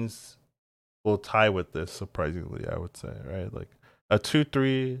of things will tie with this, surprisingly, I would say, right? Like a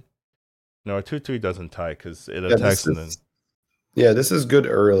 2-3. No, a 2-3 doesn't tie because it attacks and then. Yeah, this is good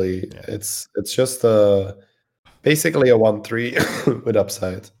early. Yeah. It's just basically a 1-3 with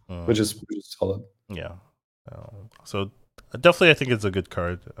upside, which is solid. Yeah. So definitely, I think it's a good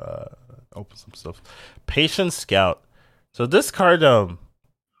card. Open some stuff. Patient Scout. So this card,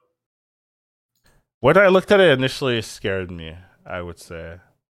 when I looked at it initially, it scared me, I would say,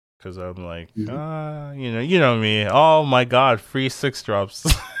 because I'm like, you know me. Oh my god, free 6-drops.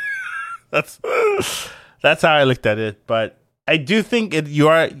 That's how I looked at it. But I do think it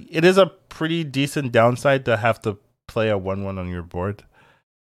is a pretty decent downside to have to play a 1-1 on your board.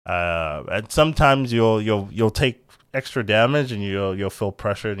 And sometimes you'll take extra damage and you'll feel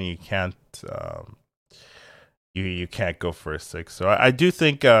pressured and you can't you can't go for a 6. So I do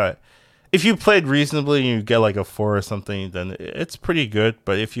think if you played reasonably and you get like a 4 or something, then it's pretty good.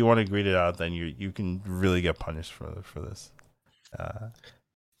 But if you want to greed it out, then you can really get punished for this.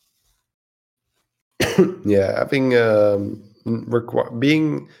 Yeah, having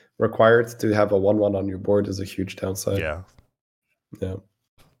being required to have a 1-1 on your board is a huge downside. Yeah. Yeah.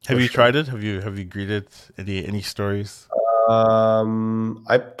 Have you tried it? Have you greeted any stories?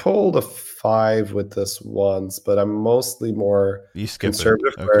 I pulled a 5 with this once, but I'm mostly more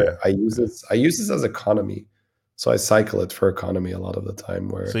conservative. Where I use this as economy, so I cycle it for economy a lot of the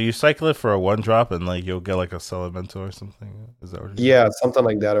time. So you cycle it for a 1-drop and like you'll get like a Elemental or something. Is that what you're saying? Something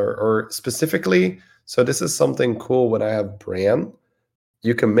like that, or specifically. So this is something cool when I have Bran.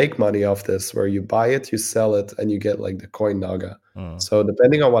 You can make money off this where you buy it, you sell it, and you get like the coin Naga. So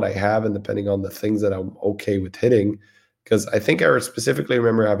depending on what I have and depending on the things that I'm okay with hitting, because I think I specifically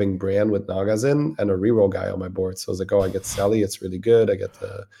remember having Bran with Nagas in and a reroll guy on my board. So I was like, oh, I get Sally, it's really good. I get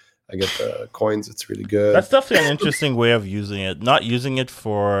the coins, it's really good. That's definitely an interesting way of using it. Not using it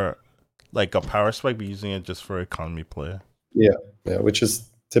for like a power spike, but using it just for economy play. Yeah, which is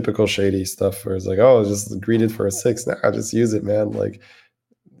typical shady stuff where it's like, oh, just greeted for a 6. Nah, I just use it, man. Like,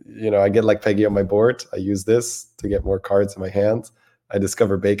 I get like Peggy on my board. I use this to get more cards in my hand. I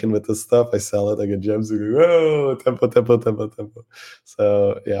discover bacon with this stuff. I sell it. I get gems. Oh, tempo.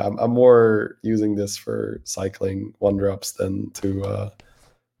 So yeah, I'm more using this for cycling 1-drops than to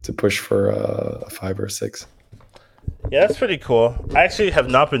push for a 5 or 6. Yeah, that's pretty cool. I actually have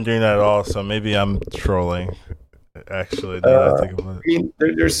not been doing that at all. So maybe I'm trolling. Actually, now I think about it. I mean,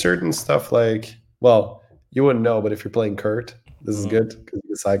 there's certain stuff like, well, you wouldn't know, but if you're playing Kurt, this is good because you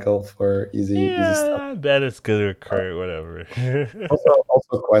can cycle for easy stuff. I bet it's good with Kurt, whatever.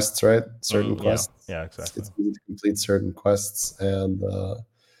 also quests, right? Certain quests. Yeah, exactly. It's easy to complete certain quests. And I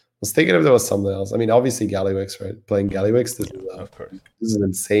was thinking if there was something else. I mean, obviously Gallywix, right? Playing Gallywix, of course. This is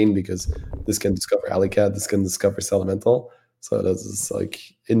insane because this can discover Alleycat, this can discover Elemental. So that's this like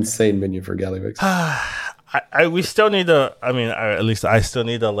insane menu for Gallywix. We still need to. I mean, at least I still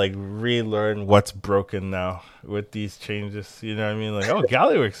need to like relearn what's broken now with these changes. You know what I mean? Like, oh,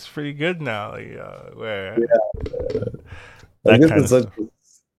 Gallywix is pretty good now. Like, where? I guess it's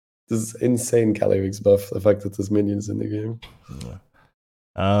this insane Gallywix buff. The fact that there's minions in the game.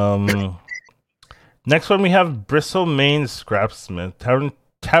 Yeah. Next one we have Bristlemain Scrapsmith.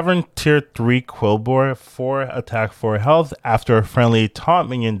 Tavern Tier 3 Quilboar, 4 attack, 4 health. After a friendly taunt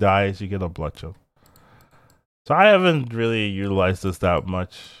minion dies, you get a blood jump. So I haven't really utilized this that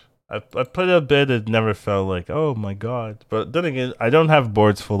much. I played a bit, it never felt like, oh my god. But then again, I don't have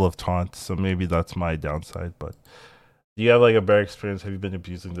boards full of taunts, so maybe that's my downside. But do you have like a better experience? Have you been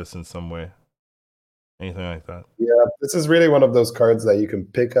abusing this in some way? Anything like that? Yeah, this is really one of those cards that you can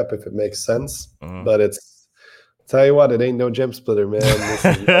pick up if it makes sense, Mhm. but it's tell you what, it ain't no gem splitter, man. This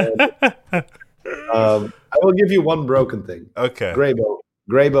is, I will give you one broken thing. Okay.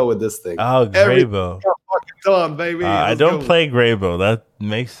 Graybow with this thing. Oh, Graybow. On, baby. I don't play Graybow. That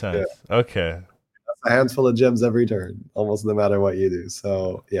makes sense. Yeah. Okay. That's a handful of gems every turn, almost no matter what you do.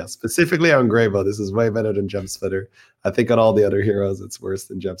 So yeah, specifically on Graybow, this is way better than Gem Splitter. I think on all the other heroes, it's worse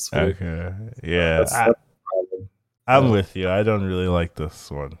than Gem Splitter. Okay. Yeah. I'm with you. I don't really like this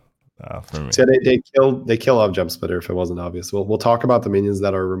one. For me. So they kill off Gem Splitter if it wasn't obvious. We'll talk about the minions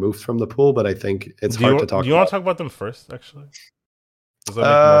that are removed from the pool, but I think it's hard to talk. Do you want to talk about them first, actually? Does that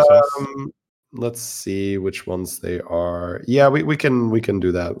make more sense? Let's see which ones they are. Yeah, we can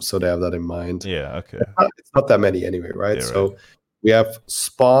do that, so they have that in mind. Yeah, okay. It's not that many anyway, right? Yeah, so we have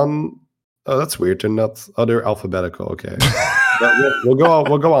Spawn. Oh, that's weird. They're not. Oh, they're alphabetical. Okay, we'll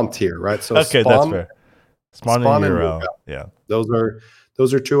go on tier, right? So okay, Spawn, that's fair. Spawn and Yrel. Yeah,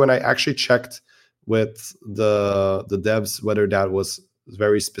 those are two, and I actually checked with the devs whether that was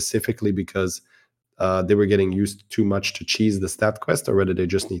very specifically because they were getting used too much to cheese the stat quest, or whether they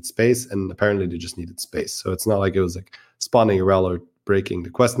just need space, and apparently they just needed space. So it's not like it was like spawning Yrel or breaking the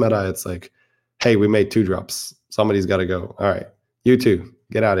quest meta. It's like, hey, we made 2 drops. Somebody's got to go. All right, you two,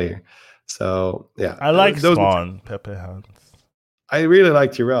 get out of here. So yeah, I like Spawn, Pepe Hounds. I really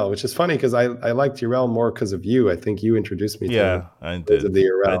liked Yrel, which is funny because I liked Yrel more because of you. I think you introduced me to I did. The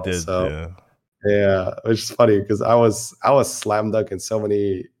Yrel. I did. So, yeah, which is funny because I was slam dunking so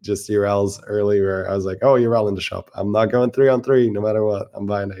many just Yrels early where I was like, oh, Yrel in the shop. I'm not going 3-on-3 no matter what. I'm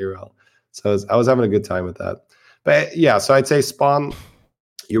buying a Yrel. So I was having a good time with that. But yeah, so I'd say Spawn,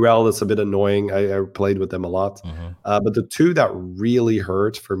 Yrel is a bit annoying. I played with them a lot. Mm-hmm. But the 2 that really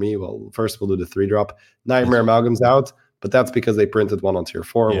hurt for me, well, first we'll do the 3-drop. Nightmare Amalgam's out. But that's because they printed one on tier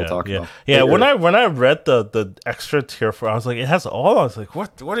 4. We'll talk about. Yeah, when I read the extra tier 4, I was like, it has all. I was like,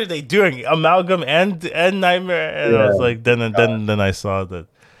 what are they doing? Amalgam and Nightmare, and I was like, then I saw that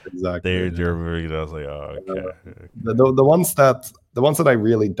they're removing it. I was like, oh, okay. The ones that I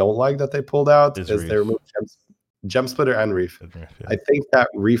really don't like that they pulled out is they removed Gem Splitter and Reef. I think that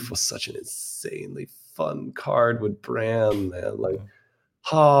Reef was such an insanely fun card with Bran, man. Like.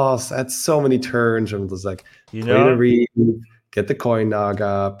 Hoss had so many turns. I'm just like, play the Reef, get the coin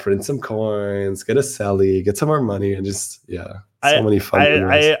naga, print some coins, get a Selly, get some more money, and just many fun.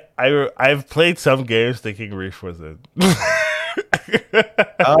 I've played some games thinking Reef was it.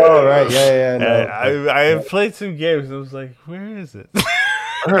 Oh right, yeah. No, I have played some games. And I was like, where is it?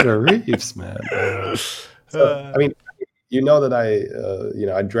 Where are the Reefs, man? So, I mean, you know that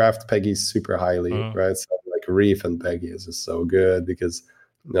I draft Peggy super highly, right? So like Reef and Peggy is just so good because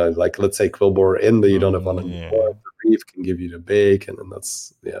like let's say Quilboar in, but you don't have one anymore. The Reef can give you the bacon, and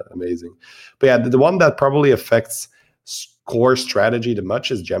that's amazing. But yeah, the one that probably affects core strategy the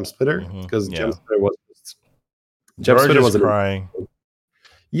much is Gem Splitter because Gem Splitter was crying.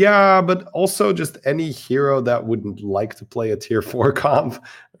 Yeah, but also just any hero that wouldn't like to play a tier 4 comp,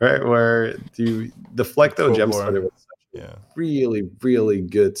 right? Where the Deflecto Gem Splitter was really, really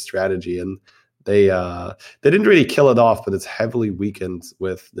good strategy, and they didn't really kill it off, but it's heavily weakened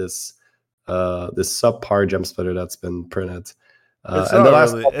with this subpar Gem Splitter that's been printed.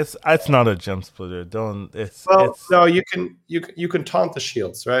 It's not a Gem Splitter. No, you can taunt the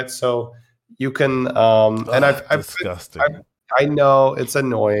shields, right? So you can and I've disgusting. I know it's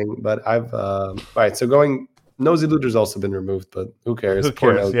annoying, but I've right. So Nosy Looter's also been removed, but who cares?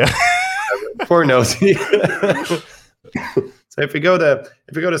 Poor Nosy. Yeah. Poor Nosy. So if we go to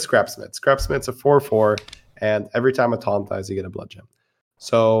Scrapsmith, it's a 4/4, and every time a taunt dies, you get a blood gem.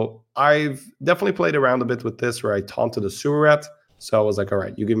 So I've definitely played around a bit with this, where I taunted a sewer rat. So I was like, all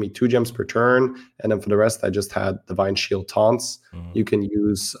right, you give me 2 gems per turn, and then for the rest, I just had Divine Shield taunts. You can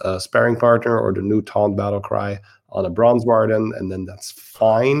use a Sparring Partner or the new taunt battle cry on a Bronze Warden, and then that's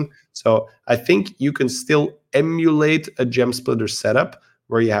fine. So I think you can still emulate a Gem Splitter setup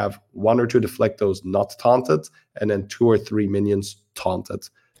where you have 1 or 2 Deflectos not taunted, and then 2 or 3 minions taunted.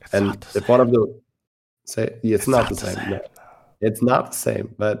 If one of the it's not the same. No. It's not the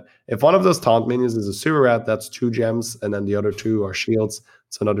same. But if one of those taunt minions is a sewer rat, that's 2 gems, and then the other 2 are shields.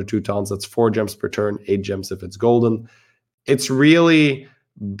 It's another 2 taunts. That's 4 gems per turn, 8 gems if it's golden. It's really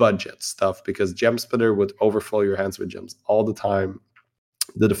budget stuff because Gem Splitter would overflow your hands with gems all the time.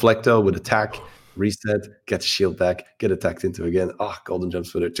 The Deflecto would attack, reset, get the shield back, get attacked into again. Golden Gem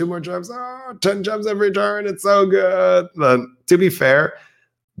Splitter. 2 more gems. 10 gems every turn. It's so good. But to be fair,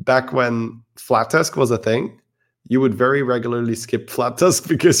 back when Flat Tusk was a thing, you would very regularly skip Flat Tusk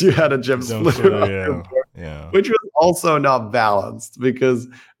because you had a gem splitter on your board, which was also not balanced, because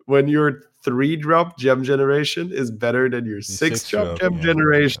when your 3-drop gem generation is better than your 6-drop gem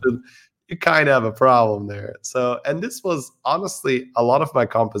generation, you kind of have a problem there. So, and this was honestly, a lot of my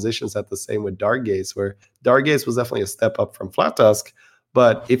compositions had the same with Dark Gaze, where Dark Gaze was definitely a step up from Flat Tusk.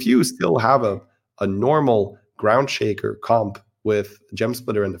 But if you still have a normal Ground Shaker comp with Gem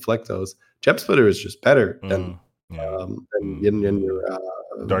Splitter and Deflectos, Gem Splitter is just better than your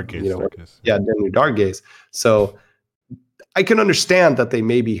Dark Gaze. Than your Dark Gaze. So I can understand that they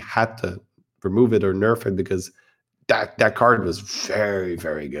maybe had to remove it or nerf it, because that card was very,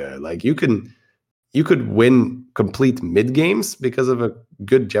 very good. Like you could win complete mid games because of a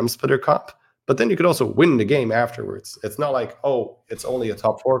good Gem Splitter comp, but then you could also win the game afterwards. It's not like, it's only a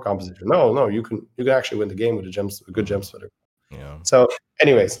top 4 composition. No, you can actually win the game with a good Gem Splitter. Yeah. So,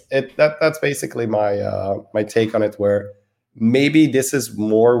 anyways, that's basically my my take on it. Where maybe this is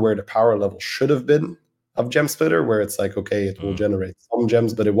more where the power level should have been of Gem Splitter, where it's like, okay, it will generate some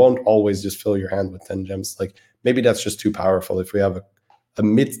gems, but it won't always just fill your hand with 10 gems. Like maybe that's just too powerful. If we have a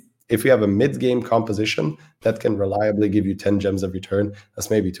mid game composition that can reliably give you 10 gems every turn, that's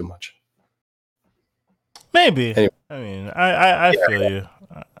maybe too much. Maybe. Anyway. I mean, I feel you.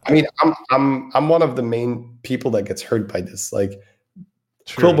 I mean, I'm one of the main people that gets hurt by this. Like,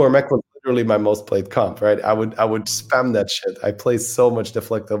 Quillbore Mech was literally my most played comp, right? I would spam that shit. I play so much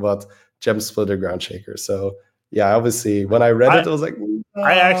Deflectobot, Gem Splitter, Ground Shaker. So yeah, obviously when I read it, I was like,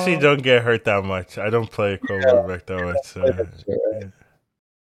 I actually don't get hurt that much. I don't play Quillbore Mech that much. So,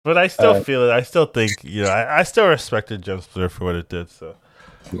 but I still feel it. I still think, I still respected Gem Splitter for what it did. So.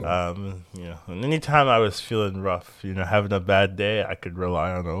 And anytime I was feeling rough, having a bad day, I could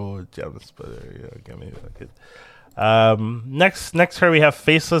rely on Gem Splitter. Give me a bucket. Next here we have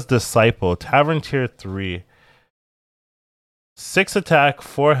Faceless Disciple, Tavern Tier 3. 6 attack,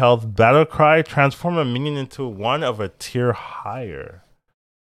 4 health, Battle Cry, transform a minion into one of a tier higher.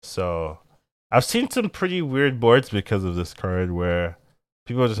 So I've seen some pretty weird boards because of this card where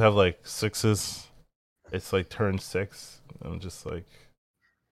people just have like 6s. It's like turn 6. I'm just like,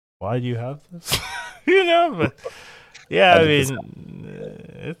 why do you have this? But yeah, I mean,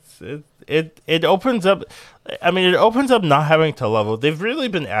 it opens up. I mean, it opens up not having to level. They've really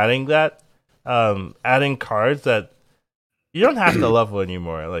been adding that, adding cards that you don't have to level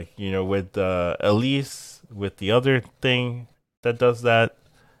anymore. Like with Elise, with the other thing that does that.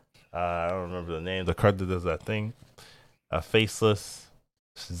 I don't remember the name. The card that does that thing. Faceless,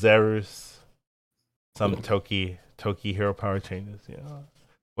 Zerus, some Toki hero power changes.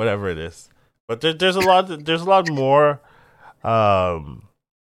 Whatever it is, but there's a lot more.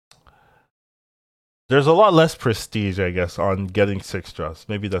 There's a lot less prestige, I guess, on getting 6 drops.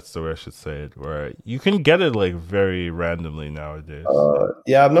 Maybe that's the way I should say it. Where you can get it like very randomly nowadays.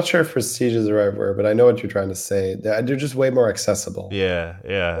 Yeah, I'm not sure if prestige is the right word, but I know what you're trying to say. They're just way more accessible. Yeah.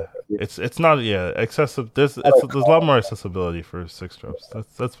 It's not accessible. There's a lot more accessibility for 6 drops.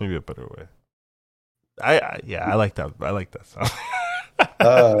 That's maybe a better way. I like that. I like that sound.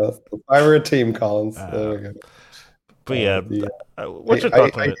 If I were a team, Collins. But what's your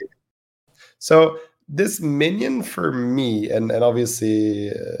thoughts on it? So this minion for me, and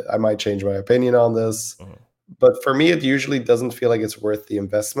obviously I might change my opinion on this, but for me it usually doesn't feel like it's worth the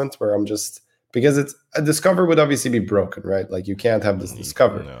investment. Where I'm just, because it's a Discover would obviously be broken, right? Like you can't have this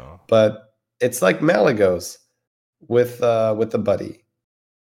Discover, but it's like Malygos with the buddy.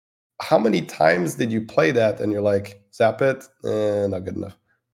 How many times did you play that and you're like, zap it? Not good enough.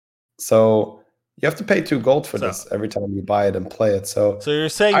 So you have to pay 2 gold for this every time you buy it and play it. So you're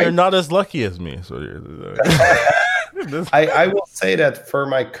saying you're not as lucky as me. So I will say that for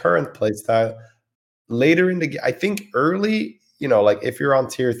my current playstyle, later in the game, I think early, like if you're on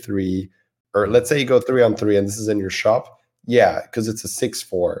tier 3, or let's say you go 3-on-3 and this is in your shop, because it's a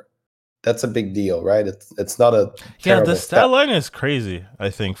 6/4. That's a big deal, right? It's not a the stat line is crazy, I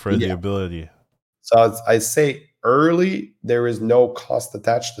think, for the ability. So I say early, there is no cost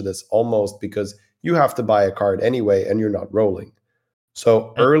attached to this, almost, because you have to buy a card anyway and you're not rolling.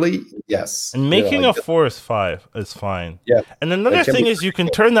 So early, yes. And making a 4 is 5 is fine. Yeah. And another thing is you can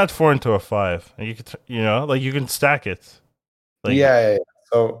turn that 4 into a 5. And you can you can stack it. Yeah.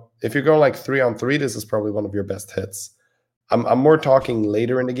 So if you're going like 3-on-3, this is probably one of your best hits. I'm more talking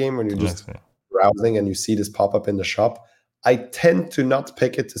later in the game when you're just browsing and you see this pop up in the shop. I tend to not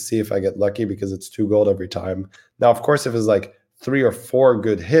pick it to see if I get lucky because it's 2 gold every time. Now, of course, if it's like 3 or 4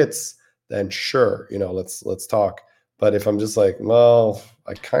 good hits, then sure, let's talk. But if I'm just like, well,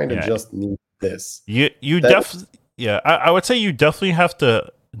 I kind of just need this. You definitely, yeah, I would say you definitely have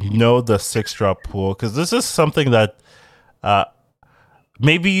to know the 6-drop pool, because this is something that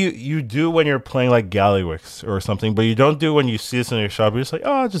maybe you do when you're playing like Gallywix or something, but you don't do when you see this in your shop. You're just like,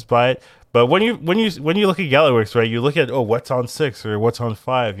 oh, I'll just buy it. But when you look at Gallywix, right, you look at, oh, what's on 6 or what's on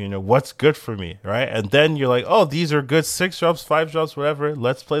 5, what's good for me, right? And then you're like, oh, these are good 6 drops, 5 drops, whatever.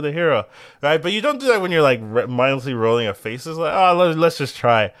 Let's play the hero, right? But you don't do that when you're like mindlessly rolling a faces, like, oh, let's just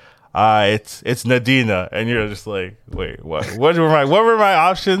try. It's Nadina, and you're just like, wait, what? What were my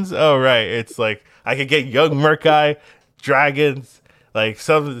options? Oh, right, it's like I could get young Murkai, dragons, like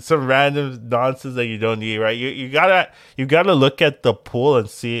some random nonsense that you don't need, right? You gotta look at the pool and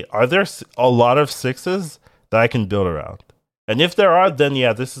see, are there a lot of 6s that I can build around? And if there are, then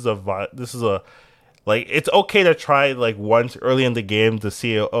yeah, this is a like, it's okay to try like once early in the game to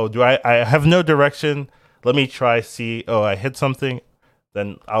see, oh, do I have no direction? Let me try, see, oh, I hit something,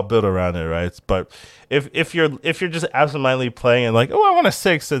 then I'll build around it, right? But if you're just absentmindedly playing and like, oh, I want a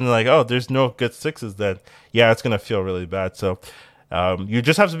 6, and like, oh, there's no good 6s, then yeah, it's gonna feel really bad. So you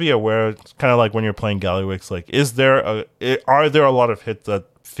just have to be aware. It's kind of like when you're playing Gallywix, like, are there a lot of hits that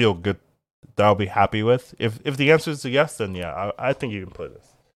feel good that I'll be happy with? If the answer is yes, then yeah, I think you can play this,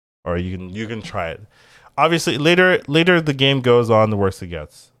 or you can try it. Obviously, later the game goes on, the worse it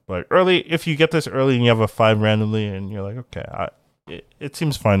gets. But early, if you get this early and you have a 5 randomly, and you're like, okay, it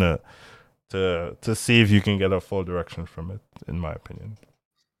seems fine to see if you can get a full direction from it, in my opinion.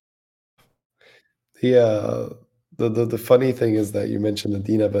 Yeah. The funny thing is that you mentioned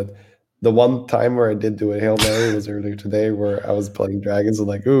Nadina, but the one time where I did do a Hail Mary was earlier today, where I was playing dragons and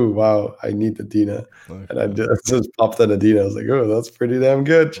like, ooh, wow, I need Nadina. Okay. And I just popped on Nadina. I was like, oh, that's pretty damn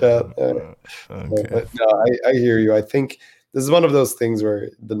good, chat. Okay. But no, I hear you. I think this is one of those things where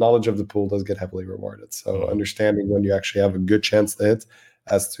the knowledge of the pool does get heavily rewarded. So understanding when you actually have a good chance to hit,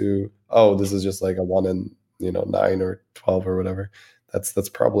 as to, oh, this is just like a 1 in 9 or 12 or whatever. That's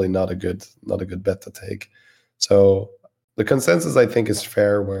probably not a good bet to take. So the consensus, I think, is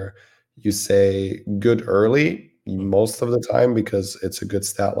fair, where you say good early most of the time because it's a good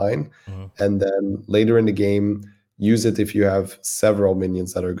stat line, and then later in the game use it if you have several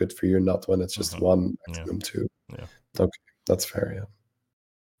minions that are good for you, not when it's just 1, maximum 2. Yeah. Okay, that's fair.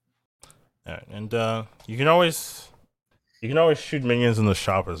 Yeah. And you can always shoot minions in the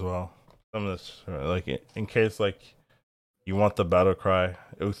shop as well. Some of this, like, in case like you want the battle cry,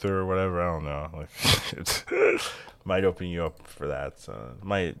 Uther or whatever, I don't know. Like, it might open you up for that. So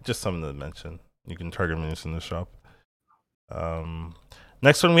just something to mention. You can target minions in the shop.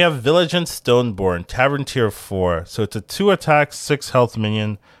 Next one, we have Vigilant Stoneborn, Tavern tier 4. So it's a 2 attack, 6 health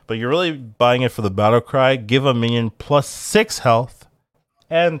minion, but you're really buying it for the battle cry. Give a minion plus 6 health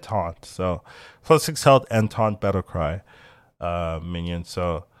and taunt. So plus 6 health and taunt battle cry minion.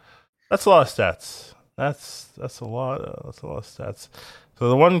 So that's a lot of stats. That's a lot of stats. So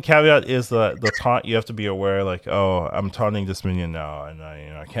the one caveat is the taunt. You have to be aware, like, oh, I'm taunting this minion now, and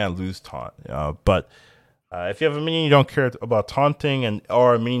I can't lose taunt. But if you have a minion you don't care about taunting,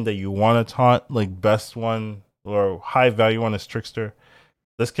 or a minion that you want to taunt, like best one or high value one is Trickster,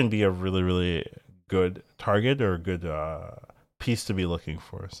 this can be a really, really good target or a good piece to be looking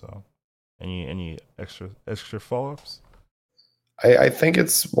for. So any extra follow-ups? I think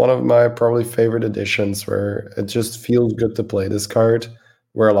it's one of my probably favorite additions, where it just feels good to play this card,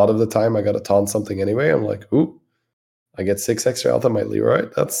 where a lot of the time I got to taunt something anyway. I'm like, ooh, I get 6 extra health on my Leroy.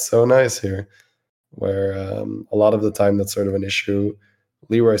 That's so nice here. Where a lot of the time that's sort of an issue.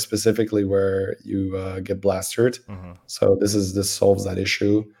 Leroy specifically, where you get blastered. So this solves that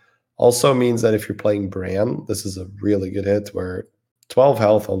issue. Also means that if you're playing Bran, this is a really good hit, where 12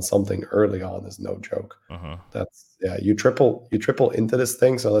 health on something early on is no joke. That's you triple into this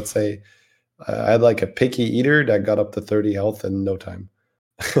thing. So let's say I had like a picky eater that got up to 30 health in no time,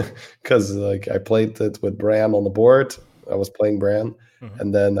 because like I played it with Bran on the board. I was playing Bran,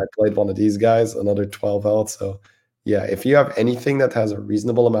 and then I played one of these guys, another 12 health. So yeah, if you have anything that has a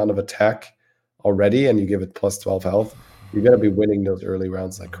reasonable amount of attack already and you give it plus 12 health, you're gonna be winning those early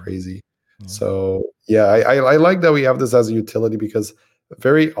rounds like crazy. So yeah, I like that we have this as a utility, because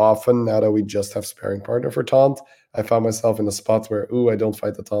very often now that we just have Sparring Partner for taunt, I found myself in a spot where, ooh, I don't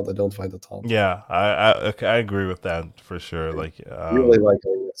fight the taunt. Yeah, I agree with that for sure. Like, really like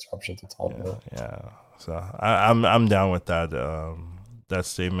a disruption to taunt. Yeah. So I'm down with that that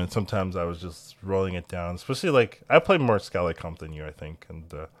statement. Sometimes I was just rolling it down, especially like I play more Scally Comp than you, I think,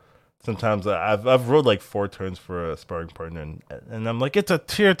 and sometimes I've rolled like 4 turns for a Sparring Partner, and I'm like, it's a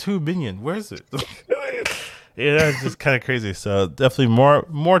tier 2 minion. Where is it? Yeah, it's just kind of crazy. So definitely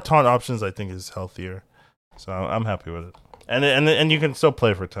more taunt options. I think is healthier. So I'm happy with it. And you can still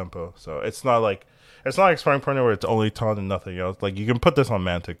play for tempo. So it's not like Sparring Partner where it's only taunt and nothing else. Like you can put this on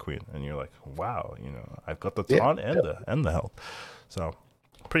Mantic Queen, and you're like, wow, I've got the taunt and the health. So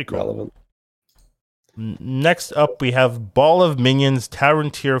pretty cool. Relevant. Next up, we have Ball of Minions,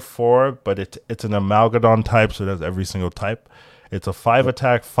 Tyrant Tier 4, but it's an Amalgadon type, so it has every single type. It's a 5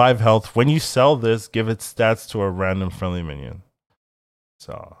 attack, 5 health. When you sell this, give its stats to a random friendly minion.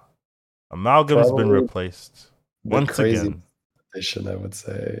 So, Amalgam's been replaced once again. Addition, I would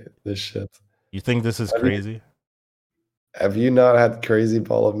say, this shit. You think this is crazy? Have you not had crazy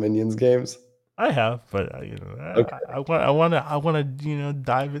Ball of Minions games? I have, but okay. I want to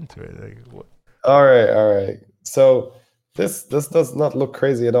dive into it. Like, all right. So this does not look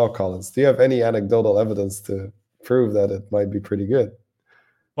crazy at all, Collins. Do you have any anecdotal evidence to prove that it might be pretty good?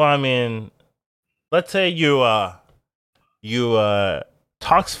 Well, I mean, let's say you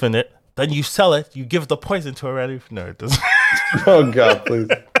Toxfin it, then you sell it, you give the poison to a random. No, it doesn't. Oh God, please.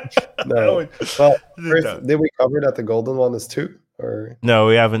 No. Well, first, did we cover that the golden one is 2? Or no,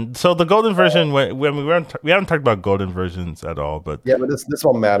 we haven't. So the golden version, when we haven't talked about golden versions at all. But yeah, but this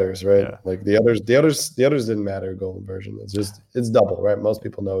one matters, right? Yeah. Like the others didn't matter. Golden version, it's double, right? Most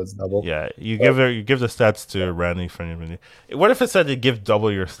people know it's double. Yeah, you give the stats to a random friendly minion. What if it said you give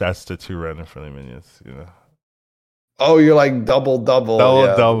double your stats to 2 random friendly minions? Oh, you're like double.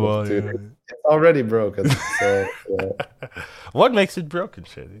 Double. Dude, yeah. It's already broken. So yeah. What makes it broken,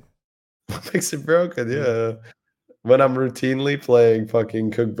 Shady? What makes it broken? Yeah. When I'm routinely playing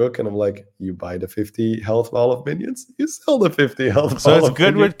fucking Cookbook and I'm like, you buy the 50 health Ball of Minions, you sell the 50 health so Ball it's of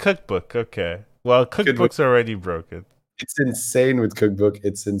good Minions. with Cookbook. Okay. Well, Cookbook's already broken. It's insane with Cookbook.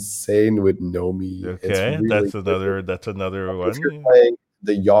 It's insane with Nomi. Okay, really that's another one. If you're playing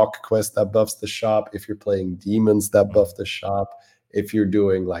the Yawk quest that buffs the shop, if you're playing Demons that buff the shop, if you're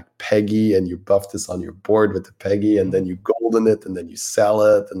doing like Peggy and you buff this on your board with the Peggy and then you golden it and then you sell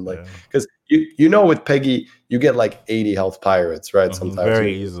it and like because with Peggy you get like 80 health pirates, right? Sometimes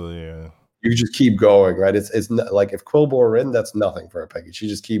very easily, yeah. You just keep going, right? It's not, like if Quillbore are in, that's nothing for a Peggy. She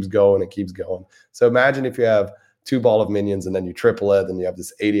just keeps going and keeps going. So imagine if you have 2 Ball of Minions and then you triple it and you have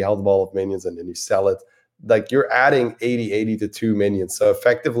this 80 health Ball of Minions and then you sell it. Like you're adding 80 to 2 minions. So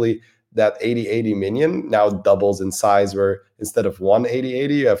effectively that 80 minion now doubles in size where instead of 1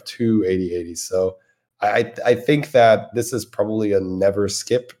 80 you have 2 80. So I think that this is probably a never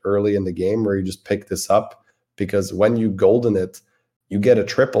skip early in the game where you just pick this up because when you golden it, you get a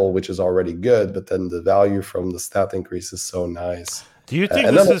triple, which is already good, but then the value from the stat increase is so nice. Do you think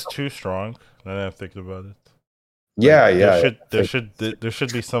this is too strong? Now I'm thinking about it. Yeah. There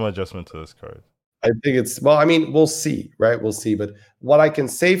should be some adjustment to this card. I think we'll see, right? We'll see. But what I can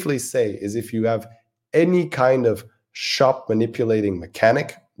safely say is if you have any kind of shop manipulating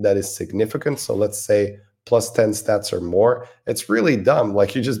mechanic that is significant, so let's say plus 10 stats or more, it's really dumb.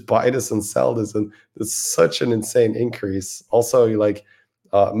 Like you just buy this and sell this, and it's such an insane increase. Also, you like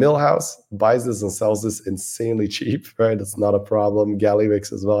Millhouse buys this and sells this insanely cheap, right? It's not a problem.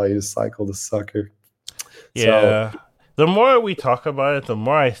 Gallywix as well. You just cycle the sucker. Yeah. So, the more we talk about it, the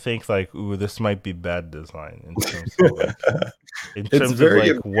more I think like, ooh, this might be bad design in terms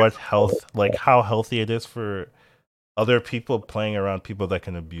of what health, like how healthy it is for other people playing around people that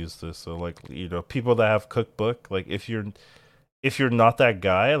can abuse this. So like, people that have Cookbook, like if you're not that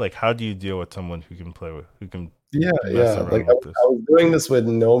guy, like how do you deal with someone who can play with, who can like I was doing this with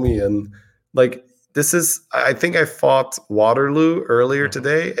Nomi and like this is, I think I fought Waterloo earlier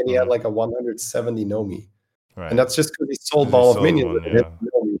today and he had like a 170 Nomi. Right. And that's just because he sold Ball of Minions.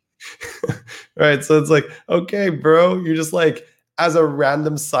 Right. So it's like, okay, bro, you're just like, as a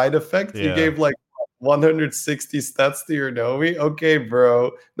random side effect, you gave like 160 stats to your Nomi. Okay,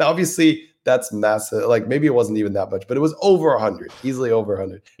 bro. Now, obviously, that's massive. Like, maybe it wasn't even that much, but it was over 100, easily over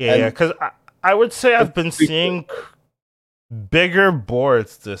 100. Yeah, because I would say I've been seeing bigger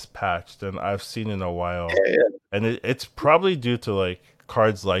boards this patch than I've seen in a while. Yeah. And it's probably due to like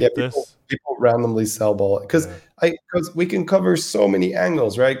cards like this. People randomly sell Ball because we can cover so many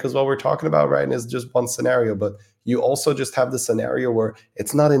angles, right? Because what we're talking about right now is just one scenario, but you also just have the scenario where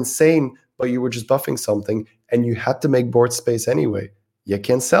it's not insane, but you were just buffing something and you had to make board space anyway. You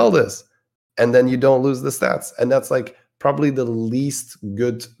can sell this and then you don't lose the stats. And that's like probably the least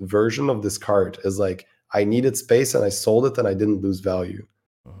good version of this card is like, I needed space and I sold it and I didn't lose value.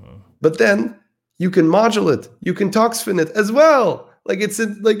 But then you can module it, you can Toxfin it as well. Like it's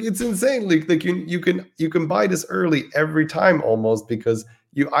insane. Like you can buy this early every time almost because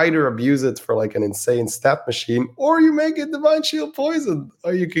you either abuse it for like an insane stat machine, or you make it Divine Shield poison,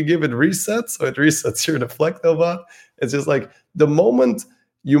 or you can give it reset, so it resets your Deflecto bot. It's just like the moment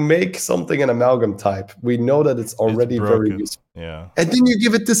you make something an amalgam type, we know that it's already very useful. Yeah. And then you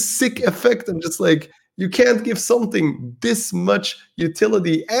give it this sick effect of just like, you can't give something this much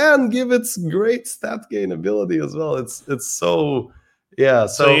utility and give its great stat gain ability as well. It's so, yeah.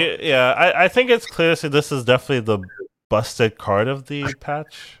 So I think it's clear to say this is definitely the busted card of the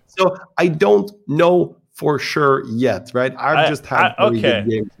patch. So I don't know for sure yet, right? I've just had good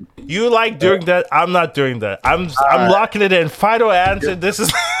games. You like doing that? I'm not doing that. I'm locking it in. Final answer. This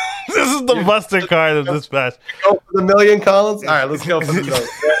is this is the busted card of this patch. Go for the million, Collins. All right, let's go for the million.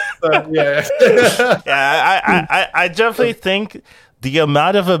 I definitely think the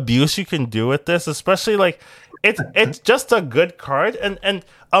amount of abuse you can do with this, especially like it's just a good card, and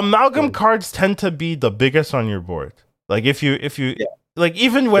amalgam cards tend to be the biggest on your board. Like if you like,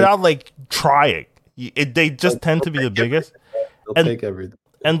 even without like trying, they just tend to be the biggest. They'll take everything.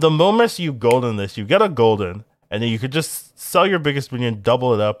 And the moment you golden this, you get a golden, and then you could just sell your biggest minion,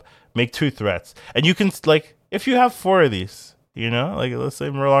 double it up, make 2 threats, and you can like, if you have 4 of these. You know, like let's say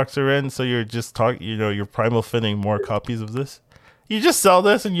Murlocs are in, so you're just you're primal finning more copies of this. You just sell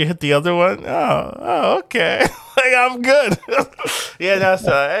this and you hit the other one. Oh, okay. Like I'm good. Yeah, no,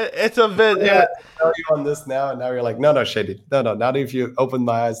 so it's a bit. Yeah, I tell you on this now, and now you're like, no, Shady, no. Now that if you open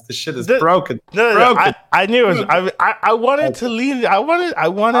my eyes, this shit is broken. No, I knew it was. I wanted to leave. I wanted to, I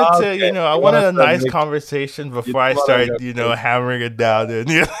wanted a nice conversation before I started, hammering it down. And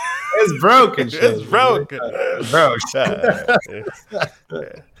it's broken. It's broken.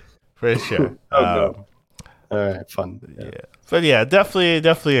 For sure. All right, fun. Yeah. But yeah,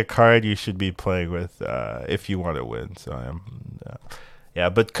 definitely a card you should be playing with if you want to win. So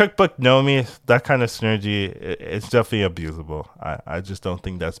but Cookbook Nomi, that kind of synergy, it's definitely abusable. I just don't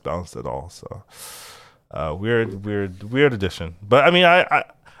think that's balanced at all. So weird addition. But I mean, I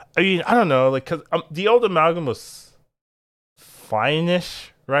don't know, like, because the old amalgam was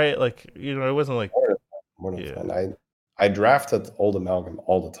fine-ish, right? Like, it wasn't like more than fun. I drafted old amalgam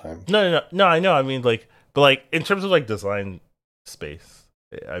all the time. No, I know. I mean, like, but like in terms of like design space.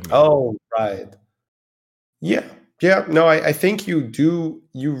 I mean, oh, right. Yeah. No, I think you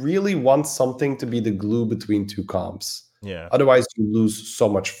really want something to be the glue between 2 comps. Yeah. Otherwise, you lose so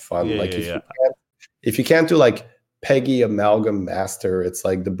much fun. If you can't do like Peggy Amalgam Master, it's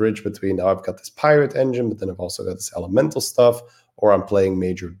like the bridge between, now I've got this pirate engine, but then I've also got this elemental stuff, or I'm playing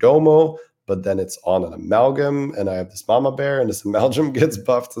Major Domo, but then it's on an amalgam, and I have this mama bear, and this amalgam gets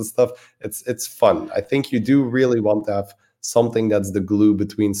buffed and stuff. It's fun. I think you do really want to have something that's the glue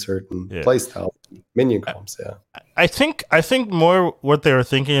between certain playstyle minion comps. Yeah, I think more what they were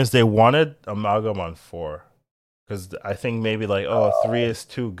thinking is they wanted amalgam on 4, because I think maybe like 3 is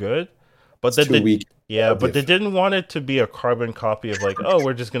too good, but then too weak. Yeah, but they didn't want it to be a carbon copy of like,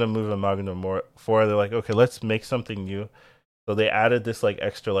 we're just gonna move amalgam to more 4. They're like, okay, let's make something new. So they added this like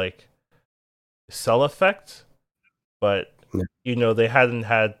extra like cell effect, but they hadn't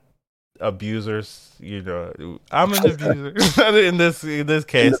had abusers. I'm an abuser in this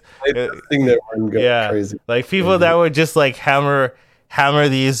case. Crazy. Like people that would just like hammer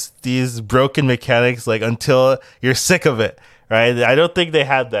these broken mechanics like until you're sick of it, right? I don't think they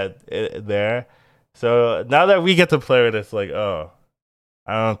had that there. So now that we get to play with it, it's like, I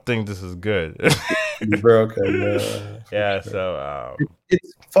don't think this is good. Broken. So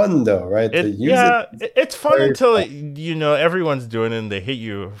it's fun though, right? It's fun until everyone's doing it and they hit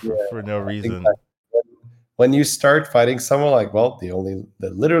you for no reason. When you start fighting someone, like, well,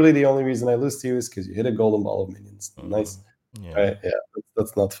 literally the only reason I lose to you is because you hit a golden ball of minions. Nice. Right? Yeah,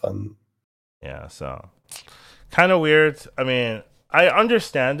 that's not fun. Yeah, so kind of weird. I mean, I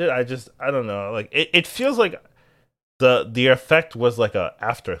understand it. I don't know. Like it feels like the effect was like a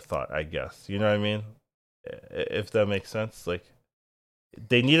afterthought, I guess. You know what I mean? If that makes sense. Like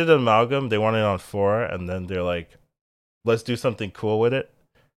they needed an amalgam, they wanted it on 4, and then they're like, let's do something cool with it.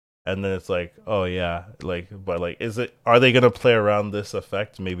 And then it's like, are they gonna play around this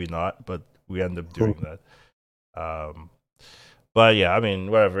effect? Maybe not, but we end up doing that. But yeah, I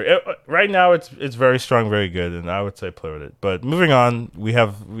mean, whatever. Right now, it's very strong, very good, and I would say play with it. But moving on, we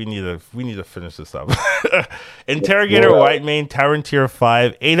need to finish this up. Interrogator Whitemane, Tyrant tier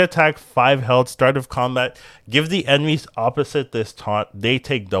 5, 8 attack, 5 health, start of combat. Give the enemies opposite this taunt. They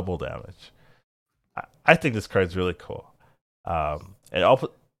take double damage. I think this card's really cool. It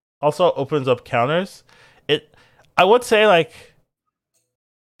also opens up counters. I would say like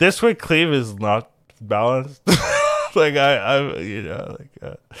this with cleave is not balanced. Like I'm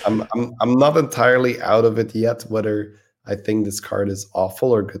not entirely out of it yet. Whether I think this card is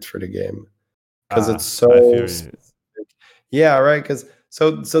awful or good for the game because it's I feel so you. yeah, right. Because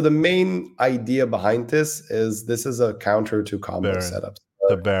so the main idea behind this is a counter to combo Baron, setups.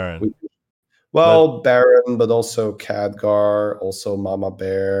 the Baron. We, well, Baron, but also Khadgar, also Mama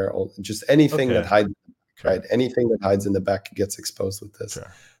Bear, just anything that Okay. hides, Sure. right? Anything that hides in the back gets exposed with this.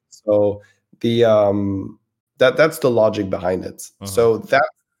 Sure. So the that's the logic behind it. So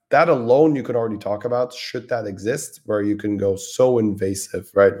that alone you could already talk about. Should that exist, where you can go so invasive,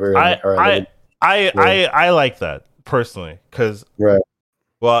 right? Where you're like, all right, I like that personally because right.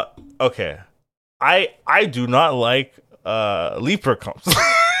 well, okay, I do not like Leaper comps.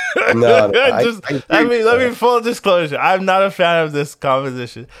 No, let me full disclosure. I'm not a fan of this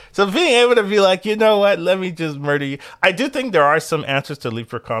composition. So being able to be like, you know what, let me just murder you. I do think there are some answers to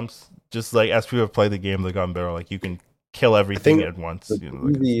Leaper comps. Just like as people play the game, like on Barrel, like you can kill everything at once. The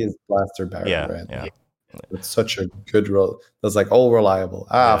easy is Blaster Baron, right? Yeah. It's such a good role. That's like all reliable.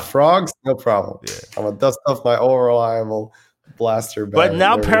 Frogs, no problem. Yeah. I'm gonna dust off my all reliable Blaster Baron. But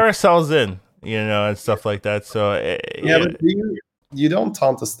now Paracel's in, and stuff like that. So but you don't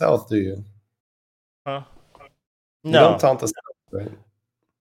taunt the stealth, do you? No. You don't taunt the stealth, right?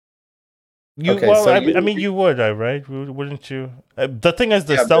 I mean, you would, right? Wouldn't you? The thing is,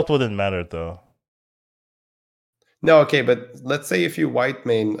 the stealth wouldn't matter, though. No, okay, but let's say if you white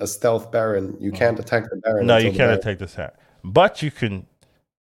main a stealth Baron, you can't attack the Baron. No, you can't attack this hat. But you can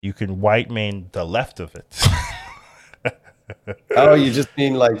white main the left of it. Oh, you just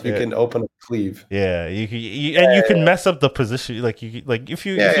mean like you can open a cleave. Yeah, you can mess up the position. Like if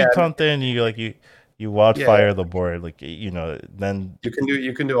you taunt in, you wildfire the board, then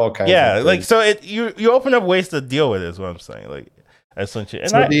you can do all kinds. Yeah, of like so you open up ways to deal with it. Is what I'm saying. Like essentially,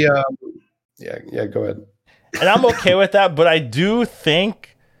 and go ahead. And I'm okay with that, but I do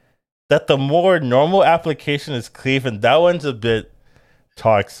think that the more normal application is cleave, and that one's a bit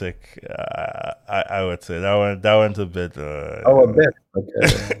toxic. I would say that one's a bit. A bit.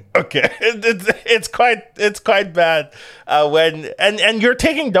 Okay. Okay, it's quite bad when and you're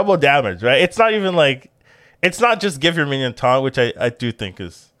taking double damage, right? It's not even like it's not just give your minion taunt, which I do think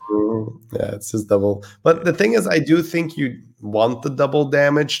is. Yeah, it's just double. But the thing is, I do think you want the double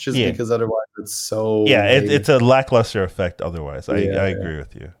damage just because otherwise it's so. Yeah, it's a lackluster effect. Otherwise, I agree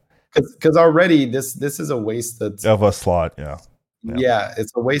with you. Because already this is a wasted of a slot. Yeah,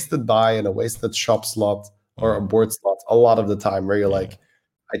 it's a wasted buy and a wasted shop slot or a board slot a lot of the time where you're like,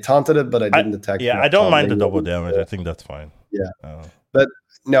 I taunted it, but I didn't attack. Yeah, I don't mind the double damage. I think that's fine. Yeah, but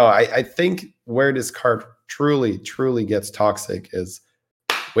no, I think where this card truly gets toxic is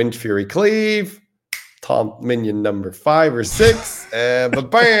Wind Fury Cleave, taunt minion number 5 or 6,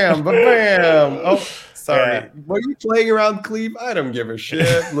 ba-bam, ba-bam. Oh, sorry. Yeah. Were you playing around Cleave? I don't give a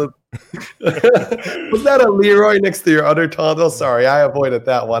shit. Was that a Leroy next to your other taunt? Oh, sorry, I avoided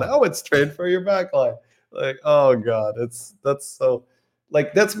that one. Oh, it's straight for your backline. Like, oh god, that's so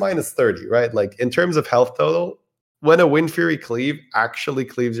like that's minus 30, right? Like in terms of health total, when a Wind Fury Cleave actually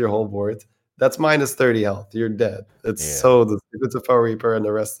cleaves your whole board, that's minus 30 health. You're dead. It's if it's a Foe Reaper and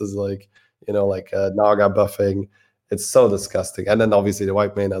the rest is like, like Naga buffing, it's so disgusting. And then obviously the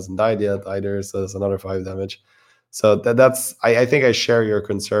white main hasn't died yet either, so it's another 5 damage. So that's I think I share your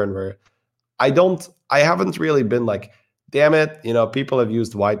concern where I haven't really been like, damn it, people have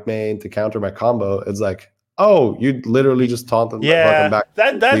used white main to counter my combo. It's like, oh, you literally just taunted back.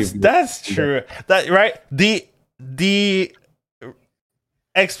 That's true. That right? The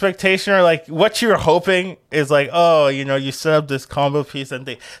expectation or like what you're hoping is like, oh, you set up this combo piece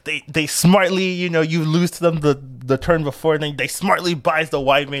and they smartly, you lose to them the turn before, and then they smartly buys the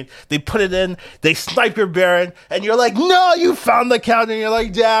white main, they put it in, they snipe your Baron, and you're like, no, you found the counter, and you're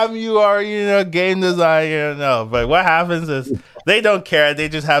like, damn, you are game design, but what happens is they don't care, they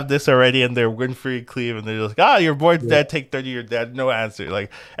just have this already in their Wind Fury Cleave, and they're just like, your board's dead, take 30, you're dead, no answer. Like,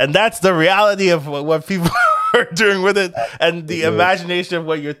 and that's the reality of what people are doing with it, and the imagination of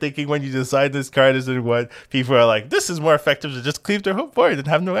what you're thinking when you decide this card is in what people are like, this is more effective to just cleave their whole board and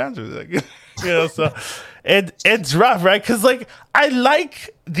have no answers. Like, so it's rough, right? Because like I like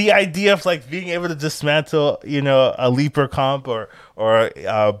the idea of like being able to dismantle, a Leaper comp or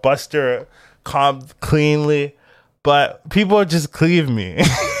a Buster comp cleanly, but people just cleave me,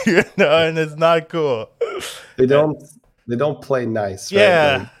 and it's not cool. They don't play nice, right?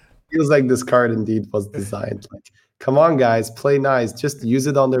 Yeah. Like, feels like this card indeed was designed like, come on guys, play nice, just use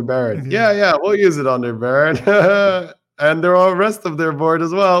it on their Baron. Yeah, we'll use it on their Baron. And the rest of their board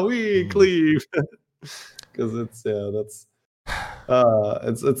as well. We cleave. Because it's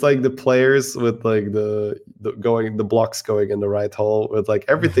like the players with like the blocks going in the right hole with like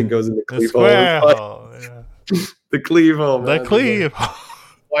everything goes in the cleave hole. The cleave hole, man. The cleave.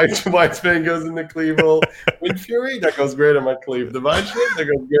 Whitespan goes in the cleave hole. Wind Fury, that goes great on my cleave. Divine Shield, that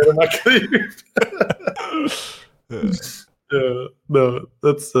goes great on my cleave. Yeah, no,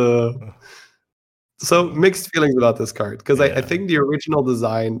 that's so mixed feelings about this card because I think the original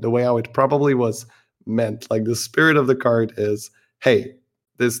design, the way how it probably was meant, like the spirit of the card is, hey,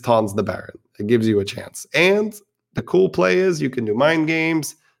 this taunts the Baron. It gives you a chance. And the cool play is you can do mind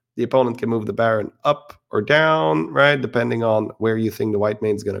games. The opponent can move the Baron up or down, right? Depending on where you think the white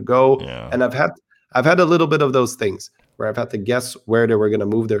main's going to go. Yeah. And I've had a little bit of those things where I've had to guess where they were going to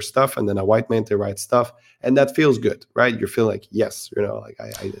move their stuff, and then a white main to right stuff. And that feels good, right? You feel like, yes, like I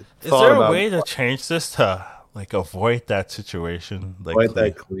Is there a way to change this to like avoid that situation? Like avoid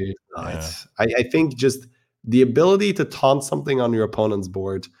that clear. I think just the ability to taunt something on your opponent's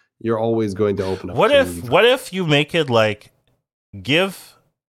board, you're always going to open up. What if you make it like give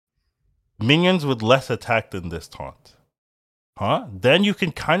minions with less attack than this taunt? Then you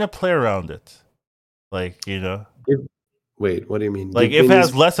can kind of play around it. Like, wait, what do you mean? Like if it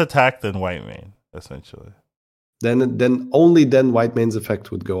has less attack than white main, essentially. Then only then white main's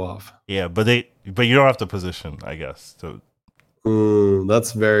effect would go off. Yeah, but you don't have to position, I guess. So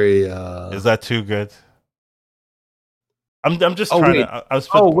that's very is that too good? I'm just trying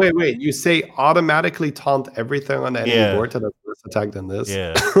to wait. You say automatically taunt everything on the enemy board that has less attack than this?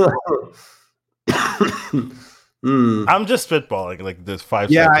 Yeah. I'm just spitballing, like there's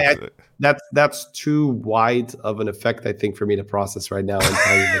 5 seconds. That's too wide of an effect, I think, for me to process right now and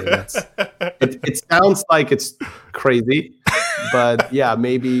tell you that it sounds like it's crazy, but yeah,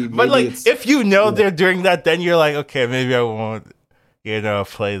 maybe but like if they're doing that, then you're like, okay, maybe I won't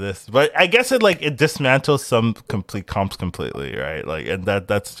play this. But I guess it dismantles some complete comps completely, right? Like, and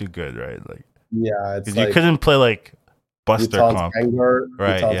that's too good, right? Like, yeah, it's you couldn't play like Buster comp,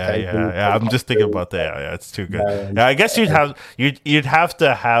 right? Yeah. I'm just thinking about that. Yeah, it's too good. Yeah, I guess you'd have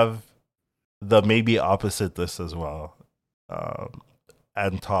to have the maybe opposite this as well,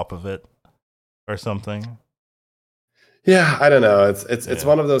 on top of it, or something. Yeah, I don't know. It's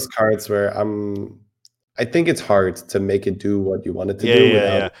one of those cards where I think it's hard to make it do what you want it to do.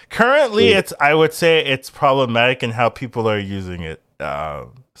 Yeah. Currently, I would say it's problematic in how people are using it.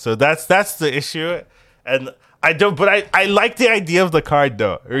 So that's the issue, and I like the idea of the card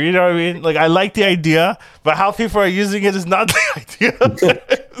though. You know what I mean? Like I like the idea, but how people are using it is not the idea.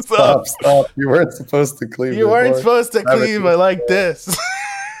 Stop! You weren't supposed to cleave. You weren't supposed to cleave. I like this.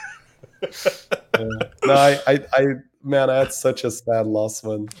 No, I had such a sad loss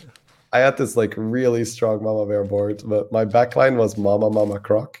when I had this like really strong Mama Bear board, but my backline was Mama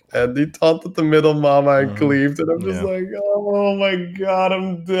Croc, and he taunted the middle Mama and cleaved, and I'm just like, oh my god,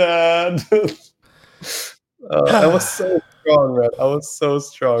 I'm dead. I was so strong, man. I was so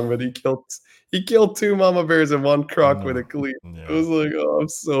strong, but he killed 2 Mama Bears and 1 Croc with a cleave. Yeah. It was like, oh, I'm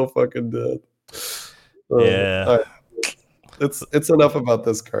so fucking dead. Yeah. Right. It's enough about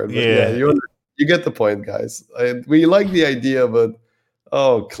this card. But yeah, you get the point, guys. We like the idea, but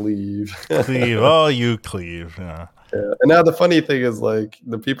cleave. Oh, you cleave. Yeah. And now the funny thing is, like,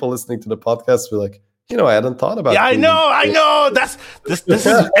 the people listening to the podcast were like, I hadn't thought about. Yeah, cleave. I know. That's this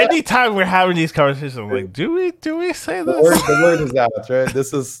is anytime we're having these conversations. I'm like, do we say this? The word is out, right?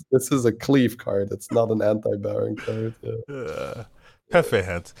 This is a cleave card. It's not an anti-Baron card. Perfect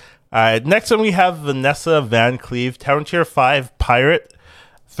hands. All right, next one we have Vanessa Van Cleave, Town Tier 5 Pirate,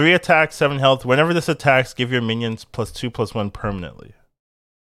 3 attack, 7 health. Whenever this attacks, give your minions +2/+1 permanently.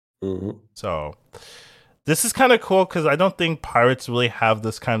 Mm-hmm. So this is kind of cool because I don't think pirates really have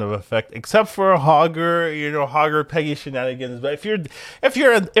this kind of effect, except for Hogger Peggy shenanigans. But if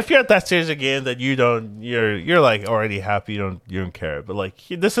you're at that stage of game that you're like already happy, you don't care. But like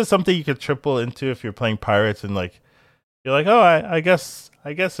this is something you could triple into if you're playing pirates, and like you're like, oh, I guess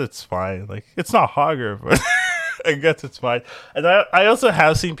it's fine. Like it's not Hogger, but I guess it's fine. And I also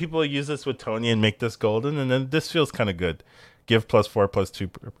have seen people use this with Tony and make this golden, and then this feels kind of good. Give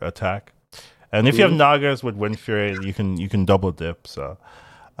 +4/+2 attack, and if you have Nagas with Wind Fury, you can double dip. So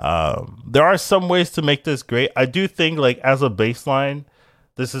there are some ways to make this great. I do think like as a baseline,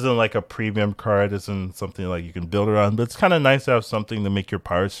 this isn't like a premium card. This isn't something like you can build around, but it's kind of nice to have something to make your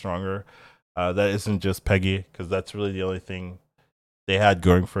pirates stronger. That isn't just Peggy, because that's really the only thing they had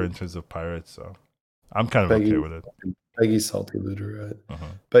going for in terms of pirates. So I'm kind of okay with it. Peggy Salty Looter, right? Uh-huh.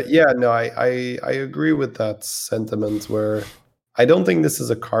 But yeah, no, I agree with that sentiment where I don't think this is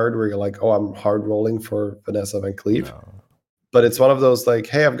a card where you're like, oh, I'm hard rolling for Vanessa Van Cleave. No. But it's one of those like,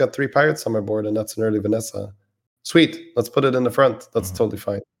 hey, I've got 3 pirates on my board and that's an early Vanessa. Sweet, let's put it in the front. That's totally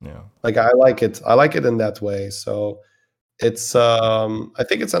fine. Yeah. Like I like it. I like it in that way. So it's I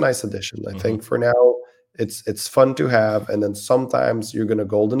think it's a nice addition. I think for now it's fun to have, and then sometimes you're gonna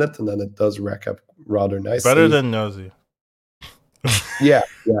golden it, and then it does rack up rather nicely. Better than Nosy. Yeah,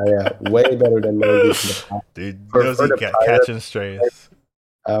 way better than Nosy. Dude, Nosy catching strays.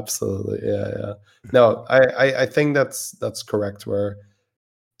 Absolutely, yeah. No, I think that's correct. Where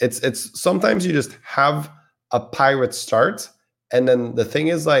it's sometimes you just have a pirate start, and then the thing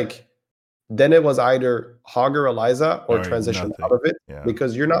is like, then it was either Hog or Eliza or transition nothing. Out of it,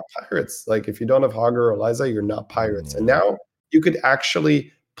 because you're not pirates. Like if you don't have Hog or Eliza, you're not pirates. And now you could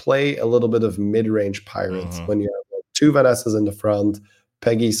actually play a little bit of mid-range pirates when you have like 2 Vanessas in the front,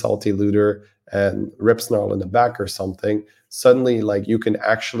 Peggy, Salty Looter, and Ripsnarl in the back or something. Suddenly, like you can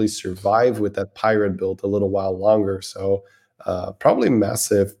actually survive with that pirate build a little while longer. So probably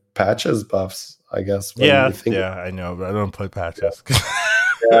massive patches buffs, I guess. Yeah, I know, but I don't play patches.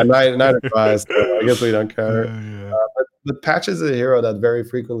 Yeah, neither do I. So I guess we don't care. But Patches is a hero that very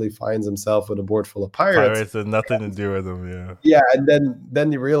frequently finds himself with a board full of pirates. Pirates had nothing to do with them, yeah. Yeah, and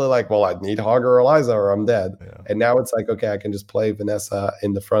then you really like, well, I need Hog or Eliza or I'm dead. Yeah. And now it's like, okay, I can just play Vanessa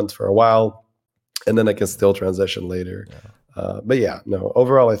in the front for a while, and then I can still transition later. Yeah. But yeah, no,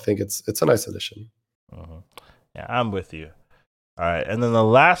 overall, I think it's a nice addition. Yeah, I'm with you. All right, and then the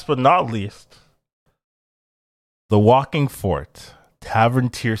last but not least, the Walking Fort. Tavern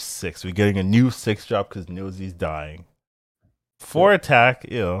tier 6. We're getting a new 6 drop because Nosy's dying. 4 attack,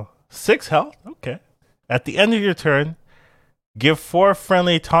 6 health. Okay. At the end of your turn, give 4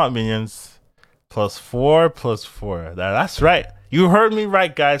 friendly taunt minions +4/+4. That's right. You heard me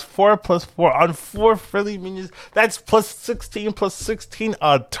right, guys. 4/4 on 4 friendly minions. That's +16/+16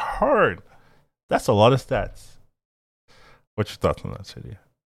 a turn. That's a lot of stats. What's your thoughts on that, City?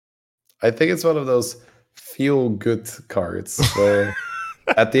 I think it's one of those feel-good cards where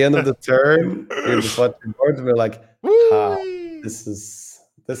at the end of the turn, you're just watching boards and we're like, this is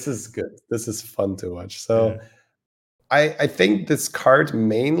good. This is fun to watch. So I think this card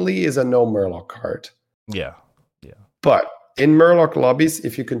mainly is a no Murloc card. Yeah. But in Murloc lobbies,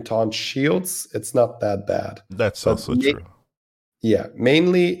 if you can taunt shields, it's not that bad. That's also true. Yeah,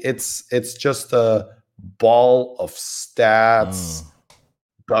 mainly it's just a ball of stats,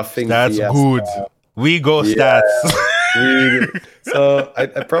 buffing. That's good. We go stats. So I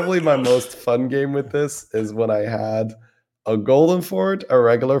probably my most fun game with this is when I had a golden fort, a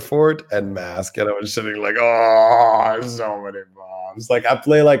regular fort, and mask, and I was sitting like, I have so many bombs. Like I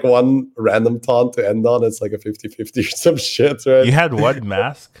play like one random taunt to end on. It's like a 50-50 or some shit, right? You had what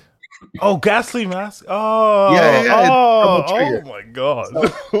mask? Oh, Ghastly Mask. Oh, yeah. Oh my god.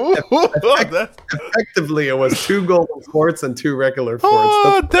 So effectively, it was 2 golden forts and 2 regular forts.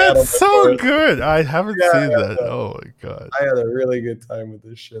 Oh, that's so good. I haven't seen that. No. Oh my god. I had a really good time with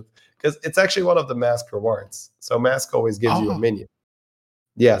this shit because it's actually one of the mask rewards. So mask always gives you a minion.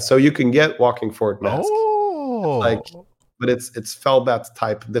 Yeah, so you can get Walking Fort mask. But it's Felbat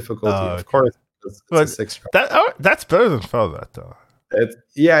type difficulty, of course. It's a 6 drop. That's better than Felbat though.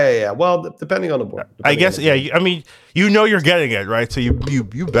 Yeah. Well, depending on the board. I guess, I mean, you're getting it, right? So you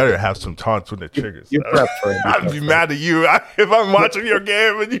better have some taunts when it triggers. You prep for it. I'd be mad at you if I'm watching your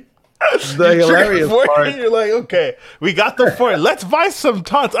game and you. The hilarious part. And you're like, okay, we got the fort. Let's buy some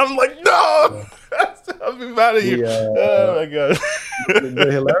taunts. I'm like, no. I'll be mad at you. Oh my god. The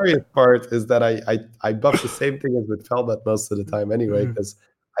hilarious part is that I buff the same thing as with Felbat most of the time anyway, because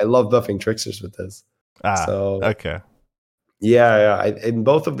I love buffing tricksters with this. So okay. Yeah. In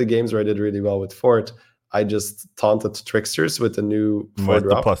both of the games where I did really well with Fort, I just taunted tricksters with the new 4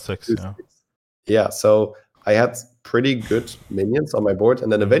 drop. The +6. Yeah. So I had pretty good minions on my board,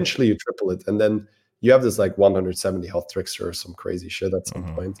 and then eventually you triple it, and then you have this like 170 health trickster or some crazy shit at some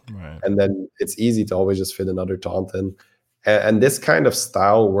point. Right. And then it's easy to always just fit another taunt in. And this kind of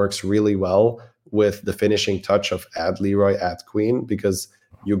style works really well with the finishing touch of add Leroy, add Queen, because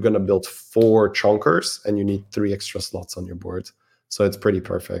you're going to build 4 chunkers and you need 3 extra slots on your board. So it's pretty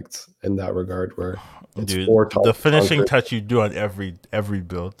perfect in that regard, where it's 4 the finishing touch you do on every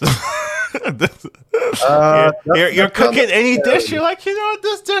build. You're cooking any dish. You're like,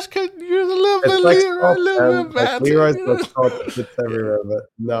 this dish could use a little bit Leroy, a little bit Matt. Leroy's it's everywhere, but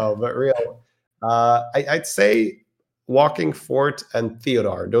no, but real. I'd say Walking Fort and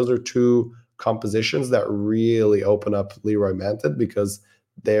Theodore. Those are 2 compositions that really open up Leroy Manted, because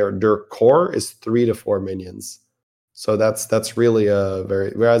their core is 3 to 4 minions. So that's really a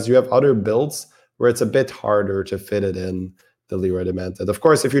very, whereas you have other builds where it's a bit harder to fit it in the Leroy Demented. Of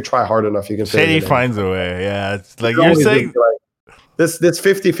course, if you try hard enough, you can fit Shady it in. Finds a way. Yeah, it's like you're saying this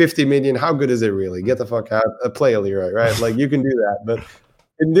 50-50 minion, how good is it really? Get the fuck out, play a Leroy, right? Like you can do that, but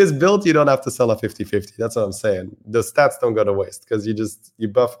in this build, you don't have to sell a 50-50. That's what I'm saying. The stats don't go to waste because you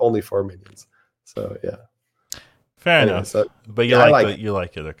buff only 4 minions. So yeah. Fair Anyway, enough. so But you yeah, I like like it. You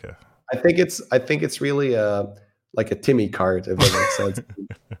like it. Okay. I think it's really like a Timmy card, if that makes sense.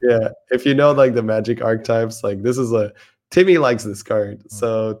 Yeah, if you know like the Magic archetypes, like this is a Timmy likes this card,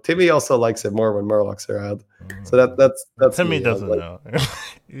 so Timmy also likes it more when Murlocs are out. So that's Timmy me. doesn't Like, know.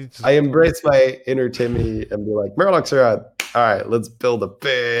 I embrace my inner Timmy and be like, Murlocs are out. All right, let's build a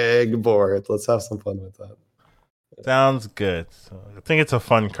big board. Let's have some fun with that. Sounds good. So I think it's a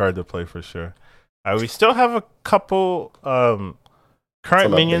fun card to play for sure. We still have a couple current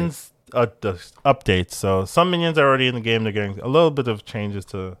Some minions the updates. So some minions are already in the game. They're getting a little bit of changes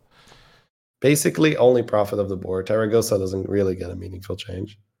to. Basically, only Prophet of the Board. Taragosa doesn't really get a meaningful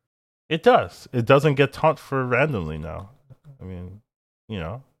change. It does. It doesn't get taunt for randomly now. I mean, you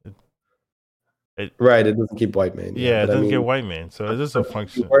know. Right, it doesn't keep white main. Yeah, it doesn't get white main, so it is a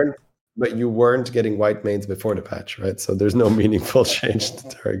function. But you weren't getting white mains before the patch, right? So there's no meaningful change to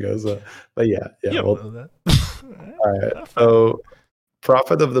Taragosa. But yeah. Well, all right. So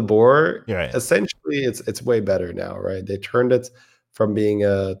Prophet of the Boar, essentially it's way better now, right? They turned it from being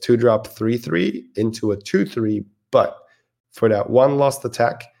a 2-drop 3/3 into a 2/3, but for that one lost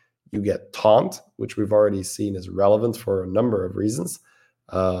attack, you get Taunt, which we've already seen is relevant for a number of reasons.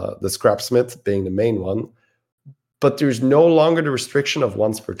 The Scrapsmith being the main one. But there's no longer the restriction of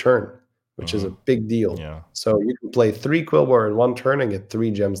once per turn, which is a big deal. Yeah. So you can play 3 Quillbore in one turn and get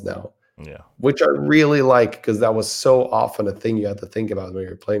 3 gems now. Yeah. Which I really like, because that was so often a thing you had to think about when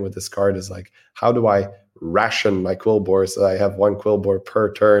you're playing with this card is like, how do I ration my Quillbore so I have 1 Quillbore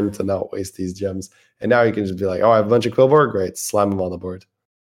per turn to not waste these gems? And now you can just be like, oh, I have a bunch of Quillbore? Great, slam them on the board.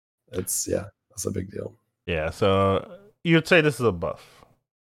 That's a big deal. Yeah, so you'd say this is a buff.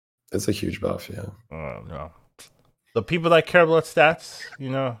 It's a huge buff, yeah. Oh, no. The people that care about stats,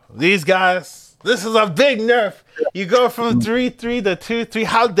 these guys, this is a big nerf. You go from 3/3 to 2/3.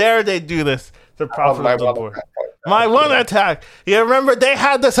 How dare they do this? The Prophet of the Board. My one attack. You remember they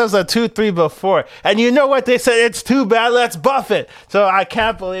had this as a 2/3 before. And you know what? They said it's too bad. Let's buff it. So I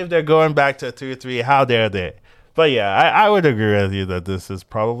can't believe they're going back to 2/3. How dare they? But yeah, I would agree with you that this is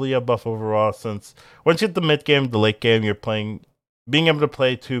probably a buff overall, since once you hit the mid game, the late game, you're being able to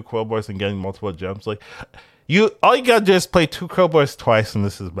play 2 Quillbores and getting multiple gems. Like, all you gotta do is play 2 Quillbores twice, and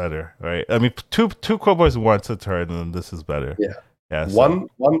this is better, right? I mean, two Quillbores once a turn, and this is better. Yeah. So.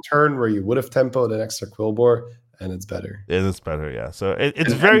 One turn where you would have tempoed an extra Quillbore, and it's better. It is better, yeah. So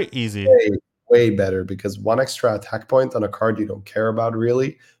it's very easy. Way better, because 1 extra attack point on a card you don't care about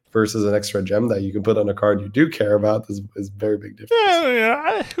really, versus an extra gem that you can put on a card you do care about is very big difference.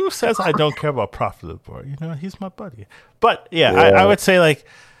 Yeah. Who says I don't care about Prophet of the Board? He's my buddy. But yeah. I would say, like,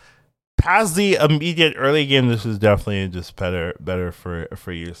 past the immediate early game, this is definitely just better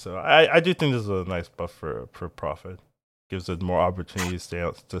for you. So I do think this is a nice buff for Prophet. Gives it more opportunity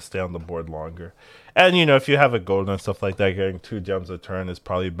to stay on the board longer. And if you have a golden and stuff like that, getting 2 gems a turn is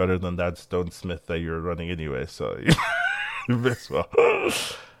probably better than that Stonesmith that you're running anyway. So you miss well.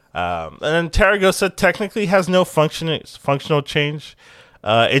 And then Taragosa technically has no functional change.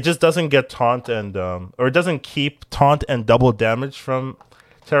 It just doesn't get taunt or it doesn't keep taunt and double damage from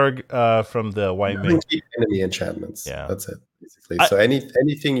the white main. Keep enemy enchantments. Yeah, that's it basically. So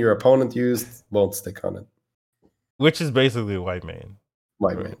anything your opponent used won't stick on it. Which is basically white main.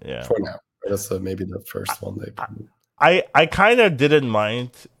 White main, yeah. For now, that's maybe the first one they. I kind of didn't mind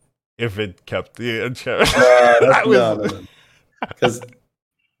if it kept the enchantment. No. Because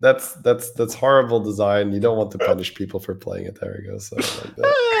that's horrible design. You don't want to punish people for playing a Taragosa like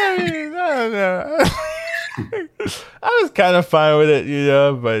that. I was kind of fine with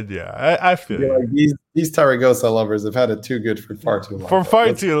it, but yeah, I feel like these Taragosa lovers have had it too good for far too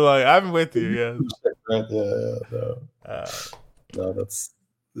long. Too long. I'm with you, yeah. No,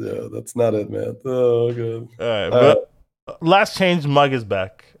 that's not it, man. Oh, good. All right, but last change, Mug is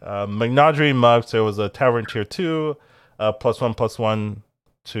back. Magnadri Mug, so it was a Tavern Tier 2, +1/+1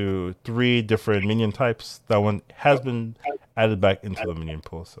 to 3 different minion types. That one has been added back into the minion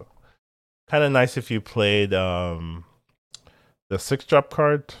pool, so kind of nice if you played the 6-drop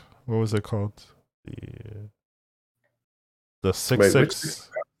card. What was it called? The 6/6.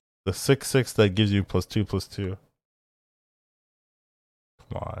 The 6/6 that gives you +2/+2.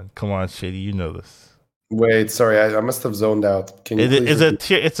 Come on, Shady, you know this. Wait, sorry, I must have zoned out. Can you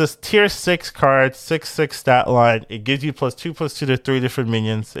it's a tier 6 card, 6/6 stat line. It gives you +2/+2 to 3 different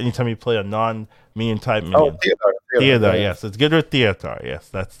minions anytime you play a non-minion type minion. Oh, Theodore, yes. It's good with Theodore. Yes,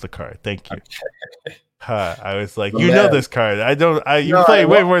 that's the card. Thank you. Okay. I was like, know this card. You play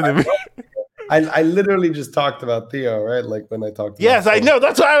way more than me. I literally just talked about Theo, right? Like when I talked about I know.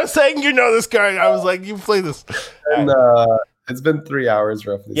 That's why I was saying you know this card. I was like, you play this. And It's been 3 hours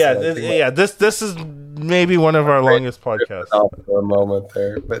roughly. Yeah, So I think This is maybe one of our longest podcasts. for a moment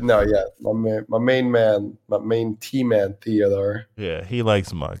there, but no, yeah, my main man, my main T man Theodore. Yeah, he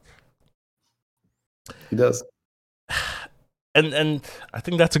likes Mug. He does. And I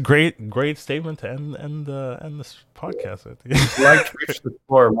think that's a great statement to end this podcast. I think. I like Twitch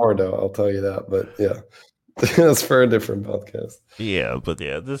more though. I'll tell you that. But yeah, that's for a different podcast. Yeah, but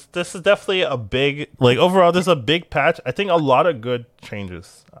yeah, this is definitely a big overall. This is a big patch. I think a lot of good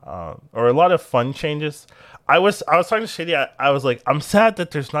changes, or a lot of fun changes. I was talking to Shady. I was like, I'm sad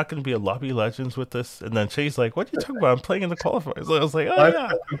that there's not going to be a Lobby Legends with this. And then Shady's like, what are you talking about? I'm playing in the qualifiers. I was like, oh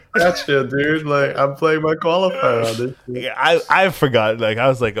yeah, gotcha, dude. Like I'm playing my qualifier on this. Yeah, I forgot. Like I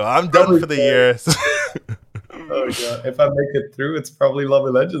was like, oh, I'm done for the year. Oh yeah, if I make it through, it's probably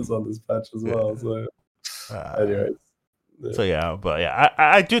Lobby Legends on this patch as well. So, anyways. So yeah, but yeah,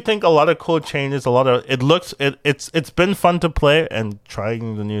 I do think a lot of cool changes. It's been fun to play and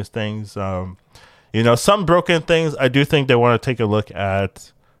trying the new things. Some broken things. I do think they want to take a look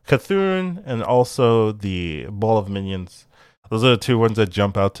at Cthulhu and also the Ball of Minions. Those are the two ones that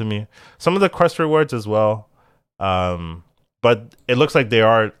jump out to me. Some of the quest rewards as well, but it looks like they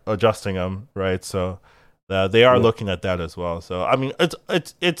are adjusting them, right? So they are looking at that as well. So I mean,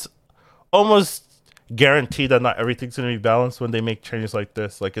 it's almost guaranteed that not everything's going to be balanced when they make changes like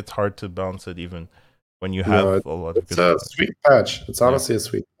this. Like it's hard to balance it even when you have a lot of good stuff. It's a sweet patch. It's honestly a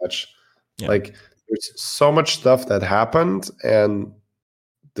sweet patch. Yeah. Like there's so much stuff that happened, and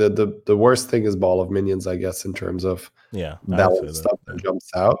the worst thing is Ball of Minions, I guess, in terms of balance stuff that jumps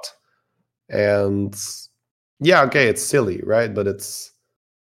out. And yeah, okay, it's silly, right? But it's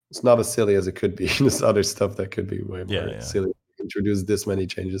not as silly as it could be. There's other stuff that could be way more silly. Introduce this many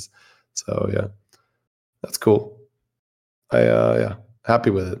changes. So yeah. That's cool.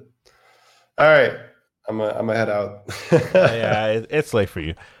 Happy with it. All right, I'm gonna head out. It's late for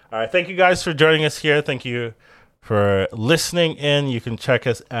you. All right, thank you guys for joining us here. Thank you for listening in. You can check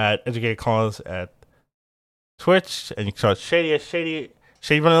us at Educated Collins at Twitch, and you can check Shady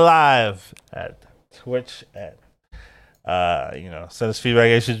Running Live at Twitch, and send us feedback,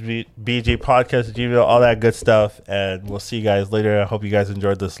 BG podcast, Gmail, all that good stuff, and we'll see you guys later. I hope you guys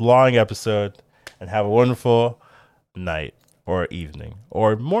enjoyed this long episode. And have a wonderful night or evening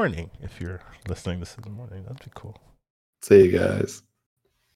or morning if you're listening to this in the morning. That'd be cool. See you guys.